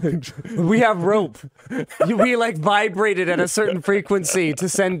 We have rope. We like vibrated at a certain frequency to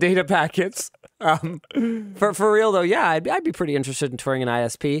send data packets. For real though, yeah, I'd be pretty interested in touring an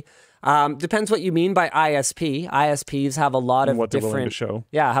ISP. Depends what you mean by ISP. ISPs have a lot of different show.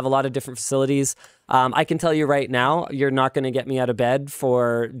 Yeah, have a lot of different facilities. I can tell you right now, you're not going to get me out of bed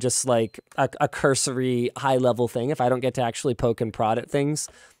for just like a cursory high level thing. If I don't get to actually poke and prod at things,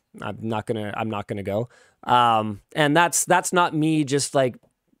 I'm not gonna go. And that's not me just like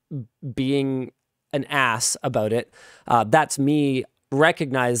being an ass about it. That's me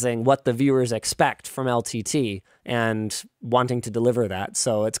recognizing what the viewers expect from LTT and wanting to deliver that.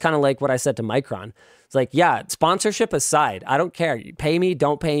 So it's kind of like what I said to Micron. It's like, yeah, sponsorship aside, I don't care. You pay me,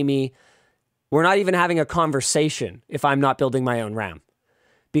 don't pay me. We're not even having a conversation if I'm not building my own RAM.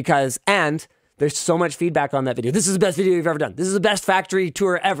 And there's so much feedback on that video. This is the best video you've ever done. This is the best factory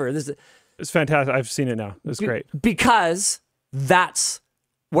tour ever. It's fantastic. I've seen it now. It's great. Because that's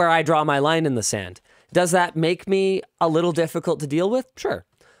where I draw my line in the sand. Does that make me a little difficult to deal with? Sure.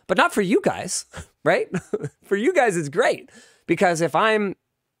 But not for you guys, right? For you guys, it's great. Because if I'm,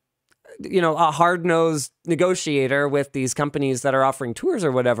 a hard-nosed negotiator with these companies that are offering tours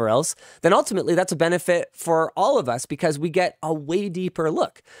or whatever else, then ultimately that's a benefit for all of us because we get a way deeper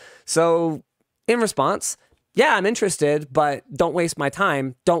look. So in response, yeah, I'm interested, but don't waste my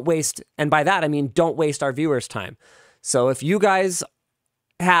time. And by that, I mean, don't waste our viewers' time. So if you guys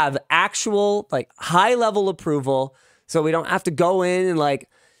have actual like high level approval so we don't have to go in and like,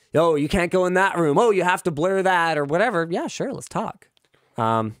 oh, you can't go in that room. Oh, you have to blur that or whatever. Yeah, sure. Let's talk.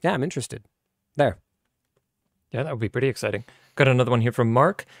 Yeah, I'm interested. There. Yeah, that would be pretty exciting. Got another one here from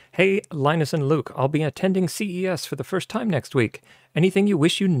Mark. Hey, Linus and Luke, I'll be attending CES for the first time next week. Anything you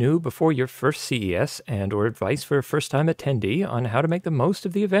wish you knew before your first CES and or advice for a first-time attendee on how to make the most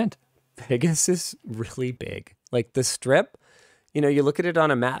of the event? Vegas is really big. Like the Strip, you look at it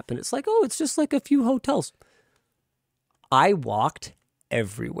on a map and it's like, oh, it's just like a few hotels. I walked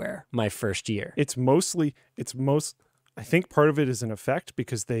everywhere my first year. It's I think part of it is an effect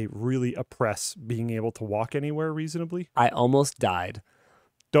because they really oppress being able to walk anywhere reasonably. I almost died.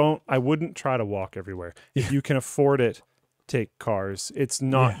 I wouldn't try to walk everywhere. If you can afford it, take cars. It's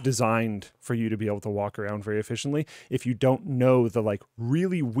not designed for you to be able to walk around very efficiently if you don't know the like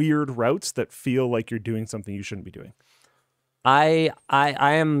really weird routes that feel like you're doing something you shouldn't be doing. I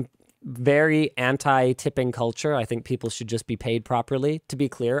am very anti-tipping culture. I think people should just be paid properly. To be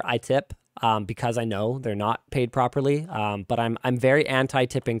clear, I tip because I know they're not paid properly. But I'm very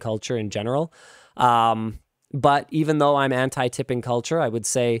anti-tipping culture in general. But even though I'm anti-tipping culture, I would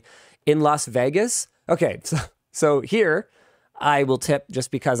say in Las Vegas, okay, so here I will tip just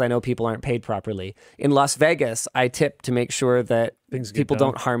because I know people aren't paid properly. In Las Vegas, I tip to make sure that people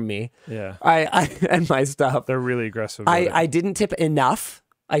don't harm me. Yeah. I and my stuff. They're really aggressive. I didn't tip enough.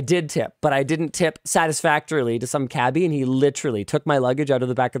 I did tip, but I didn't tip satisfactorily to some cabbie, and he literally took my luggage out of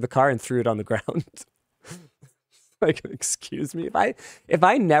the back of the car and threw it on the ground. Like, excuse me, if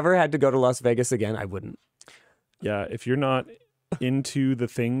I never had to go to Las Vegas again, I wouldn't. Yeah, if you're not into the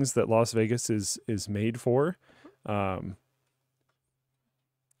things that Las Vegas is made for,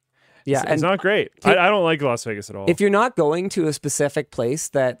 it's not great. I don't like Las Vegas at all. If you're not going to a specific place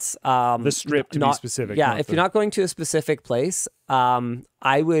that's the Strip to be specific. Yeah, if you're not going to a specific place,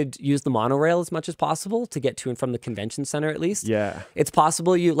 I would use the monorail as much as possible to get to and from the convention center at least. Yeah. It's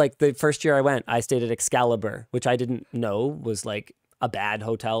possible like the first year I went, I stayed at Excalibur, which I didn't know was like a bad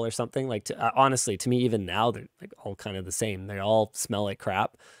hotel or something. Like honestly, to me, even now, they're like all kind of the same. They all smell like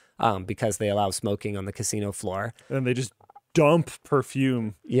crap because they allow smoking on the casino floor. And they just dump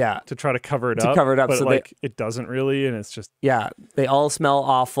perfume to try to cover it up. But so like it doesn't really, and it's just they all smell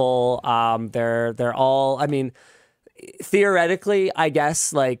awful. They're all, I mean, theoretically, I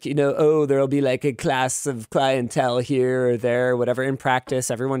guess, like, you know, oh, there'll be like a class of clientele here or there, whatever. In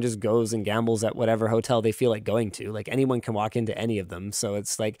practice, everyone just goes and gambles at whatever hotel they feel like going to. Like anyone can walk into any of them. So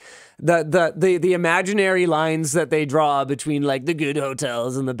it's like the imaginary lines that they draw between like the good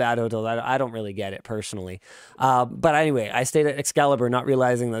hotels and the bad hotels. I don't really get it personally. But anyway, I stayed at Excalibur not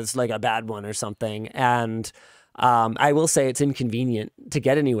realizing that it's like a bad one or something. And I will say it's inconvenient to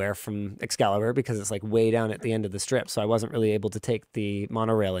get anywhere from Excalibur because it's like way down at the end of the strip. So I wasn't really able to take the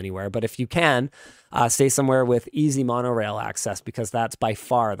monorail anywhere. But if you can, stay somewhere with easy monorail access because that's by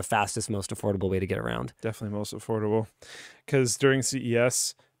far the fastest, most affordable way to get around. Definitely most affordable. Because during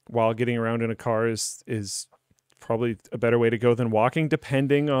CES, while getting around in a car is probably a better way to go than walking,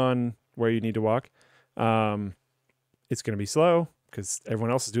 depending on where you need to walk. It's going to be slow because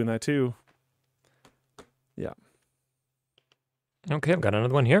everyone else is doing that too. Yeah. Okay, I've got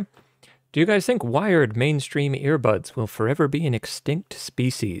another one here. Do you guys think wired mainstream earbuds will forever be an extinct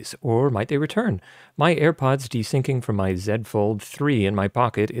species, or might they return? My AirPods desyncing from my Z Fold 3 in my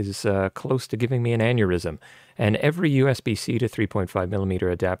pocket is close to giving me an aneurysm, and every USB-C to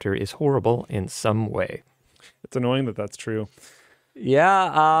 3.5mm adapter is horrible in some way. It's annoying that that's true.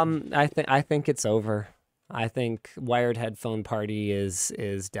 Yeah, I think it's over. I think wired headphone party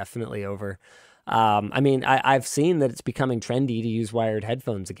is definitely over. I mean, I've seen that it's becoming trendy to use wired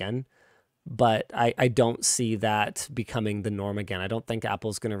headphones again, but I don't see that becoming the norm again. I don't think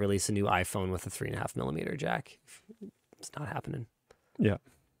Apple's going to release a new iPhone with a 3.5mm jack. It's not happening. Yeah.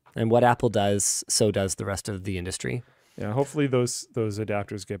 And what Apple does, so does the rest of the industry. Yeah, hopefully those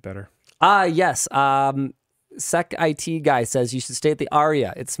adapters get better. Yes. Sec IT guy says you should stay at the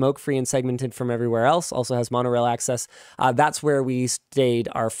Aria. It's smoke-free and segmented from everywhere else. Also has monorail access. That's where we stayed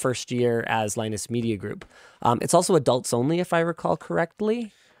our first year as Linus Media Group. It's also adults only, if I recall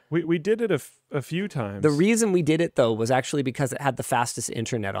correctly. We did it a few times. The reason we did it, though, was actually because it had the fastest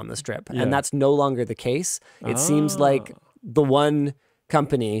internet on the strip. Yeah. And that's no longer the case. It seems like the one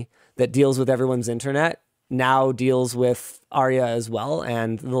company that deals with everyone's internet now deals with Aria as well.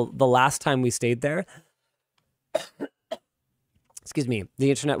 And the last time we stayed there, excuse me, the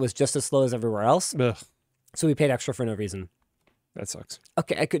internet was just as slow as everywhere else. Ugh. So we paid extra for no reason. That sucks.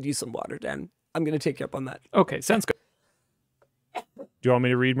 Okay, I could use some water, Dan. I'm going to take you up on that. Okay, sounds good. Do you want me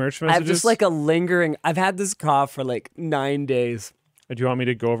to read merch messages? I have just like a lingering, I've had this cough for like 9 days. Or do you want me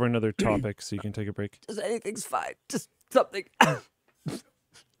to go over another topic so you can take a break? Just anything's fine. Just something. I'm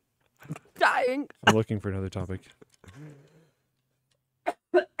dying. I'm looking for another topic.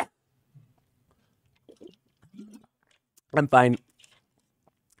 I'm fine.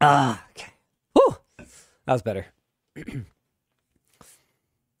 Okay. Whew. That was better.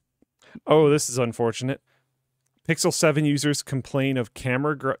 Oh, this is unfortunate. Pixel 7 users complain of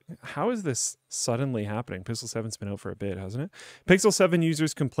camera... How is this suddenly happening? Pixel 7's been out for a bit, hasn't it? Pixel 7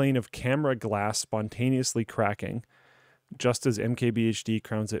 users complain of camera glass spontaneously cracking, just as MKBHD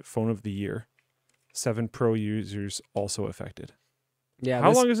crowns it Phone of the Year. 7 Pro users also affected. Yeah.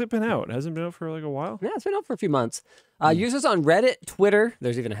 How long has it been out? It hasn't been out for like a while? Yeah, it's been out for a few months. Users on Reddit, Twitter,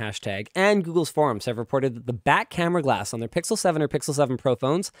 there's even a hashtag, and Google's forums have reported that the back camera glass on their Pixel 7 or Pixel 7 Pro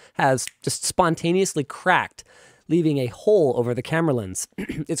phones has just spontaneously cracked, leaving a hole over the camera lens.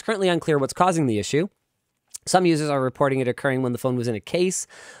 It's currently unclear what's causing the issue. Some users are reporting it occurring when the phone was in a case.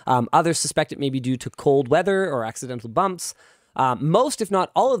 Others suspect it may be due to cold weather or accidental bumps. Most, if not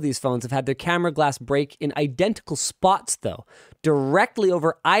all of these phones have had their camera glass break in identical spots, though, directly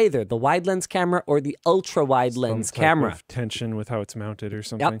over either the wide lens camera or the ultra wide lens camera. Of tension with how it's mounted or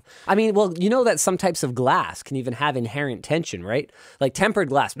something. Yep. I mean, well, you know that some types of glass can even have inherent tension, right? Like tempered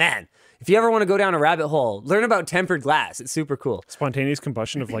glass. Man, if you ever want to go down a rabbit hole, learn about tempered glass. It's super cool. Spontaneous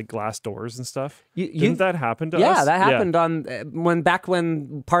combustion of like glass doors and stuff. Didn't that happen to us? Yeah, that happened on back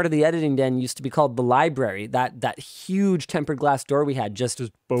when part of the editing den used to be called the library. That huge tempered glass door we had just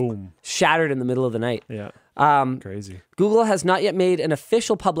boom, shattered in the middle of the night. Yeah. Crazy. Google has not yet made an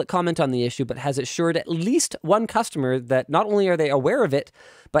official public comment on the issue, but has assured at least one customer that not only are they aware of it,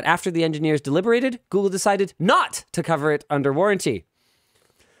 but after the engineers deliberated, Google decided not to cover it under warranty.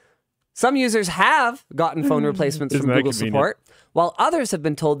 Some users have gotten phone replacements from Google support, while others have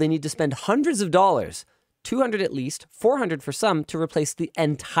been told they need to spend hundreds of dollars, $200 at least, $400 for some, to replace the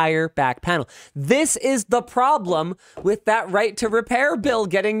entire back panel. This is the problem with that right to repair bill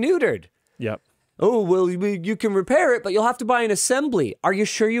getting neutered. Yep. Oh, well, you can repair it, but you'll have to buy an assembly. Are you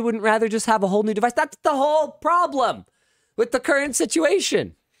sure you wouldn't rather just have a whole new device? That's the whole problem with the current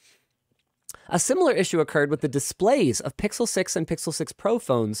situation. A similar issue occurred with the displays of Pixel 6 and Pixel 6 Pro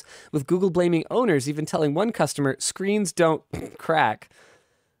phones, with Google blaming owners, even telling one customer, screens don't crack.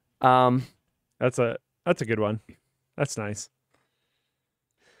 That's a good one. That's nice.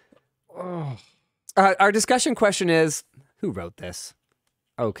 Oh. Our discussion question is, who wrote this?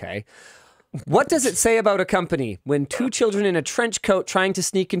 Okay. What does it say about a company when 2 children in a trench coat trying to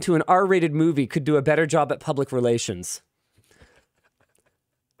sneak into an R-rated movie could do a better job at public relations?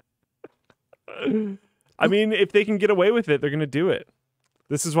 I mean, if they can get away with it, they're going to do it.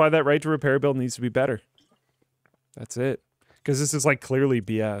 This is why that right to repair bill needs to be better. That's it. Because this is like clearly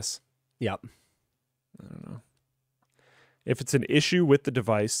BS. Yep. I don't know. If it's an issue with the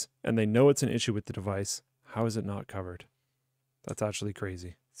device and they know it's an issue with the device, how is it not covered? That's actually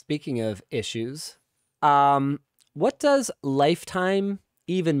crazy. Speaking of issues, what does lifetime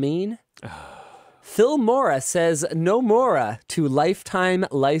even mean? Phil Mora says no mora to lifetime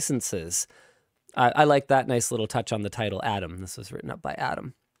licenses. I like that nice little touch on the title, Adam. This was written up by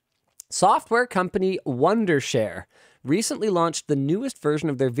Adam. Software company Wondershare recently launched the newest version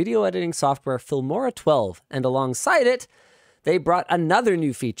of their video editing software, Filmora 12, and alongside it, they brought another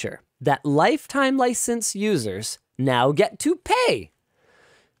new feature that lifetime license users now get to pay.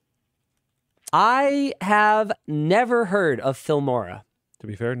 I have never heard of Filmora. To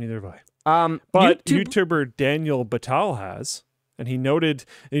be fair, neither have I. But YouTuber Daniel Batal has, and he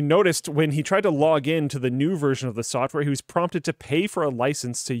noticed when he tried to log in to the new version of the software, he was prompted to pay for a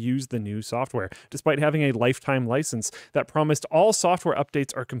license to use the new software, despite having a lifetime license that promised all software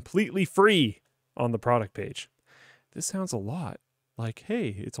updates are completely free on the product page. This sounds a lot like, hey,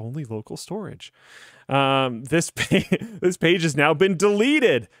 it's only local storage. This page has now been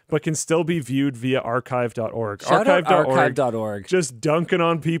deleted, but can still be viewed via archive.org. Shout out archive.org. Just dunking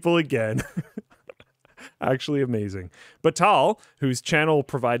on people again. Actually amazing. Batal, whose channel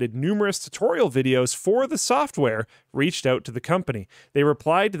provided numerous tutorial videos for the software, reached out to the company. They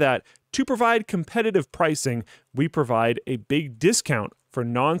replied that, to provide competitive pricing, we provide a big discount for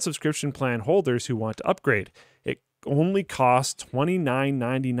non-subscription plan holders who want to upgrade. It only costs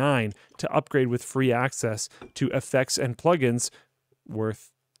 $29.99 to upgrade with free access to effects and plugins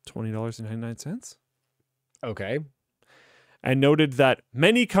worth $20.99. Okay. And noted that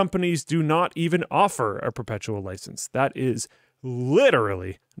many companies do not even offer a perpetual license. That is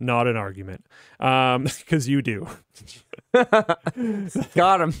literally not an argument, because you do.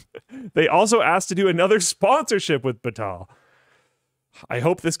 Got him. They also asked to do another sponsorship with Batal. I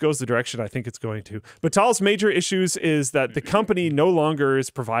hope this goes the direction I think it's going to. Batal's major issues is that the company no longer is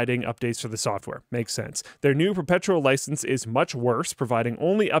providing updates for the software. Makes sense. Their new perpetual license is much worse, providing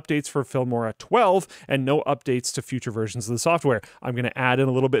only updates for Filmora 12 and no updates to future versions of the software. I'm going to add in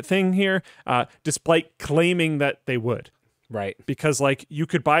a little bit thing here, despite claiming that they would. Right. Because like you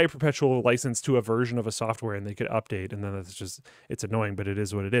could buy a perpetual license to a version of a software and they could update, and then it's annoying, but it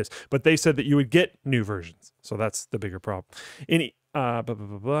is what it is. But they said that you would get new versions. So that's the bigger problem. In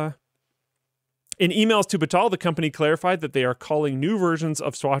emails to Batal, the company clarified that they are calling new versions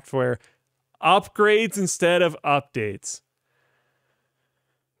of software upgrades instead of updates.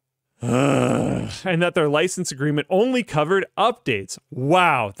 And that their license agreement only covered updates.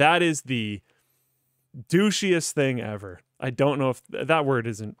 Wow, that is the douchiest thing ever. I don't know if that word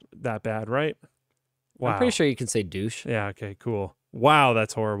isn't that bad, right? Wow. I'm pretty sure you can say douche. Yeah, okay, cool. Wow,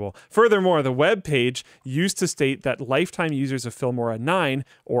 that's horrible. Furthermore, the web page used to state that lifetime users of Filmora 9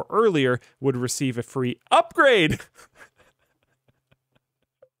 or earlier would receive a free upgrade.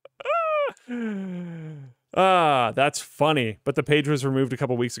 That's funny. But the page was removed a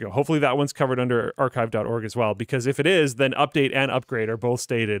couple weeks ago. Hopefully that one's covered under archive.org as well, because if it is, then update and upgrade are both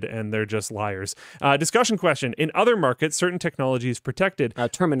stated and they're just liars. Discussion question. In other markets, certain technology is protected.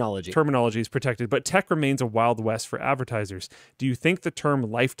 Terminology is protected, but tech remains a wild west for advertisers. Do you think the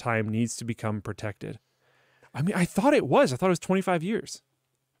term lifetime needs to become protected? I mean, I thought it was 25 years.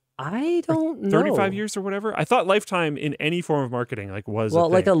 I don't know. 35 years or whatever. I thought lifetime in any form of marketing was well, a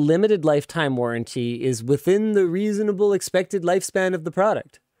thing. like a limited lifetime warranty is within the reasonable expected lifespan of the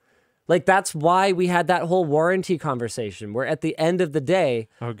product. Like that's why we had that whole warranty conversation where at the end of the day,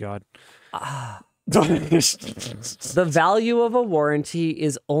 oh God. The value of a warranty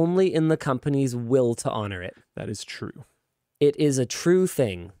is only in the company's will to honor it. That is true. It is a true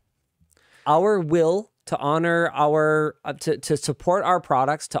thing. Our will to honor our, to support our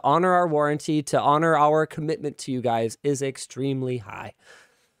products, to honor our warranty, to honor our commitment to you guys is extremely high.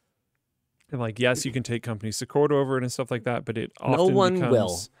 And like, yes, you can take companies to court over it and stuff like that, but it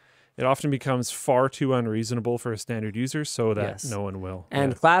often becomes far too unreasonable for a standard user so that no one will.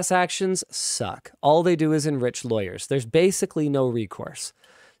 And class actions suck. All they do is enrich lawyers. There's basically no recourse.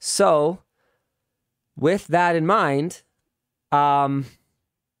 So with that in mind,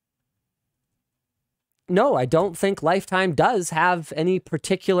 no, I don't think lifetime does have any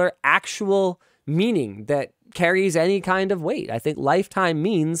particular actual meaning that carries any kind of weight. I think lifetime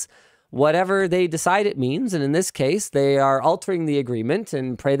means whatever they decide it means. And in this case, they are altering the agreement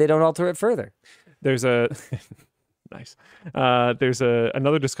and pray they don't alter it further. There's a nice. There's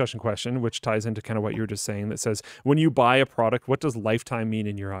another discussion question, which ties into kind of what you were just saying, that says, when you buy a product, what does lifetime mean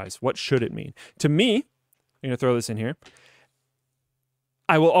in your eyes? What should it mean? To me, I'm going to throw this in here.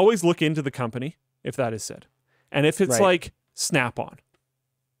 I will always look into the company if that is said. And if it's like Snap-on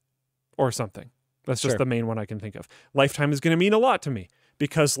or something, that's just the main one I can think of. Lifetime is going to mean a lot to me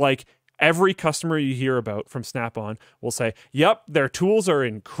because like every customer you hear about from Snap-on will say, yep, their tools are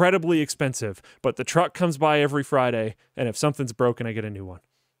incredibly expensive, but the truck comes by every Friday, and if something's broken, I get a new one.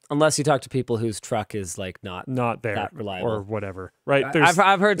 Unless you talk to people whose truck is like not there that reliable or whatever, right?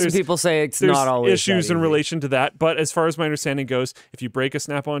 I've heard some people say it's not always issues in relation to that. But as far as my understanding goes, if you break a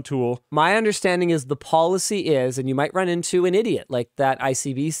Snap-on tool, my understanding is the policy is, and you might run into an idiot like that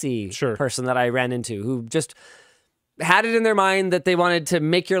ICBC person that I ran into who just had it in their mind that they wanted to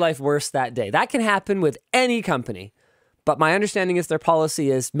make your life worse that day. That can happen with any company, but my understanding is their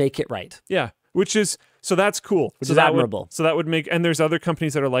policy is make it right. Yeah, which is. So that's cool. Which is admirable. So that would make, and there's other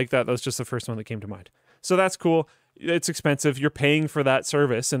companies that are like that. That was just the first one that came to mind. So that's cool. It's expensive. You're paying for that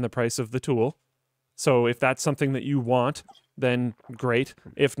service in the price of the tool. So if that's something that you want, then great.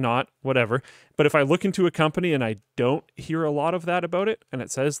 If not, whatever. But if I look into a company and I don't hear a lot of that about it, and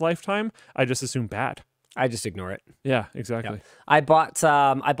it says lifetime, I just assume bad. I just ignore it. Yeah, exactly. Yeah. I bought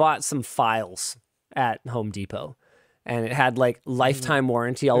some files at Home Depot. And it had like lifetime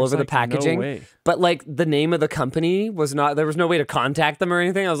warranty all over the packaging. No way. But like the name of the company was not, there was no way to contact them or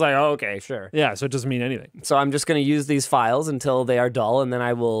anything. I was like, oh, okay, sure. Yeah, so it doesn't mean anything. So I'm just going to use these files until they are dull, and then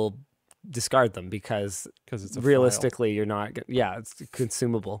I will discard them because it's realistically, you're not, it's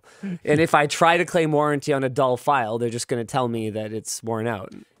consumable. And if I try to claim warranty on a dull file, they're just going to tell me that it's worn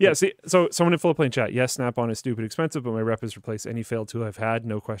out. Yeah, see, so someone in Floatplane chat, yes, Snap-on is stupid expensive, but my rep has replaced any failed tool I've had,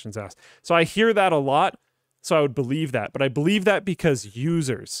 no questions asked. So I hear that a lot. So I would believe that, but I believe that because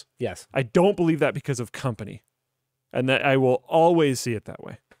users. Yes. I don't believe that because of company. And that I will always see it that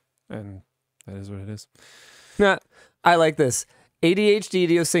way. And that is what it is. Yeah, I like this. ADHD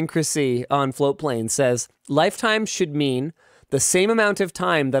idiosyncrasy on Floatplane says, lifetime should mean the same amount of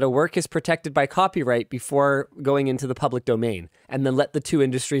time that a work is protected by copyright before going into the public domain, and then let the two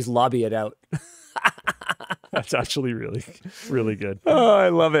industries lobby it out. That's actually really, really good. Oh, I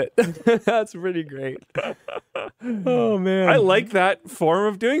love it. That's pretty great. Oh, man. I like that form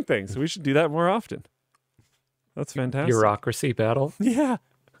of doing things. We should do that more often. That's fantastic. Bureaucracy battle? Yeah.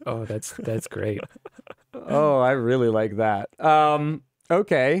 Oh, that's great. Oh, I really like that.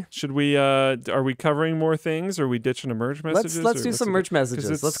 Okay. Should we, are we covering more things? Or are we ditching a merge messages? Let's do some merge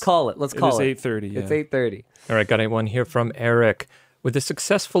messages. Let's call it. Let's call it. It's 8:30. Yeah. It's 8:30. All right, got one here from Eric. With the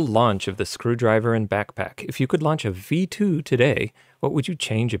successful launch of the screwdriver and backpack, if you could launch a V2 today, what would you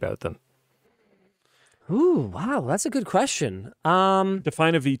change about them? Ooh, wow, that's a good question.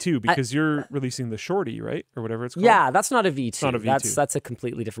 Define a V2 because you're releasing the shorty, right? Or whatever it's called. Yeah, that's not a V2. Not a V2. That's a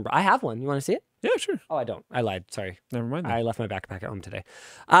completely different. I have one. You want to see it? Yeah, sure. Oh, I don't. I lied. Sorry. Never mind. Then. I left my backpack at home today.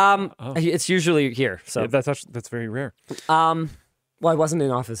 It's usually here. So Yeah, that's very rare. well, I wasn't in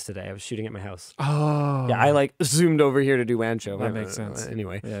office today. I was shooting at my house. Oh. Yeah, I like zoomed over here to do WAN show. That makes sense.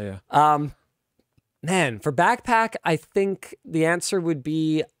 Anyway. Yeah. Man, for backpack, I think the answer would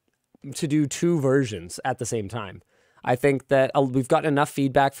be to do 2 versions at the same time. I think that we've gotten enough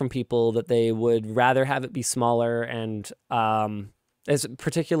feedback from people that they would rather have it be smaller, and as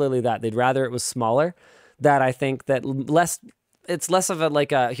particularly that they'd rather it was smaller. That I think that it's less of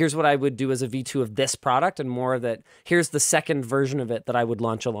a here's what I would do as a V2 of this product, and more that here's the second version of it that I would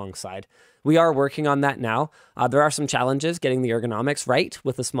launch alongside. We are working on that now. There are some challenges getting the ergonomics right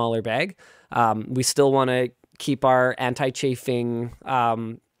with a smaller bag. We still want to keep our anti-chafing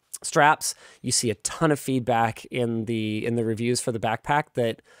straps. You see a ton of feedback in the reviews for the backpack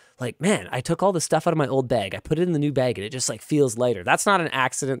that, like, man, I took all the stuff out of my old bag. I put it in the new bag and it just like feels lighter. That's not an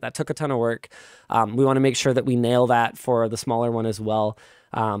accident. That took a ton of work. We want to make sure that we nail that for the smaller one as well.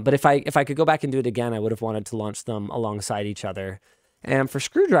 But if I could go back and do it again, I would have wanted to launch them alongside each other. And for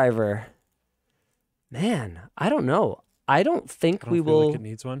screwdriver, man, I don't know. I don't think we will. Like it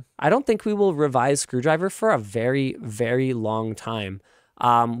needs one. I don't think we will revise screwdriver for a very, very long time.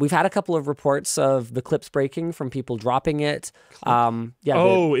 We've had a couple of reports of the clips breaking from people dropping it. In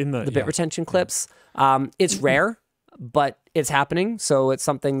the bit retention clips. It's rare, but it's happening. So it's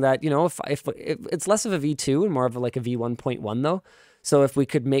something that, if it's less of a V2 and more of like a V1.1 though. So if we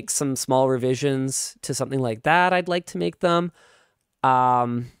could make some small revisions to something like that, I'd like to make them.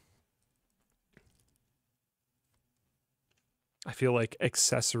 I feel like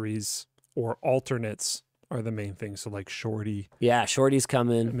accessories or alternates are the main thing. So like shorty. Yeah, shorty's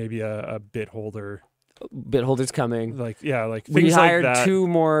coming. Maybe a bit holder. Bit holder's coming. Like things we hired like that. 2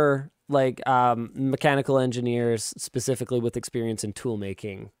 more mechanical engineers specifically with experience in tool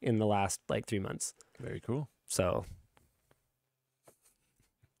making in the last 3 months. Very cool. So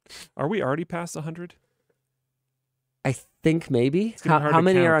are we already past 100? I think maybe. How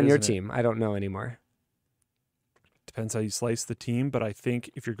many are on your team? I don't know anymore. Depends how you slice the team, but I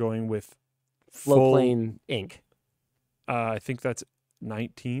think if you're going with Floatplane Inc. I think that's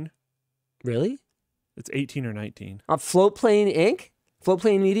 19. Really? It's 18 or 19. Floatplane Inc.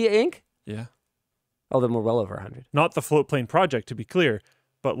 Floatplane Media Inc. Yeah. Oh, then we're well over 100. Not the Floatplane project, to be clear,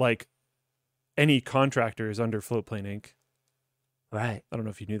 but like any contractor is under Floatplane Inc. Right. I don't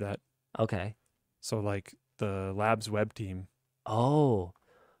know if you knew that. Okay. So like the Labs web team. Oh,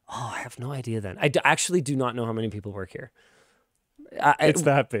 I have no idea then. I actually do not know how many people work here. It's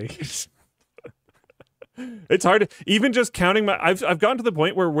that big. It's hard to, even just counting I've gotten to the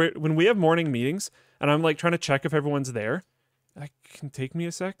point where when we have morning meetings and I'm like trying to check if everyone's there, that can take me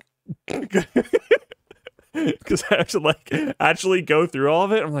a sec. Because I have to actually go through all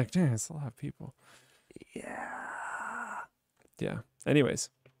of it. I'm like, damn, it's a lot of people. Yeah. Anyways.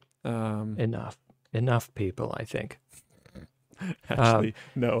 Enough people, I think. Actually,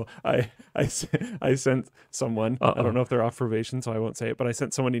 no. I sent someone. I don't know if they're off probation, so I won't say it. But I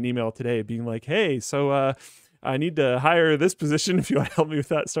sent someone an email today, being like, "Hey, so I need to hire this position. If you want to help me with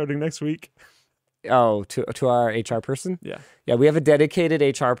that, starting next week." Oh, to our HR person? Yeah. We have a dedicated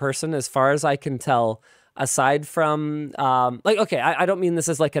HR person, as far as I can tell. Aside from I don't mean this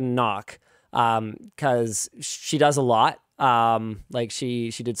as like a knock, because she does a lot.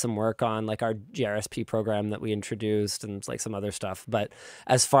 She did some work on like our GRSP program that we introduced and like some other stuff. But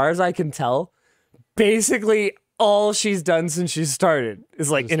as far as I can tell, basically all she's done since she started is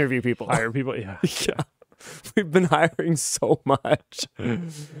like just interview people. Hire people, yeah. Yeah. We've been hiring so much.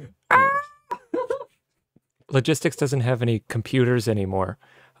 Logistics doesn't have any computers anymore.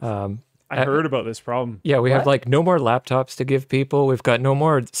 I heard about this problem. Yeah, we have like no more laptops to give people. We've got no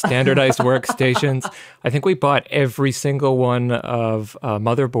more standardized workstations. I think we bought every single one of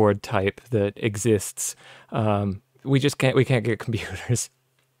motherboard type that exists. We can't get computers.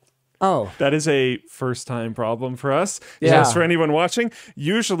 Oh. That is a first-time problem for us. Yeah. Just for anyone watching,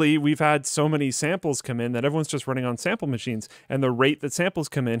 usually we've had so many samples come in that everyone's just running on sample machines, and the rate that samples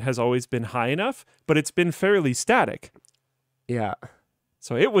come in has always been high enough, but it's been fairly static. Yeah.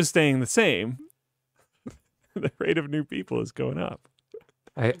 So it was staying the same. The rate of new people is going up.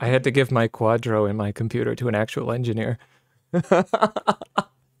 I had to give my Quadro in my computer to an actual engineer. Why do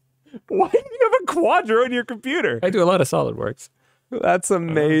you have a Quadro in your computer? I do a lot of SolidWorks. That's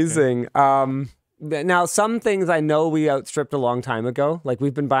amazing. Okay. Now, some things I know we outstripped a long time ago. Like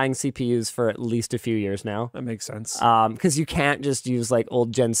we've been buying CPUs for at least a few years now. That makes sense. Because you can't just use like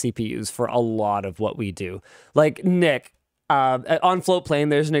old gen CPUs for a lot of what we do. Like Nick, on Floatplane,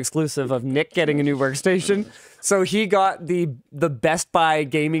 there's an exclusive of Nick getting a new workstation. So he got the Best Buy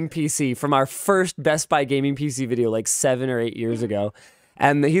gaming PC from our first Best Buy gaming PC video like 7 or 8 years ago.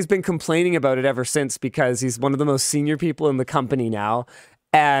 And he's been complaining about it ever since because he's one of the most senior people in the company now.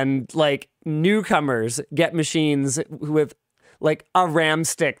 And like newcomers get machines with like a RAM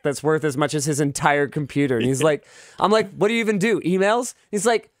stick that's worth as much as his entire computer. And he's like, I'm like, what do you even do? Emails? He's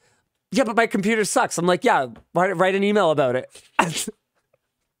like, yeah, but my computer sucks. I'm like, yeah, write an email about it.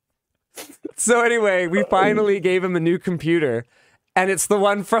 So anyway, we finally gave him a new computer. And it's the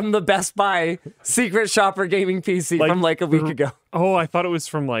one from the Best Buy Secret Shopper gaming PC from like a week ago. Oh, I thought it was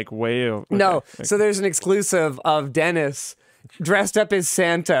from like way over. Okay. No, so there's an exclusive of Dennis dressed up as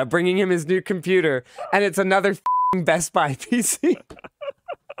Santa, bringing him his new computer, and it's another Best Buy PC.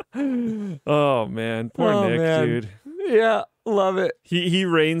 Oh man, poor Nick, dude. Yeah, love it. He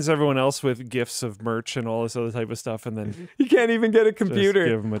rains everyone else with gifts of merch and all this other type of stuff, and then he can't even get a computer.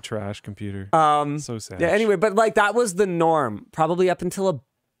 Just give him a trash computer. So sad. Yeah. Anyway, but like that was the norm, probably up until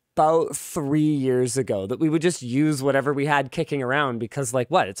about 3 years ago, that we would just use whatever we had kicking around because, like,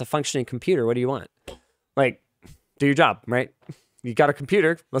 what? It's a functioning computer. What do you want? Like, do your job, right? You got a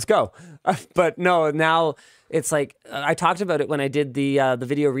computer, let's go. But no, now it's like, I talked about it when I did the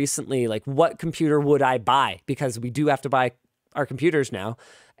video recently, like what computer would I buy? Because we do have to buy our computers now.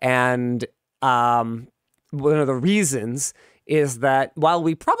 And one of the reasons is that while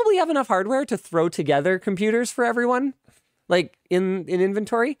we probably have enough hardware to throw together computers for everyone, like in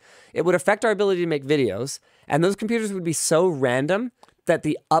inventory, it would affect our ability to make videos. And those computers would be so random that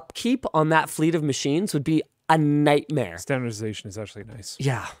the upkeep on that fleet of machines would be a nightmare. Standardization is actually nice.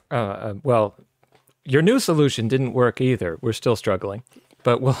 Yeah. Well, your new solution didn't work either. We're still struggling,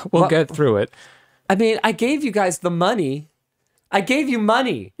 but we'll get through it. I mean, I gave you guys the money. I gave you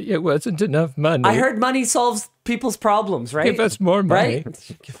money. It wasn't enough money. I heard money solves people's problems, right? Give us more money.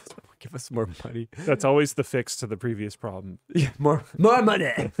 Right? Give us more money. That's always the fix to the previous problem. Yeah, more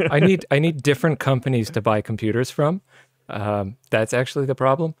money. I need different companies to buy computers from. That's actually the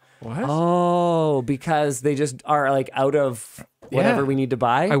problem. What? Oh, because they just are like out of whatever we need to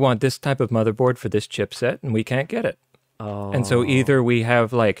buy? I want this type of motherboard for this chipset, and we can't get it. Oh. And so either we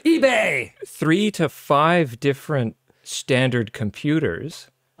have like eBay 3 to 5 different standard computers.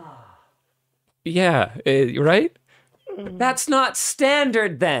 Yeah, right? That's not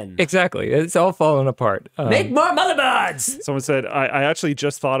standard then. Exactly. It's all falling apart. Make more motherboards! Someone said, I actually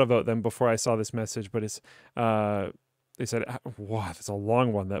just thought about them before I saw this message, but it's... They said, wow, that's a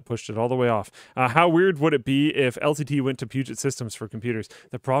long one that pushed it all the way off. How weird would it be if LTT went to Puget Systems for computers?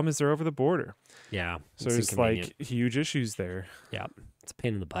 The problem is they're over the border. Yeah. So there's like huge issues there. Yeah. It's a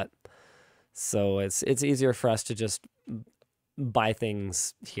pain in the butt. So it's easier for us to just buy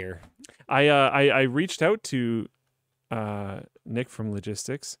things here. I reached out to Nick from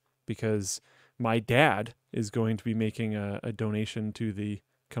Logistics because my dad is going to be making a donation to the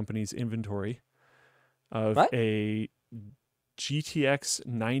company's inventory of a GTX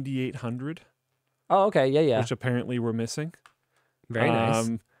 9800. Oh, okay. Yeah. Which apparently we're missing. Very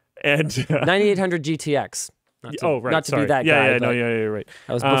nice. And 9800 GTX. Not to be that guy. Yeah, right.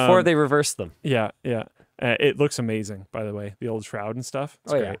 That was before they reversed them. Yeah. It looks amazing, by the way. The old shroud and stuff.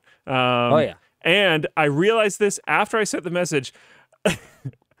 It's great. Yeah. And I realized this after I sent the message.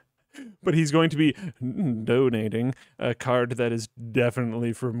 But he's going to be donating a card that is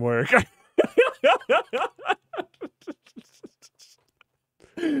definitely from work.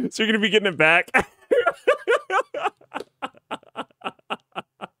 So you're going to be getting it back.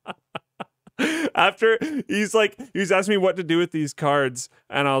 After he was asking me what to do with these cards,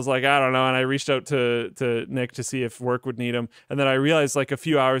 and I was like, I don't know. And I reached out to Nick to see if work would need them. And then I realized like a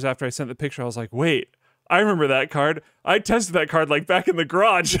few hours after I sent the picture, I was like, wait, I remember that card. I tested that card like back in the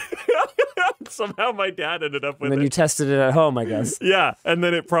garage. Somehow my dad ended up with it. And then you tested it at home, I guess. Yeah, and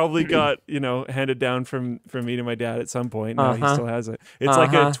then it probably got, handed down from me to my dad at some point. No, he still has it. It's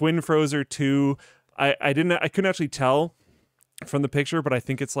like a Twin Frozer 2. I couldn't actually tell from the picture, but I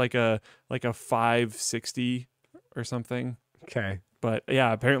think it's like a 560 or something. Okay. But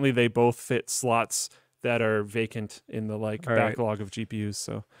yeah, apparently they both fit slots that are vacant in the backlog of GPUs,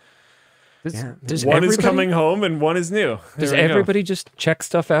 so Does one is coming home and one is new. Does everybody just check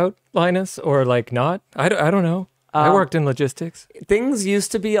stuff out, Linus, or like not? I don't know. I worked in logistics. Things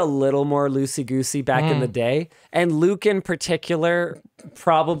used to be a little more loosey-goosey back in the day, and Luke in particular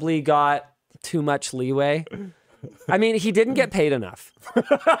probably got too much leeway. I mean, he didn't get paid enough.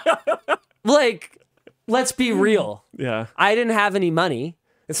 like, let's be real. Yeah. I didn't have any money.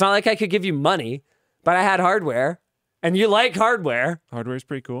 It's not like I could give you money, but I had hardware, and you like hardware. Hardware is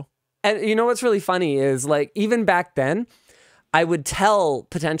pretty cool. And you know what's really funny is, like, even back then, I would tell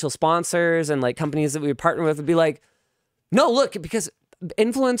potential sponsors and like companies that we would partner with would be like, no, look, because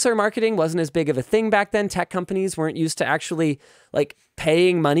influencer marketing wasn't as big of a thing back then. Tech companies weren't used to actually like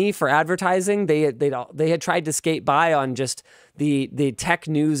paying money for advertising. They had tried to skate by on just the tech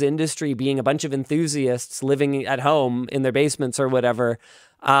news industry being a bunch of enthusiasts living at home in their basements or whatever.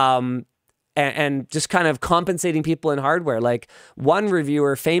 And just kind of compensating people in hardware. Like one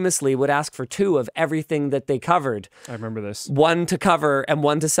reviewer famously would ask for 2 of everything that they covered. I remember this. 1 to cover and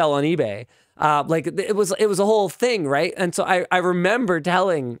 1 to sell on eBay. Like it was a whole thing, right? And so I remember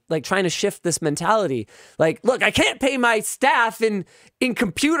trying to shift this mentality. Like, look, I can't pay my staff in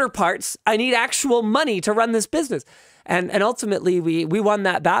computer parts. I need actual money to run this business. And ultimately we won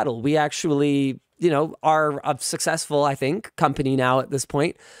that battle. We actually, are a successful, I think, company now at this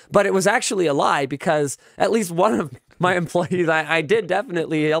point. But it was actually a lie because at least one of my employees, I did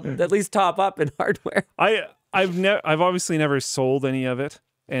definitely help at least top up in hardware. I've obviously never sold any of it.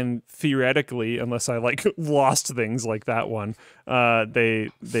 And theoretically, unless I like lost things like that one,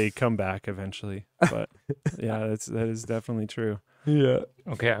 they come back eventually. But yeah, that is definitely true. Yeah.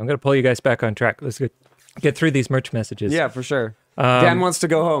 Okay, I'm gonna pull you guys back on track. Let's get through these merch messages. Yeah, for sure. Dan wants to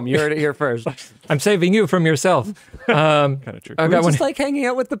go home. You heard it here first. I'm saving you from yourself. Kind of true. I got one. Just like hanging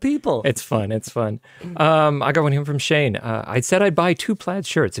out with the people. It's fun. It's fun. I got one here from Shane. I said I'd buy 2 plaid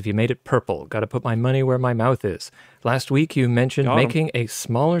shirts if you made it purple. Got to put my money where my mouth is. Last week you mentioned making a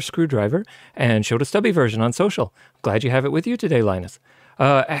smaller screwdriver and showed a stubby version on social. Glad you have it with you today, Linus.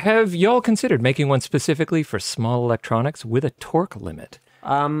 Have y'all considered making one specifically for small electronics with a torque limit?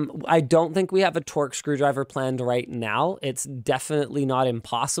 I don't think we have a torque screwdriver planned right now. It's definitely not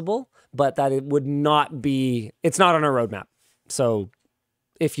impossible, but that it would not be, it's not on our roadmap. So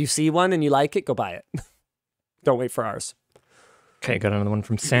if you see one and you like it, go buy it. Don't wait for ours. Okay, got another one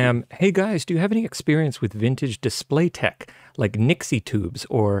from Sam. Hey guys, do you have any experience with vintage display tech like Nixie tubes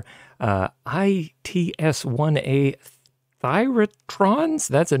or ITS1A Thyratrons?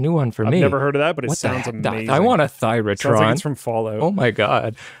 That's a new one for me. I've never heard of that, but it sounds amazing. I want a Thyratron. Sounds like it's from Fallout. Oh my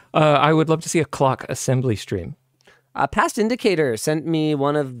God. I would love to see a clock assembly stream. Past Indicator sent me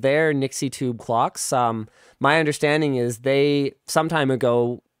one of their Nixie tube clocks. My understanding is they, some time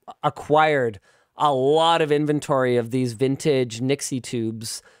ago, acquired a lot of inventory of these vintage Nixie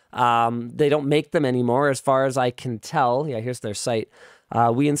tubes. They don't make them anymore, as far as I can tell. Yeah, here's their site.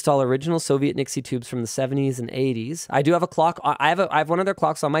 We install original Soviet Nixie tubes from the 70s and 80s. I do have a clock. I have one of their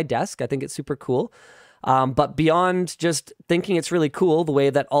clocks on my desk. I think it's super cool. But beyond just thinking it's really cool, the way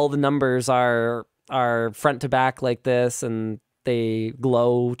that all the numbers are front to back like this, and they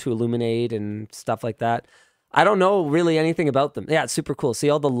glow to illuminate and stuff like that, I don't know really anything about them. Yeah, it's super cool. See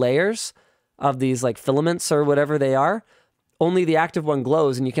all the layers of these like filaments or whatever they are? Only the active one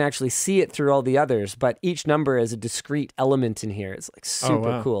glows, and you can actually see it through all the others, but each number is a discrete element in here. It's like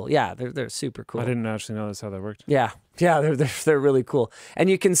super cool. Yeah, they're super cool. I didn't actually know that's how that worked. Yeah, they're really cool. And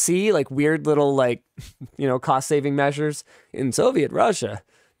you can see like weird little like, cost-saving measures in Soviet Russia.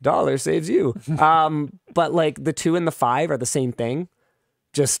 Dollar saves you. But like the 2 and the 5 are the same thing.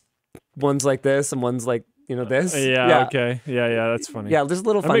 Just one's like this and one's like, this. Yeah, okay. Yeah, that's funny. Yeah, there's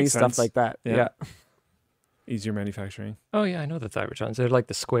little funny stuff like that. Yeah. Easier manufacturing. Oh yeah, I know the Thyratrons. They're like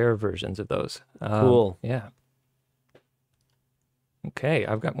the square versions of those. Cool. Yeah. Okay,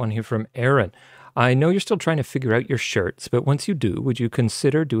 I've got one here from Aaron. I know you're still trying to figure out your shirts, but once you do, would you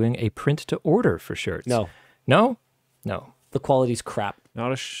consider doing a print to order for shirts? No. No? No. The quality's crap.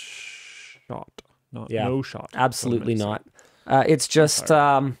 Not a shot. No shot. Absolutely not. It's just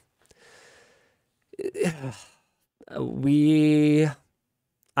I'm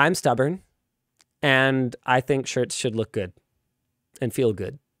stubborn. And I think shirts should look good and feel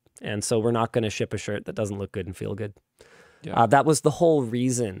good. And so we're not going to ship a shirt that doesn't look good and feel good. Yeah. That was the whole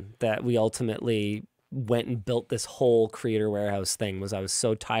reason that we ultimately went and built this whole Creator Warehouse thing, was I was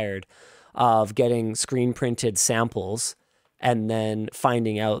so tired of getting screen printed samples and then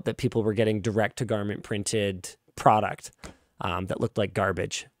finding out that people were getting direct to garment printed product that looked like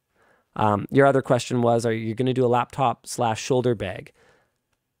garbage. Your other question was, are you going to do a laptop/shoulder bag?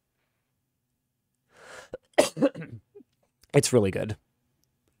 It's really good.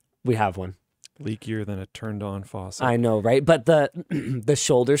 We have one. Leakier than a turned on faucet. I know, right? But the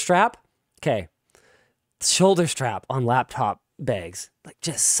shoulder strap, okay. Shoulder strap on laptop bags, like,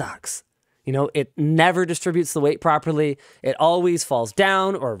 just sucks. It never distributes the weight properly. It always falls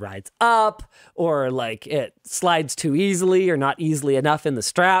down or rides up, or like it slides too easily or not easily enough in the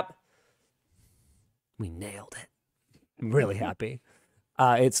strap. We nailed it. I'm really happy.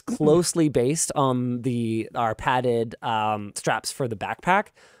 It's closely based on our padded straps for the backpack,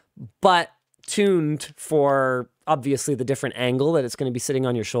 but tuned for obviously the different angle that it's going to be sitting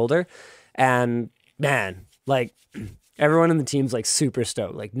on your shoulder. And man, like everyone in the team's like super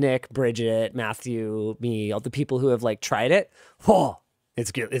stoked. Like Nick, Bridget, Matthew, me, all the people who have like tried it. Oh,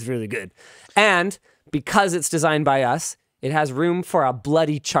 it's good. It's really good. And because it's designed by us, it has room for a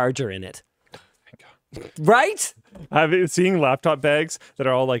bloody charger in it. Right? I've been seeing laptop bags that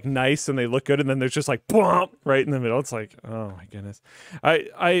are all like nice and they look good, and then there's just like bump right in the middle. It's like, oh my goodness.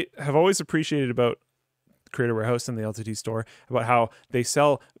 I have always appreciated about Creator Warehouse and the LTT store about how they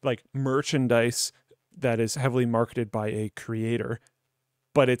sell like merchandise that is heavily marketed by a creator,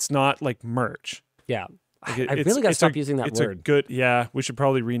 but it's not like merch. Yeah. Like I really got to stop using that it's word. A good, yeah, we should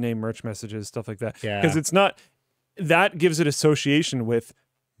probably rename merch messages, stuff like that. Yeah. Because it's not, that gives it association with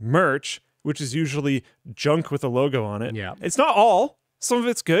merch, which is usually junk with a logo on it. Yeah. It's not all. Some of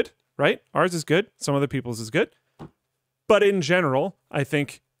it's good, right? Ours is good. Some other people's is good. But in general, I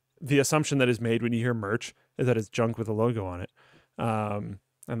think the assumption that is made when you hear merch is that it's junk with a logo on it. And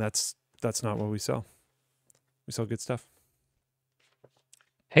that's not what we sell. We sell good stuff.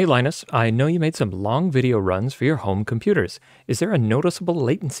 Hey Linus, I know you made some long video runs for your home computers. Is there a noticeable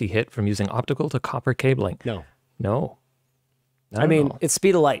latency hit from using optical to copper cabling? No. No. I mean, it's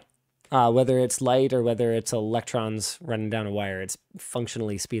speed of light. Whether it's light or whether it's electrons running down a wire, it's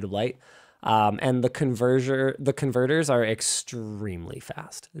functionally speed of light. And the converters are extremely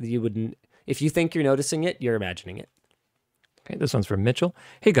fast. You wouldn't, if you think you're noticing it, you're imagining it. Okay, this one's from Mitchell.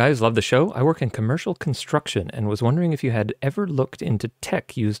 Hey guys, love the show. I work in commercial construction and was wondering if you had ever looked into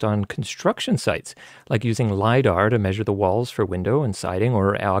tech used on construction sites, like using LiDAR to measure the walls for window and siding,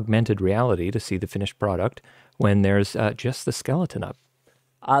 or augmented reality to see the finished product when there's just the skeleton up.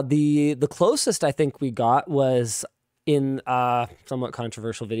 The closest I think we got was in a somewhat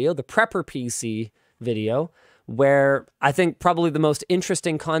controversial video, the Prepper PC video, where I think probably the most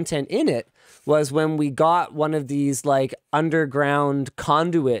interesting content in it was when we got one of these like underground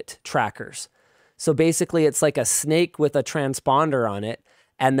conduit trackers. So basically it's like a snake with a transponder on it,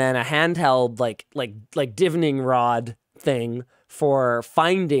 and then a handheld like divining rod thing for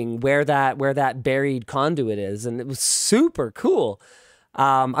finding where that buried conduit is. And it was super cool.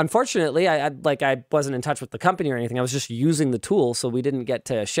 Unfortunately, I wasn't in touch with the company or anything. I was just using the tool, so we didn't get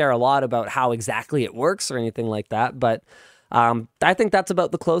to share a lot about how exactly it works or anything like that. But I think that's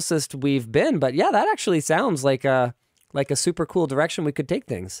about the closest we've been. But yeah, that actually sounds like a super cool direction we could take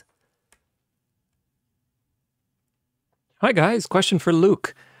things. Hi guys, question for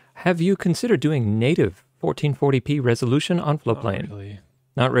Luke. Have you considered doing native 1440p resolution on Floatplane? Really?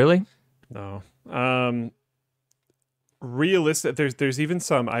 Not really? No. Realistic. There's even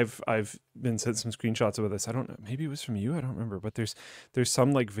some. I've been sent some screenshots about this. I don't know. Maybe it was from you. I don't remember. But there's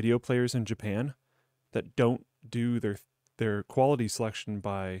some like video players in Japan that don't do their quality selection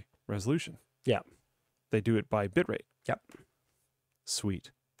by resolution. Yeah. They do it by bitrate. Yep.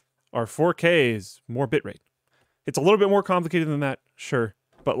 Sweet. Our 4K is more bitrate. It's a little bit more complicated than that, sure.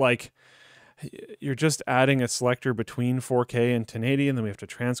 But like, you're just adding a selector between 4K and 1080, and then we have to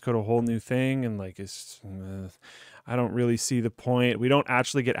transcode a whole new thing. And like, I don't really see the point. We don't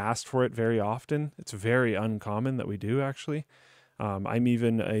actually get asked for it very often. It's very uncommon that we do, actually. I'm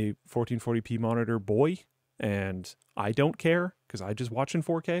even a 1440p monitor boy, and I don't care because I just watch in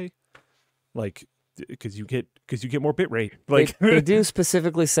 4K. Like, because you get more bitrate. Like they do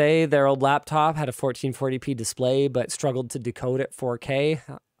specifically say their old laptop had a 1440p display but struggled to decode at 4K.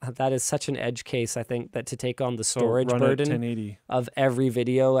 That is such an edge case, I think, that to take on the storage burden of every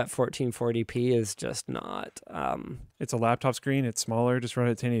video at 1440p is just not. It's a laptop screen. It's smaller. Just run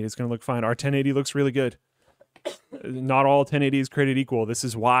it at 1080. It's going to look fine. Our 1080 looks really good. Not all 1080 is created equal. This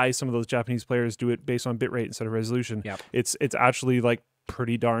is why some of those Japanese players do it based on bitrate instead of resolution. Yep. It's actually like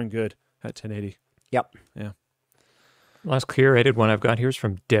pretty darn good at 1080. Yep. Yeah. Last curated one I've got here is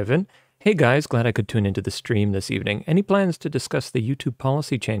from Devin. Hey guys, glad I could tune into the stream this evening. Any plans to discuss the YouTube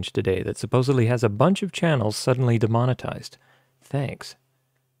policy change today that supposedly has a bunch of channels suddenly demonetized? Thanks.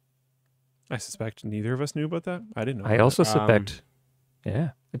 I suspect neither of us knew about that. I didn't know. I also suspect,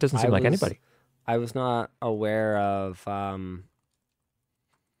 yeah, it doesn't seem like anybody. I was not aware of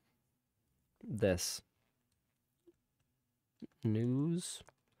this news.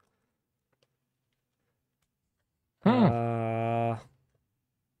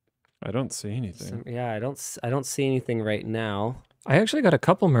 I don't see anything. Yeah, I don't see anything right now. I actually got a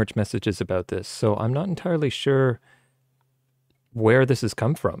couple merch messages about this, so I'm not entirely sure where this has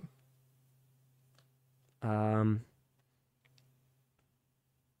come from.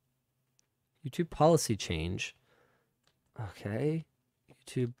 YouTube policy change. Okay.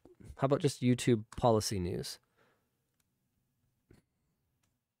 YouTube. How about just YouTube policy news?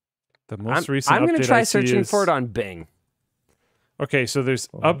 The most recent I'm going to update try I see searching is... for it on Bing. Okay, so there's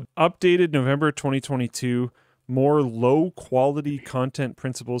updated November 2022. More low-quality content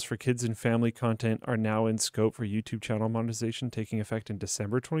principles for kids and family content are now in scope for YouTube channel monetization, taking effect in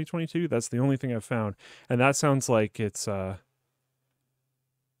December 2022. That's the only thing I've found. And that sounds like it's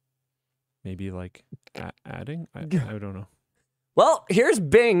maybe like adding? I don't know. Well, here's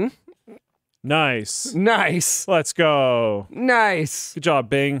Bing. Nice. Nice. Let's go. Nice. Good job,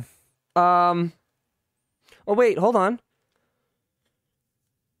 Bing. Oh, wait, hold on.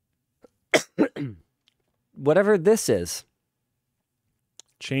 Whatever this is.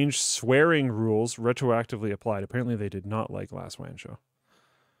 Change swearing rules retroactively applied. Apparently they did not like last WAN show.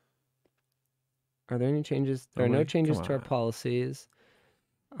 Are there any changes? There are Oh, no wait, changes come to our on. policies.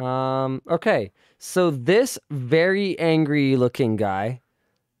 Okay. So this very angry looking guy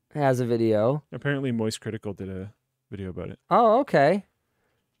has a video. Apparently Moist Critical did a video about it. Oh, okay.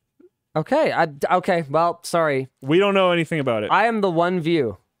 Okay. Okay. Well, sorry. We don't know anything about it. I am the one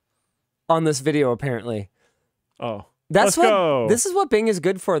view on this video, apparently. Oh. That's Let's go. This is what Bing is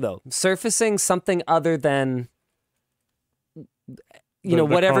good for, though. Surfacing something other than, The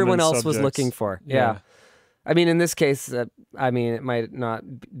what everyone common else was subjects. looking for. Yeah. I mean, in this case, it might not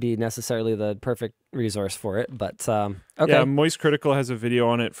be necessarily the perfect resource for it, but okay. Yeah, Moist Critical has a video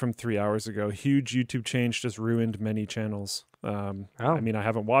on it from 3 hours ago. Huge YouTube change just ruined many channels. I mean, I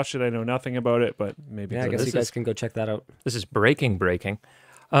haven't watched it. I know nothing about it, but maybe. Yeah, I guess you guys can go check that out. This is breaking.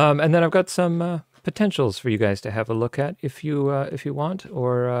 And then I've got some potentials for you guys to have a look at if you want,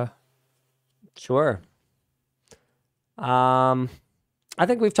 or Sure. I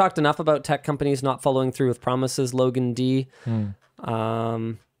think we've talked enough about tech companies not following through with promises. Logan D.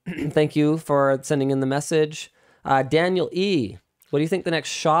 Thank you for sending in the message. Daniel E. What do you think the next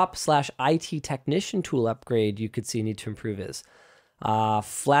shop/IT technician tool upgrade you could see need to improve is?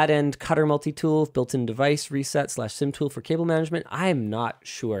 Flat end cutter multi-tool, built-in device reset/SIM tool for cable management. I'm not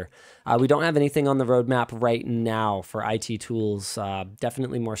sure. We don't have anything on the roadmap right now for IT tools.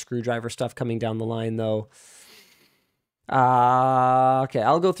 Definitely more screwdriver stuff coming down the line, though. Okay,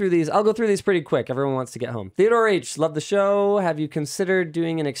 I'll go through these. I'll go through these pretty quick. Everyone wants to get home. Theodore H, love the show. Have you considered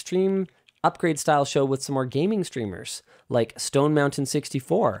doing an extreme upgrade style show with some more gaming streamers like Stone Mountain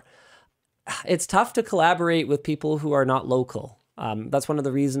 64? It's tough to collaborate with people who are not local. That's one of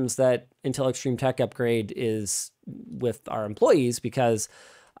the reasons that Intel Extreme Tech Upgrade is with our employees, because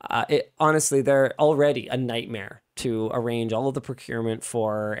honestly, they're already a nightmare to arrange all of the procurement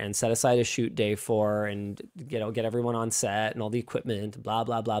for and set aside a shoot day for, and get everyone on set and all the equipment, blah,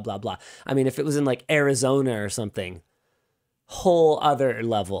 blah, blah, blah, blah. I mean, if it was in like Arizona or something, whole other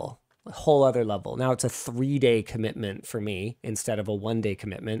level. Now it's a 3-day commitment for me instead of a 1-day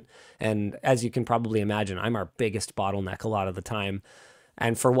commitment. And as you can probably imagine, I'm our biggest bottleneck a lot of the time.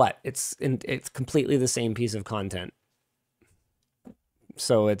 And for what? It's completely the same piece of content.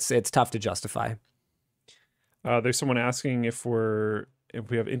 So it's tough to justify. There's someone asking if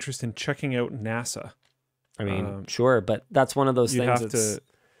we have interest in checking out NASA. I mean, sure, but that's one of those You things. have to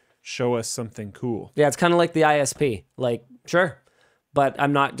show us something cool. Yeah, it's kind of like the ISP. Like, sure, but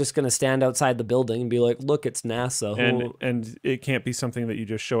I'm not just going to stand outside the building and be like, look, it's NASA. And it can't be something that you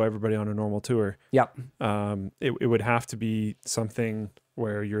just show everybody on a normal tour. Yep. It would have to be something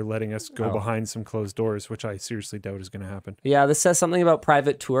where you're letting us go behind some closed doors, which I seriously doubt is going to happen. Yeah, this says something about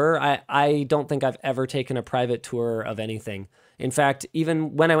private tour. I don't think I've ever taken a private tour of anything. In fact,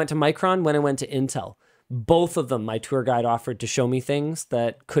 even when I went to Micron, when I went to Intel, both of them, my tour guide offered to show me things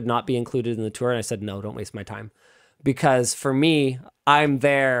that could not be included in the tour. And I said, no, don't waste my time. Because for me, I'm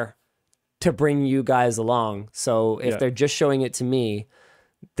there to bring you guys along. So if they're just showing it to me,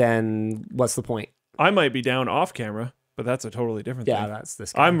 then what's the point? I might be down off camera, but that's a totally different thing. Yeah, that's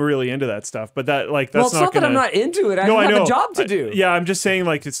this guy. I'm really into that stuff, but that's well, it's not that I'm not into it. I have a job to do. Yeah, I'm just saying,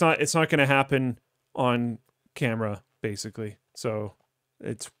 like, it's not going to happen on camera, basically. So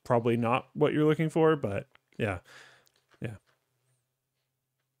it's probably not what you're looking for, but yeah.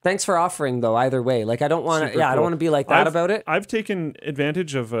 Thanks for offering, though, either way. Like, I don't want to, I don't want to be like that about it. I've taken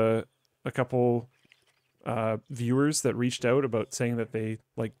advantage of a couple viewers that reached out about saying that they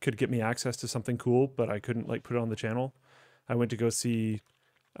like could get me access to something cool, but I couldn't like put it on the channel. I went to go see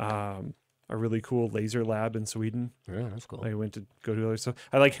a really cool laser lab in Sweden. Yeah, that's cool. I went to go do other stuff.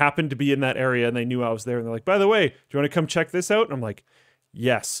 I like happened to be in that area and they knew I was there and they're like, by the way, do you want to come check this out? And I'm like,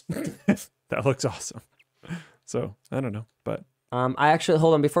 yes, that looks awesome. So I don't know, but I actually,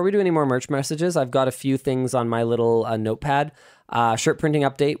 hold on, before we do any more merch messages, I've got a few things on my little notepad. Shirt printing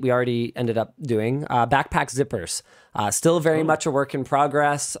update, we already ended up doing. Backpack zippers, still very much a work in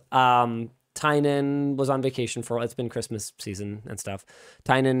progress. Tynan was on vacation for, it's been Christmas season and stuff.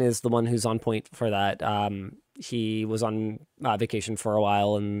 Tynan is the one who's on point for that. He was on vacation for a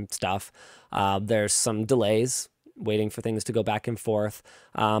while and stuff. There's some delays, waiting for things to go back and forth.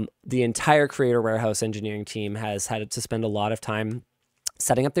 The entire Creator Warehouse engineering team has had to spend a lot of time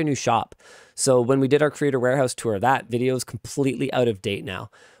setting up their new shop. So when we did our Creator Warehouse tour, that video is completely out of date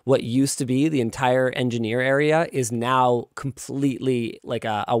now. What used to be the entire engineer area is now completely like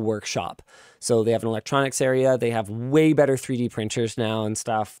a workshop. So they have an electronics area. They have way better 3D printers now and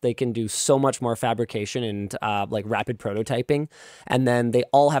stuff. They can do so much more fabrication and like rapid prototyping. And then they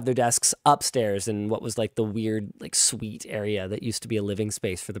all have their desks upstairs in what was like the weird like suite area that used to be a living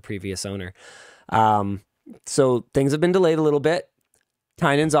space for the previous owner. So things have been delayed a little bit.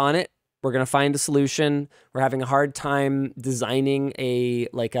 Tynan's on it. We're going to find a solution. We're having a hard time designing a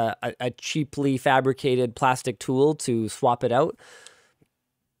cheaply fabricated plastic tool to swap it out.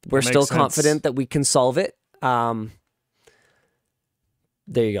 We're still confident that we can solve it. There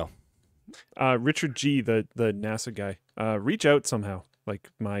you go. Richard G, the NASA guy, reach out somehow, like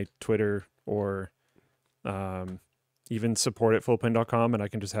my Twitter or even support at floatplane.com, and I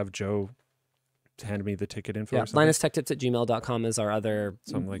can just have Joe hand me the ticket info. Yeah, LinusTechTips@gmail.com is our other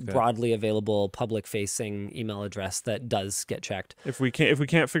like broadly available public-facing email address that does get checked. If we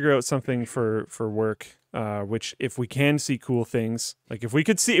can't figure out something for work, which if we can see cool things, like if we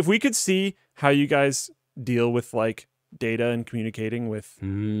could see how you guys deal with like data and communicating with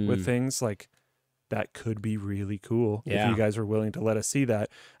things, like that could be really cool. Yeah. If you guys are willing to let us see that.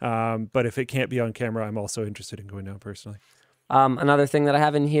 But if it can't be on camera, I'm also interested in going down personally. Another thing that I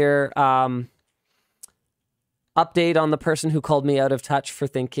have in here, update on the person who called me out of touch for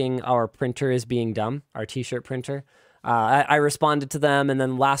thinking our printer is being dumb, our t-shirt printer. I responded to them, and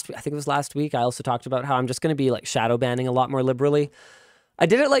then I think it was last week, I also talked about how I'm just going to be like shadow banning a lot more liberally. I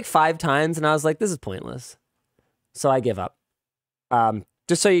did it like 5 times, and I was like, this is pointless. So I give up.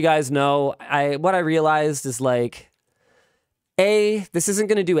 Just so you guys know, what I realized is like, this isn't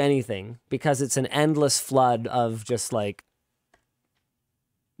going to do anything because it's an endless flood of just like,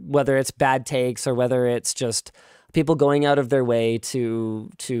 whether it's bad takes or whether it's just people going out of their way to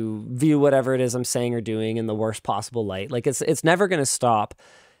view whatever it is I'm saying or doing in the worst possible light. Like it's never going to stop.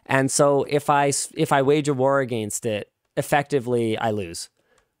 And so if I wage a war against it, effectively I lose.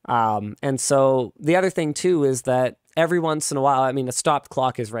 And so the other thing too is that every once in a while, I mean, a stopped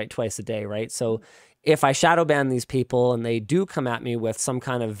clock is right twice a day, right? So if I shadow ban these people and they do come at me with some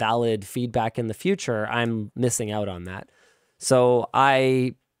kind of valid feedback in the future, I'm missing out on that. So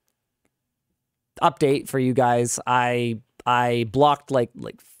update for you guys, I blocked like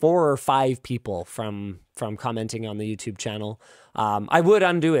 4 or 5 people from commenting on the YouTube channel. I would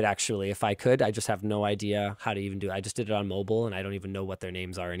undo it actually if I could. I just have no idea how to even do it. I just did it on mobile and I don't even know what their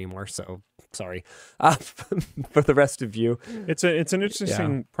names are anymore. So sorry for the rest of you. It's an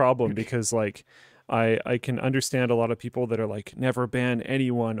interesting problem because like I can understand a lot of people that are like, never ban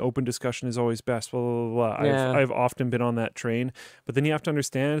anyone. Open discussion is always best. Blah blah blah. Yeah. I've often been on that train, but then you have to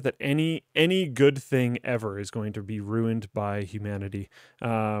understand that any good thing ever is going to be ruined by humanity,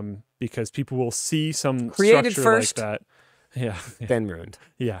 because people will see some created structure first, like that, then ruined.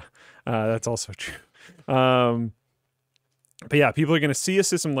 Yeah, that's also true. But yeah, people are going to see a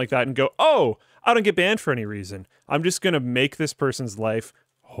system like that and go, "Oh, I don't get banned for any reason. I'm just going to make this person's life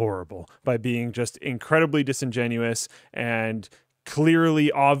horrible by being just incredibly disingenuous and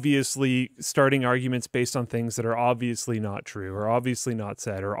clearly, obviously starting arguments based on things that are obviously not true or obviously not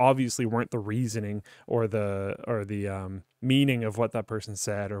said or obviously weren't the reasoning or the meaning of what that person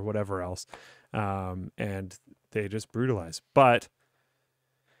said or whatever else." And they just brutalize. But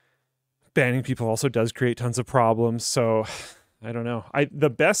banning people also does create tons of problems. So I don't know. The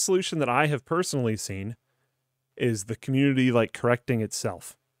best solution that I have personally seen is the community like correcting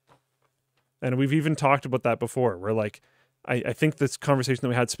itself. And we've even talked about that before, where like, I think this conversation that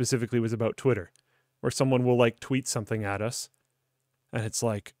we had specifically was about Twitter, where someone will like tweet something at us and it's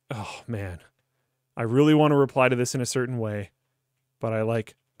like, oh man, I really want to reply to this in a certain way, but I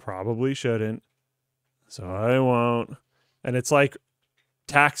like probably shouldn't, so I won't. And it's like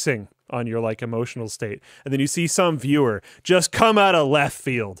taxing on your like emotional state. And then you see some viewer just come out of left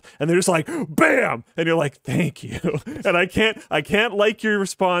field and they're just like, bam, and you're like, thank you. And I can't like your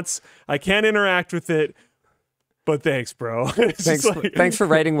response, I can't interact with it, but thanks, bro. Thanks for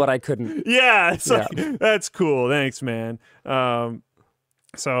writing what I couldn't. Yeah, it's like, that's cool, thanks, man.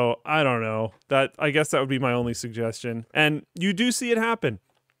 So I don't know. I guess that would be my only suggestion. And you do see it happen.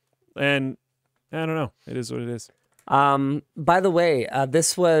 And I don't know. It is what it is. By the way,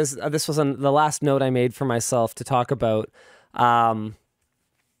 this was on the last note I made for myself to talk about when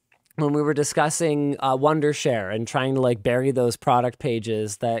we were discussing Wondershare and trying to like bury those product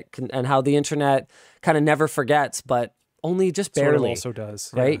pages and how the internet kind of never forgets, but only just barely. Sort of also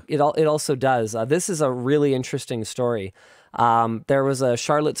does, right? Yeah. It also does. This is a really interesting story. There was a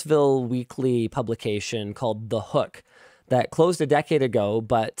Charlottesville weekly publication called The Hook that closed a decade ago,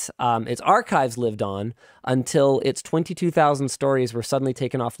 but its archives lived on until its 22,000 stories were suddenly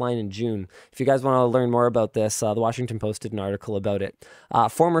taken offline in June. If you guys want to learn more about this, the Washington Post did an article about it.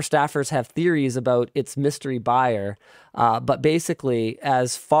 Former staffers have theories about its mystery buyer, but basically,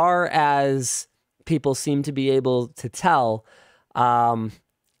 as far as people seem to be able to tell,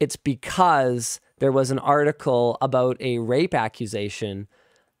 it's because there was an article about a rape accusation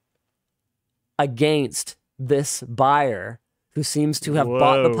against this buyer who seems to have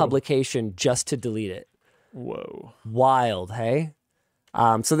bought the publication just to delete it. Whoa. Wild, hey?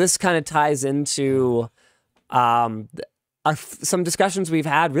 So this kind of ties into some discussions we've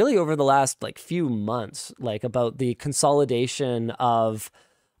had really over the last like few months, like about the consolidation of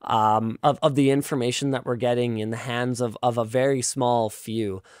the information that we're getting in the hands of a very small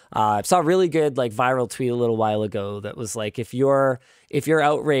few. I saw a really good like viral tweet a little while ago that was like, if you're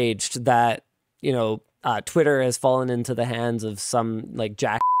outraged that, you know, Twitter has fallen into the hands of some like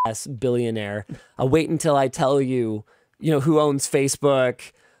jackass billionaire, wait until I tell you, you know, who owns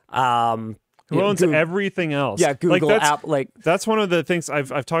Facebook, who owns everything else. Yeah, Google that's one of the things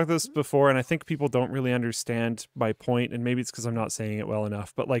I've talked this before, and I think people don't really understand my point, and maybe it's because I'm not saying it well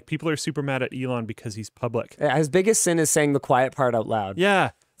enough, but like people are super mad at Elon because he's public. Yeah, his biggest sin is saying the quiet part out loud. Yeah,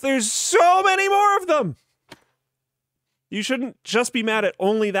 there's so many more of them. You shouldn't just be mad at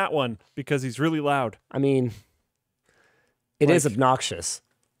only that one because he's really loud. I mean, it is obnoxious.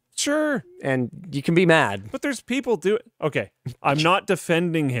 Sure. And you can be mad. But there's people do it. Okay, I'm not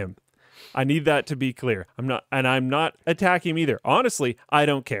defending him. I need that to be clear. I'm not attacking him either. Honestly, I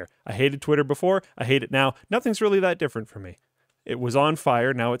don't care. I hated Twitter before. I hate it now. Nothing's really that different for me. It was on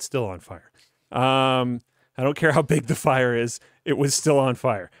fire. Now it's still on fire. I don't care how big the fire is. It was still on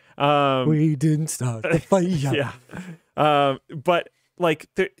fire. We didn't start the fire. Yeah. But like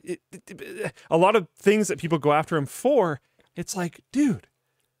a lot of things that people go after him for, it's like, dude,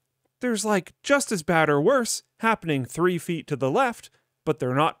 there's like just as bad or worse happening 3 feet to the left, but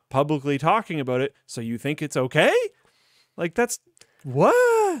they're not publicly talking about it. So you think it's okay? Like that's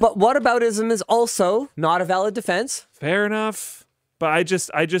what? But whataboutism is also not a valid defense. Fair enough. But I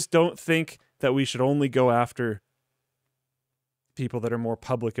just don't think that we should only go after people that are more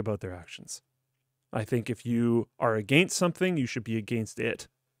public about their actions. I think if you are against something, you should be against it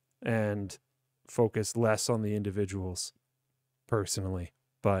and focus less on the individuals personally.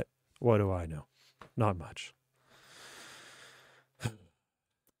 But what do I know? Not much.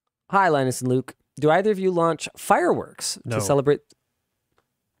 Hi, Linus and Luke. Do either of you launch fireworks No. to celebrate?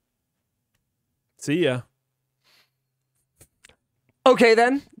 See ya. Okay,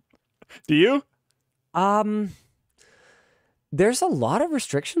 then. Do you? There's a lot of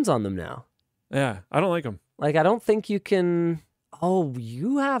restrictions on them now. Yeah, I don't like them. Like, I don't think you can... Oh,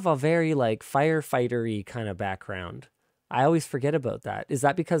 you have a very, like, firefighter-y kind of background. I always forget about that. Is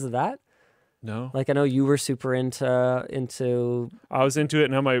that because of that? No. Like, I know you were super into... I was into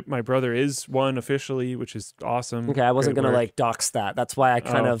it. Now my brother is one officially, which is awesome. Okay, I wasn't Great going to, work. like, dox that. That's why I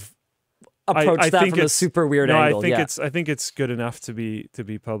kind of approached that think from a it's- super weird No, angle. I think it's good enough to be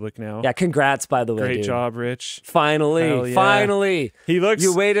public now. Yeah, congrats, by the way, Great dude. job, Rich. Finally, Hell yeah. finally. He looks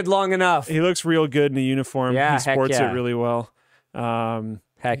You waited long enough. he looks real good in a uniform. Yeah, He heck sports yeah. it really well.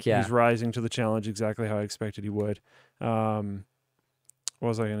 Heck yeah. He's rising to the challenge exactly how I expected he would. What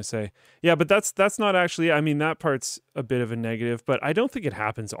was I going to say? Yeah, but that's not actually, I mean, that part's a bit of a negative, but I don't think it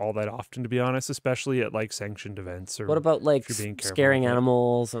happens all that often, to be honest, especially at like sanctioned events. Or What about like if you're being careful scaring with it.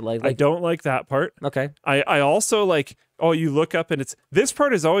 animals or like I don't like that part. Okay. I also like, oh, you look up and this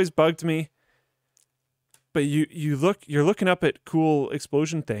part has always bugged me. But you're looking up at cool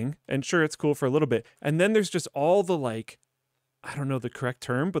explosion thing, and sure, it's cool for a little bit. And then there's just all the like, I don't know the correct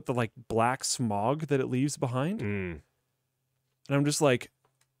term, but the like black smog that it leaves behind. And I'm just like,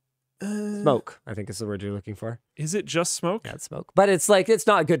 Smoke, I think is the word you're looking for. is it just smoke? Yeah, it's smoke. But it's like, it's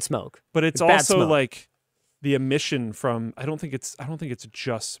not good smoke. But it's Bad also smoke. like, the emission from, I don't think it's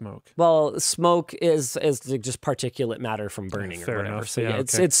just smoke. Well, smoke is just particulate matter from burning or Fair whatever. enough. So Yeah,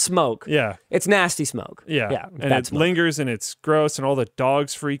 it's okay. it's smoke. Yeah. It's nasty smoke. Yeah. And bad it smoke. lingers and it's gross and all the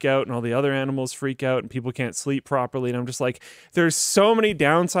dogs freak out and all the other animals freak out and people can't sleep properly. And I'm just like, there's so many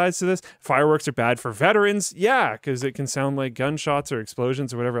downsides to this. Fireworks are bad for veterans. Yeah, because it can sound like gunshots or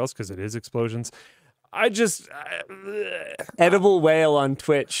explosions or whatever else, because it is explosions. Edible Whale on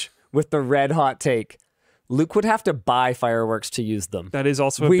Twitch with the red hot take. Luke would have to buy fireworks to use them. That is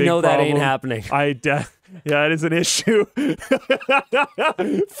also a we big know problem. that ain't happening. Yeah, it is an issue.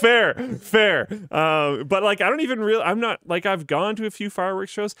 fair. But like, I don't even really, I'm not like, I've gone to a few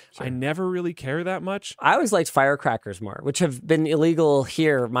fireworks shows. Sure. I never really care that much. I always liked firecrackers more, which have been illegal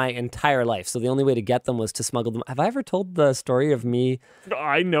here my entire life. So the only way to get them was to smuggle them. Have I ever told the story of me?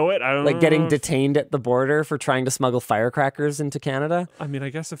 I know it. I don't know. Like getting detained at the border for trying to smuggle firecrackers into Canada. I mean, I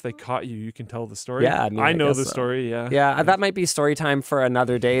guess if they caught you, you can tell the story. Yeah, I know the story. Yeah. Yeah, that might be story time for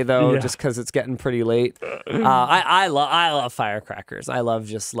another day though, just because it's getting pretty late. I love firecrackers. I love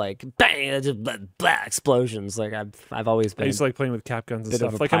just like bang, just blah, explosions. Like I've always been. I used to like playing with cap guns and bit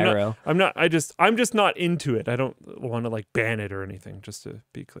stuff. of a Like pyro. I'm just not into it. I don't want to like ban it or anything. Just to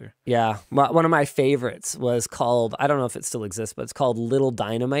be clear. Yeah, one of my favorites was called, I don't know if it still exists, but it's called Little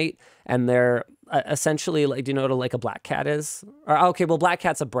Dynamite, and they're essentially like, do you know what like a Black Cat is? Or okay, well Black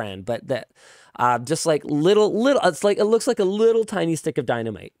Cat's a brand, but that just like little, it's like, it looks like a little tiny stick of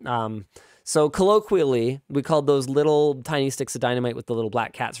dynamite. So colloquially, we called those little tiny sticks of dynamite with the little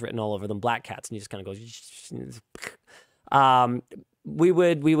black cats written all over them black cats, and you just kind of go. We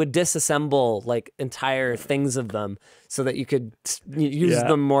would disassemble like entire things of them so that you could use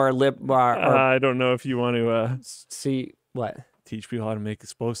them more I don't know if you want to see what. Teach people how to make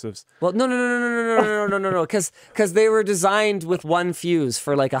explosives. Well, no, because they were designed with one fuse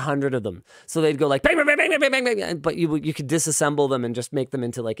for like 100 of them, so they'd go like bang, bang, bang, bang, bang, bang, bang, but you could disassemble them and just make them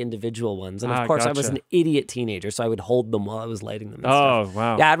into like individual ones. And of course, I was an idiot teenager, so I would hold them while I was lighting them. And stuff.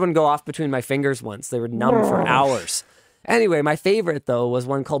 Wow! Yeah, I had one go off between my fingers once. They were numb for hours. Anyway, my favorite though was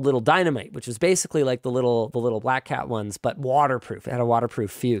one called Little Dynamite, which was basically like the little Black Cat ones, but waterproof. It had a waterproof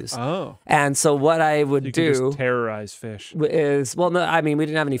fuse. Oh. And so what I would you do just terrorize fish is, well, no, I mean we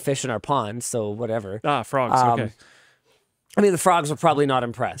didn't have any fish in our pond, so whatever. Frogs. Okay. I mean the frogs were probably not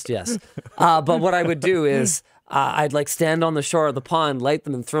impressed. Yes, but what I would do is I'd like stand on the shore of the pond, light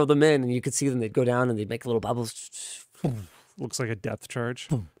them, and throw them in, and you could see them. They'd go down and they'd make little bubbles. Looks like a depth charge.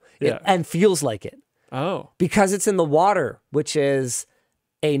 Yeah, and feels like it. Oh. Because it's in the water, which is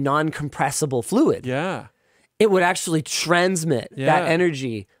a non-compressible fluid. Yeah. It would actually transmit that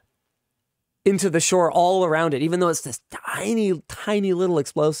energy into the shore all around it, even though it's this tiny, tiny little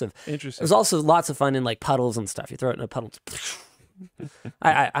explosive. Interesting. There's also lots of fun in like puddles and stuff. You throw it in a puddle.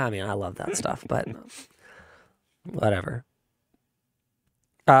 I mean, I love that stuff, but whatever.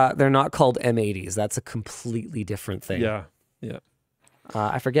 They're not called M80s. That's a completely different thing. Yeah.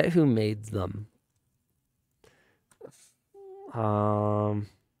 I forget who made them.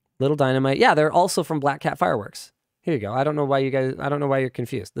 Little Dynamite. Yeah, they're also from Black Cat Fireworks. Here you go. I don't know why you're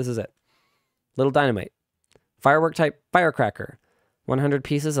confused. This is it. Little Dynamite. Firework type firecracker. 100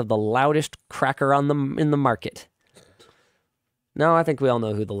 pieces of the loudest cracker in the market. No, I think we all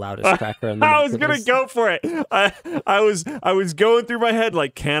know who the loudest cracker in the market is. I was going to go for it. I was going through my head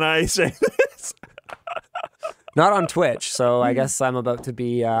like, can I say this? Not on Twitch, so I guess I'm about to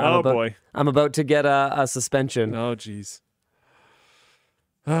be boy. I'm about to get a suspension. Oh jeez.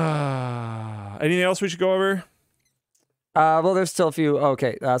 Anything else we should go over? Well, there's still a few.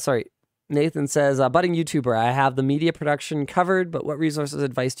 Okay, sorry. Nathan says, budding YouTuber, I have the media production covered, but what resources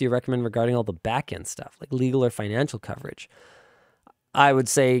advice do you recommend regarding all the back-end stuff, like legal or financial coverage? I would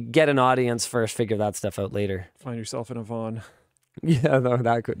say get an audience first, figure that stuff out later. Find yourself in a Vaughn. Yeah, no,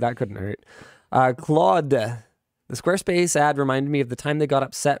 that couldn't hurt. Claude, the Squarespace ad reminded me of the time they got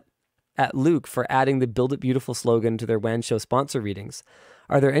upset at Luke for adding the Build It Beautiful slogan to their WAN show sponsor readings.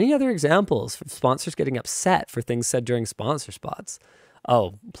 Are there any other examples of sponsors getting upset for things said during sponsor spots?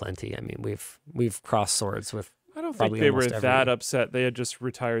 Oh, plenty. I mean, we've crossed swords with. I don't think they were that upset. They had just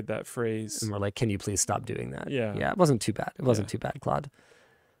retired that phrase. And we're like, can you please stop doing that? Yeah. Yeah, it wasn't too bad. It wasn't too bad, Claude.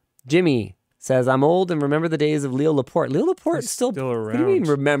 Jimmy says, I'm old and remember the days of Leo Laporte. Leo Laporte is still around. What do you mean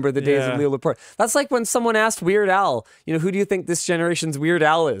remember the days of Leo Laporte? That's like when someone asked Weird Al, who do you think this generation's Weird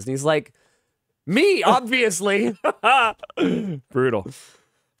Al is? And he's like, me, obviously. Brutal.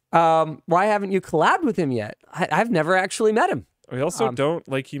 Why haven't you collabed with him yet? I've never actually met him. We also don't,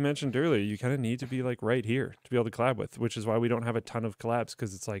 like you mentioned earlier, you kind of need to be like right here to be able to collab with, which is why we don't have a ton of collabs,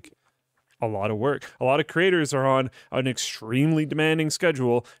 because it's like, a lot of work. A lot of creators are on an extremely demanding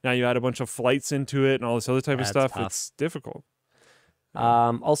schedule. Now you add a bunch of flights into it and all this other type of stuff. Tough. It's difficult.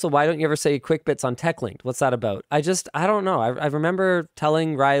 Also, why don't you ever say quick bits on TechLinked? What's that about? I don't know. I remember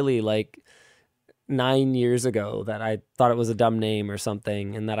telling Riley like 9 years ago that I thought it was a dumb name or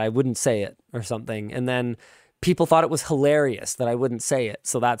something and that I wouldn't say it or something. And then people thought it was hilarious that I wouldn't say it.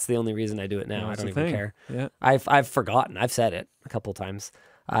 So that's the only reason I do it now. I don't even care. Yeah. I've forgotten. I've said it a couple times.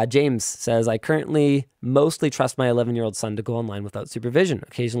 James says, I currently mostly trust my 11-year-old son to go online without supervision,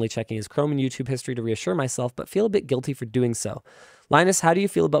 occasionally checking his Chrome and YouTube history to reassure myself, but feel a bit guilty for doing so. Linus, how do you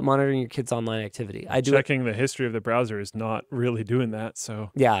feel about monitoring your kids' online activity? Checking the history of the browser is not really doing that.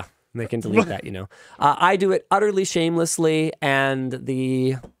 So yeah, they can delete that, you know. I do it utterly shamelessly, and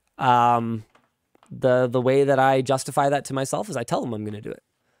the way that I justify that to myself is I tell them I'm going to do it.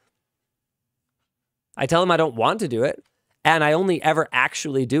 I tell them I don't want to do it. And I only ever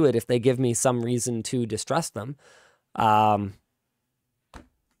actually do it if they give me some reason to distrust them. But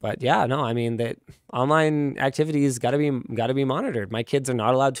yeah, no, I mean, that online activities got to be monitored. My kids are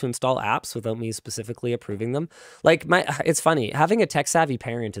not allowed to install apps without me specifically approving them. Like it's funny, having a tech savvy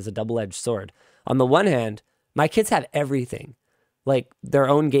parent is a double-edged sword. On the one hand, my kids have everything. Like their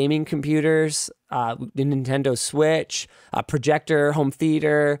own gaming computers, Nintendo Switch, a projector, home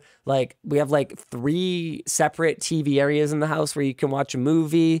theater. Like we have like 3 separate TV areas in the house where you can watch a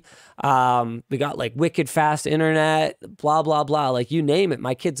movie. We got like wicked fast internet, blah, blah, blah. Like you name it,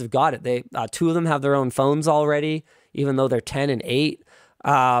 my kids have got it. They 2 of them have their own phones already, even though they're 10 and 8.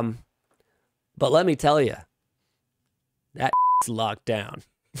 But let me tell you, that is locked down.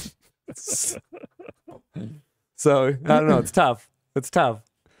 So I don't know. It's tough. It's tough.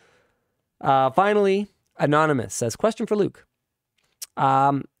 Finally, Anonymous says, question for Luke.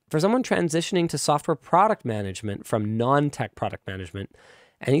 For someone transitioning to software product management from non-tech product management,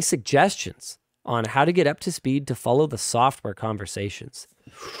 any suggestions on how to get up to speed to follow the software conversations?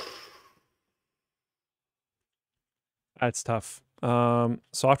 That's tough.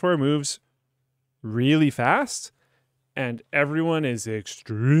 Software moves really fast, and everyone is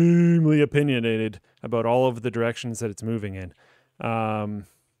extremely opinionated about all of the directions that it's moving in. Oh,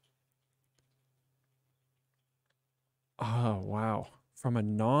 wow. From a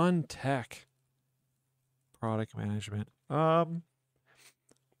non-tech product management. Oh,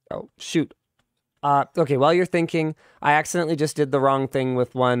 shoot. Okay, while you're thinking, I accidentally just did the wrong thing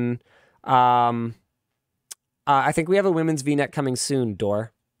with one. I think we have a women's V-neck coming soon,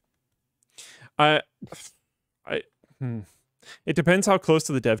 Dor. It depends how close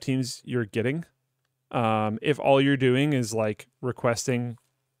to the dev teams you're getting. If all you're doing is like requesting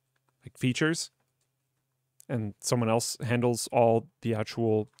like features and someone else handles all the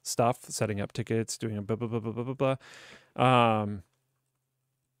actual stuff, setting up tickets, doing a blah, blah, blah, blah, blah, blah, blah,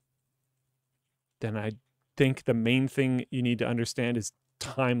 then I think the main thing you need to understand is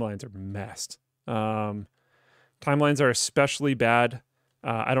timelines are messed. Timelines are especially bad.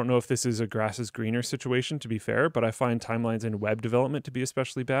 I don't know if this is a grass is greener situation, to be fair, but I find timelines in web development to be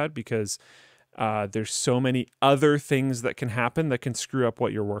especially bad because there's so many other things that can happen that can screw up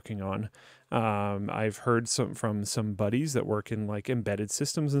what you're working on. I've heard from some buddies that work in like embedded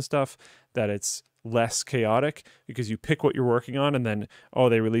systems and stuff that it's less chaotic because you pick what you're working on and then, oh,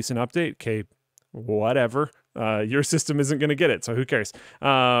 they release an update. Okay, whatever. Your system isn't going to get it, so who cares?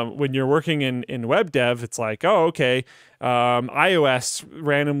 When you're working in web dev, it's like, oh, okay, iOS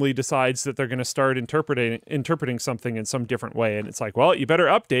randomly decides that they're going to start interpreting something in some different way, and it's like, well, you better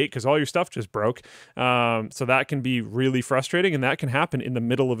update because all your stuff just broke. So that can be really frustrating, and that can happen in the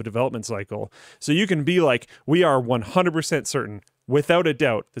middle of a development cycle. So you can be like, we are 100% certain, without a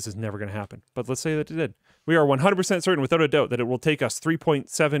doubt, this is never going to happen. But let's say that it did. We are 100% certain without a doubt that it will take us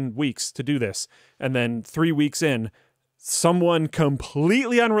 3.7 weeks to do this. And then 3 weeks in, someone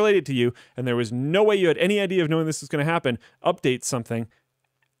completely unrelated to you, and there was no way you had any idea of knowing this was going to happen, updates something,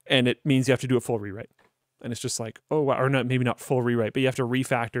 and it means you have to do a full rewrite. And it's just like, oh, wow. Or not, maybe not full rewrite, but you have to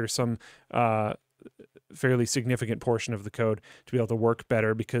refactor some fairly significant portion of the code to be able to work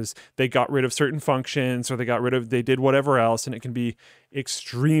better because they got rid of certain functions or they did whatever else, and it can be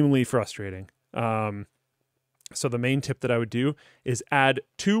extremely frustrating. So the main tip that I would do is add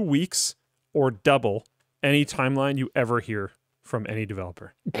 2 weeks or double any timeline you ever hear from any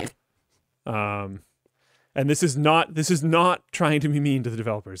developer. And this is not trying to be mean to the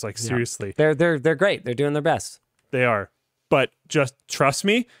developers. Like, seriously. They're great. They're doing their best. They are. But just trust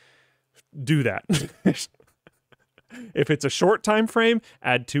me, do that. If it's a short time frame,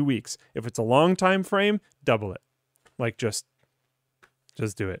 add 2 weeks. If it's a long time frame, double it. Like, just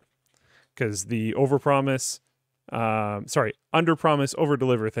do it. Because the overpromise under promise, over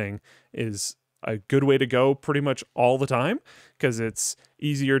deliver thing is a good way to go pretty much all the time, because it's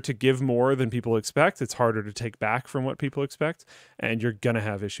easier to give more than people expect. It's harder to take back from what people expect, and you're gonna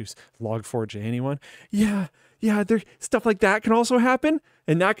have issues. Log4j anyone? Yeah, there stuff like that can also happen,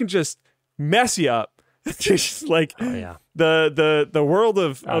 and that can just mess you up. Just like the world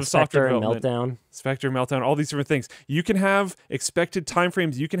of software Spectre and development, Meltdown. Spectre, Meltdown, all these different things. You can have expected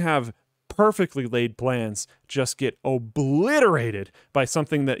timeframes. You can have perfectly laid plans just get obliterated by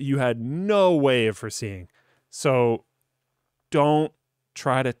something that you had no way of foreseeing. So don't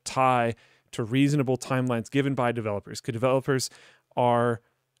try to tie to reasonable timelines given by developers, because developers are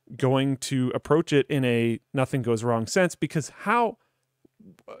going to approach it in a nothing goes wrong sense, because how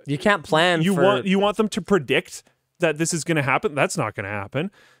You can't plan you for... want them to predict that this is going to happen. That's not going to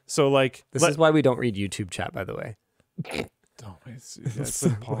happen. So like This is why we don't read YouTube chat, by the way. Oh, that's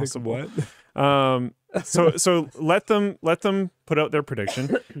impossible. So let them put out their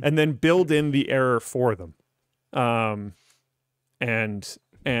prediction and then build in the error for them,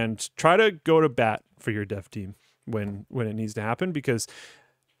 and try to go to bat for your dev team when it needs to happen, because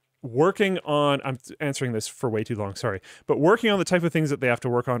working on, I'm answering this for way too long, sorry, but working on the type of things that they have to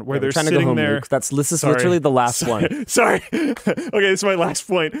work on, where they're trying sitting to go home, there. Luke. This is literally the last one. Sorry. Okay, this is my last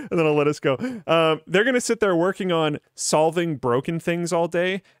point, and then I'll let us go. They're going to sit there working on solving broken things all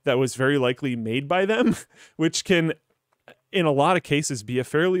day that was very likely made by them, which can, in a lot of cases, be a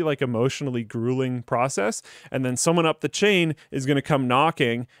fairly like emotionally grueling process. And then someone up the chain is going to come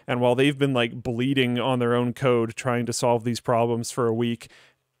knocking, and while they've been like bleeding on their own code trying to solve these problems for a week,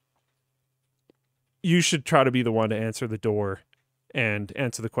 you should try to be the one to answer the door and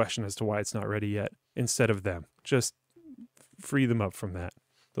answer the question as to why it's not ready yet, instead of them. Just free them up from that.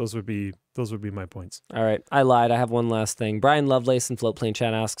 Those would be my points. All right, I lied. I have one last thing. Brian Lovelace in Floatplane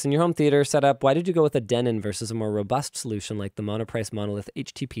chat asks, in your home theater setup, why did you go with a Denon versus a more robust solution like the monoprice monolith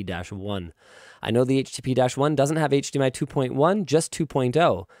HTTP-1? I know the HTTP-1 doesn't have HDMI 2.1, just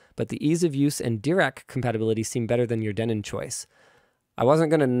 2.0, but the ease of use and direct compatibility seem better than your Denon choice. I wasn't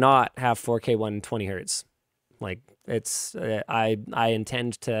going to not have 4K 120 hertz. Like, it's I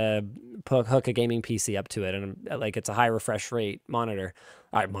intend to hook a gaming PC up to it, and like it's a high refresh rate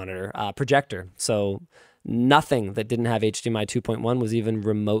projector. So nothing that didn't have HDMI 2.1 was even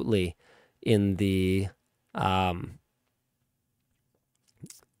remotely in the in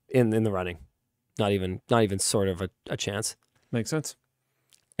the running. Not even sort of a chance. Makes sense.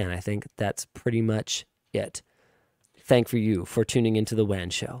 And I think that's pretty much it. Thank you for tuning into the WAN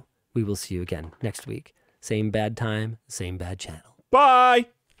show. We will see you again next week. Same bad time, same bad channel. Bye!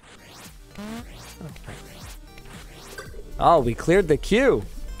 Oh, we cleared the queue.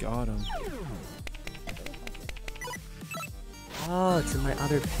 Got him. Oh, it's in my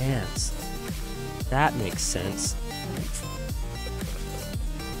other pants. That makes sense.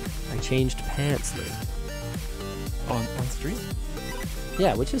 I changed pants, Luke. On stream?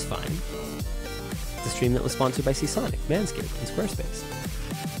 Yeah, which is fine. The stream that was sponsored by Seasonic, Manscaped, and Squarespace.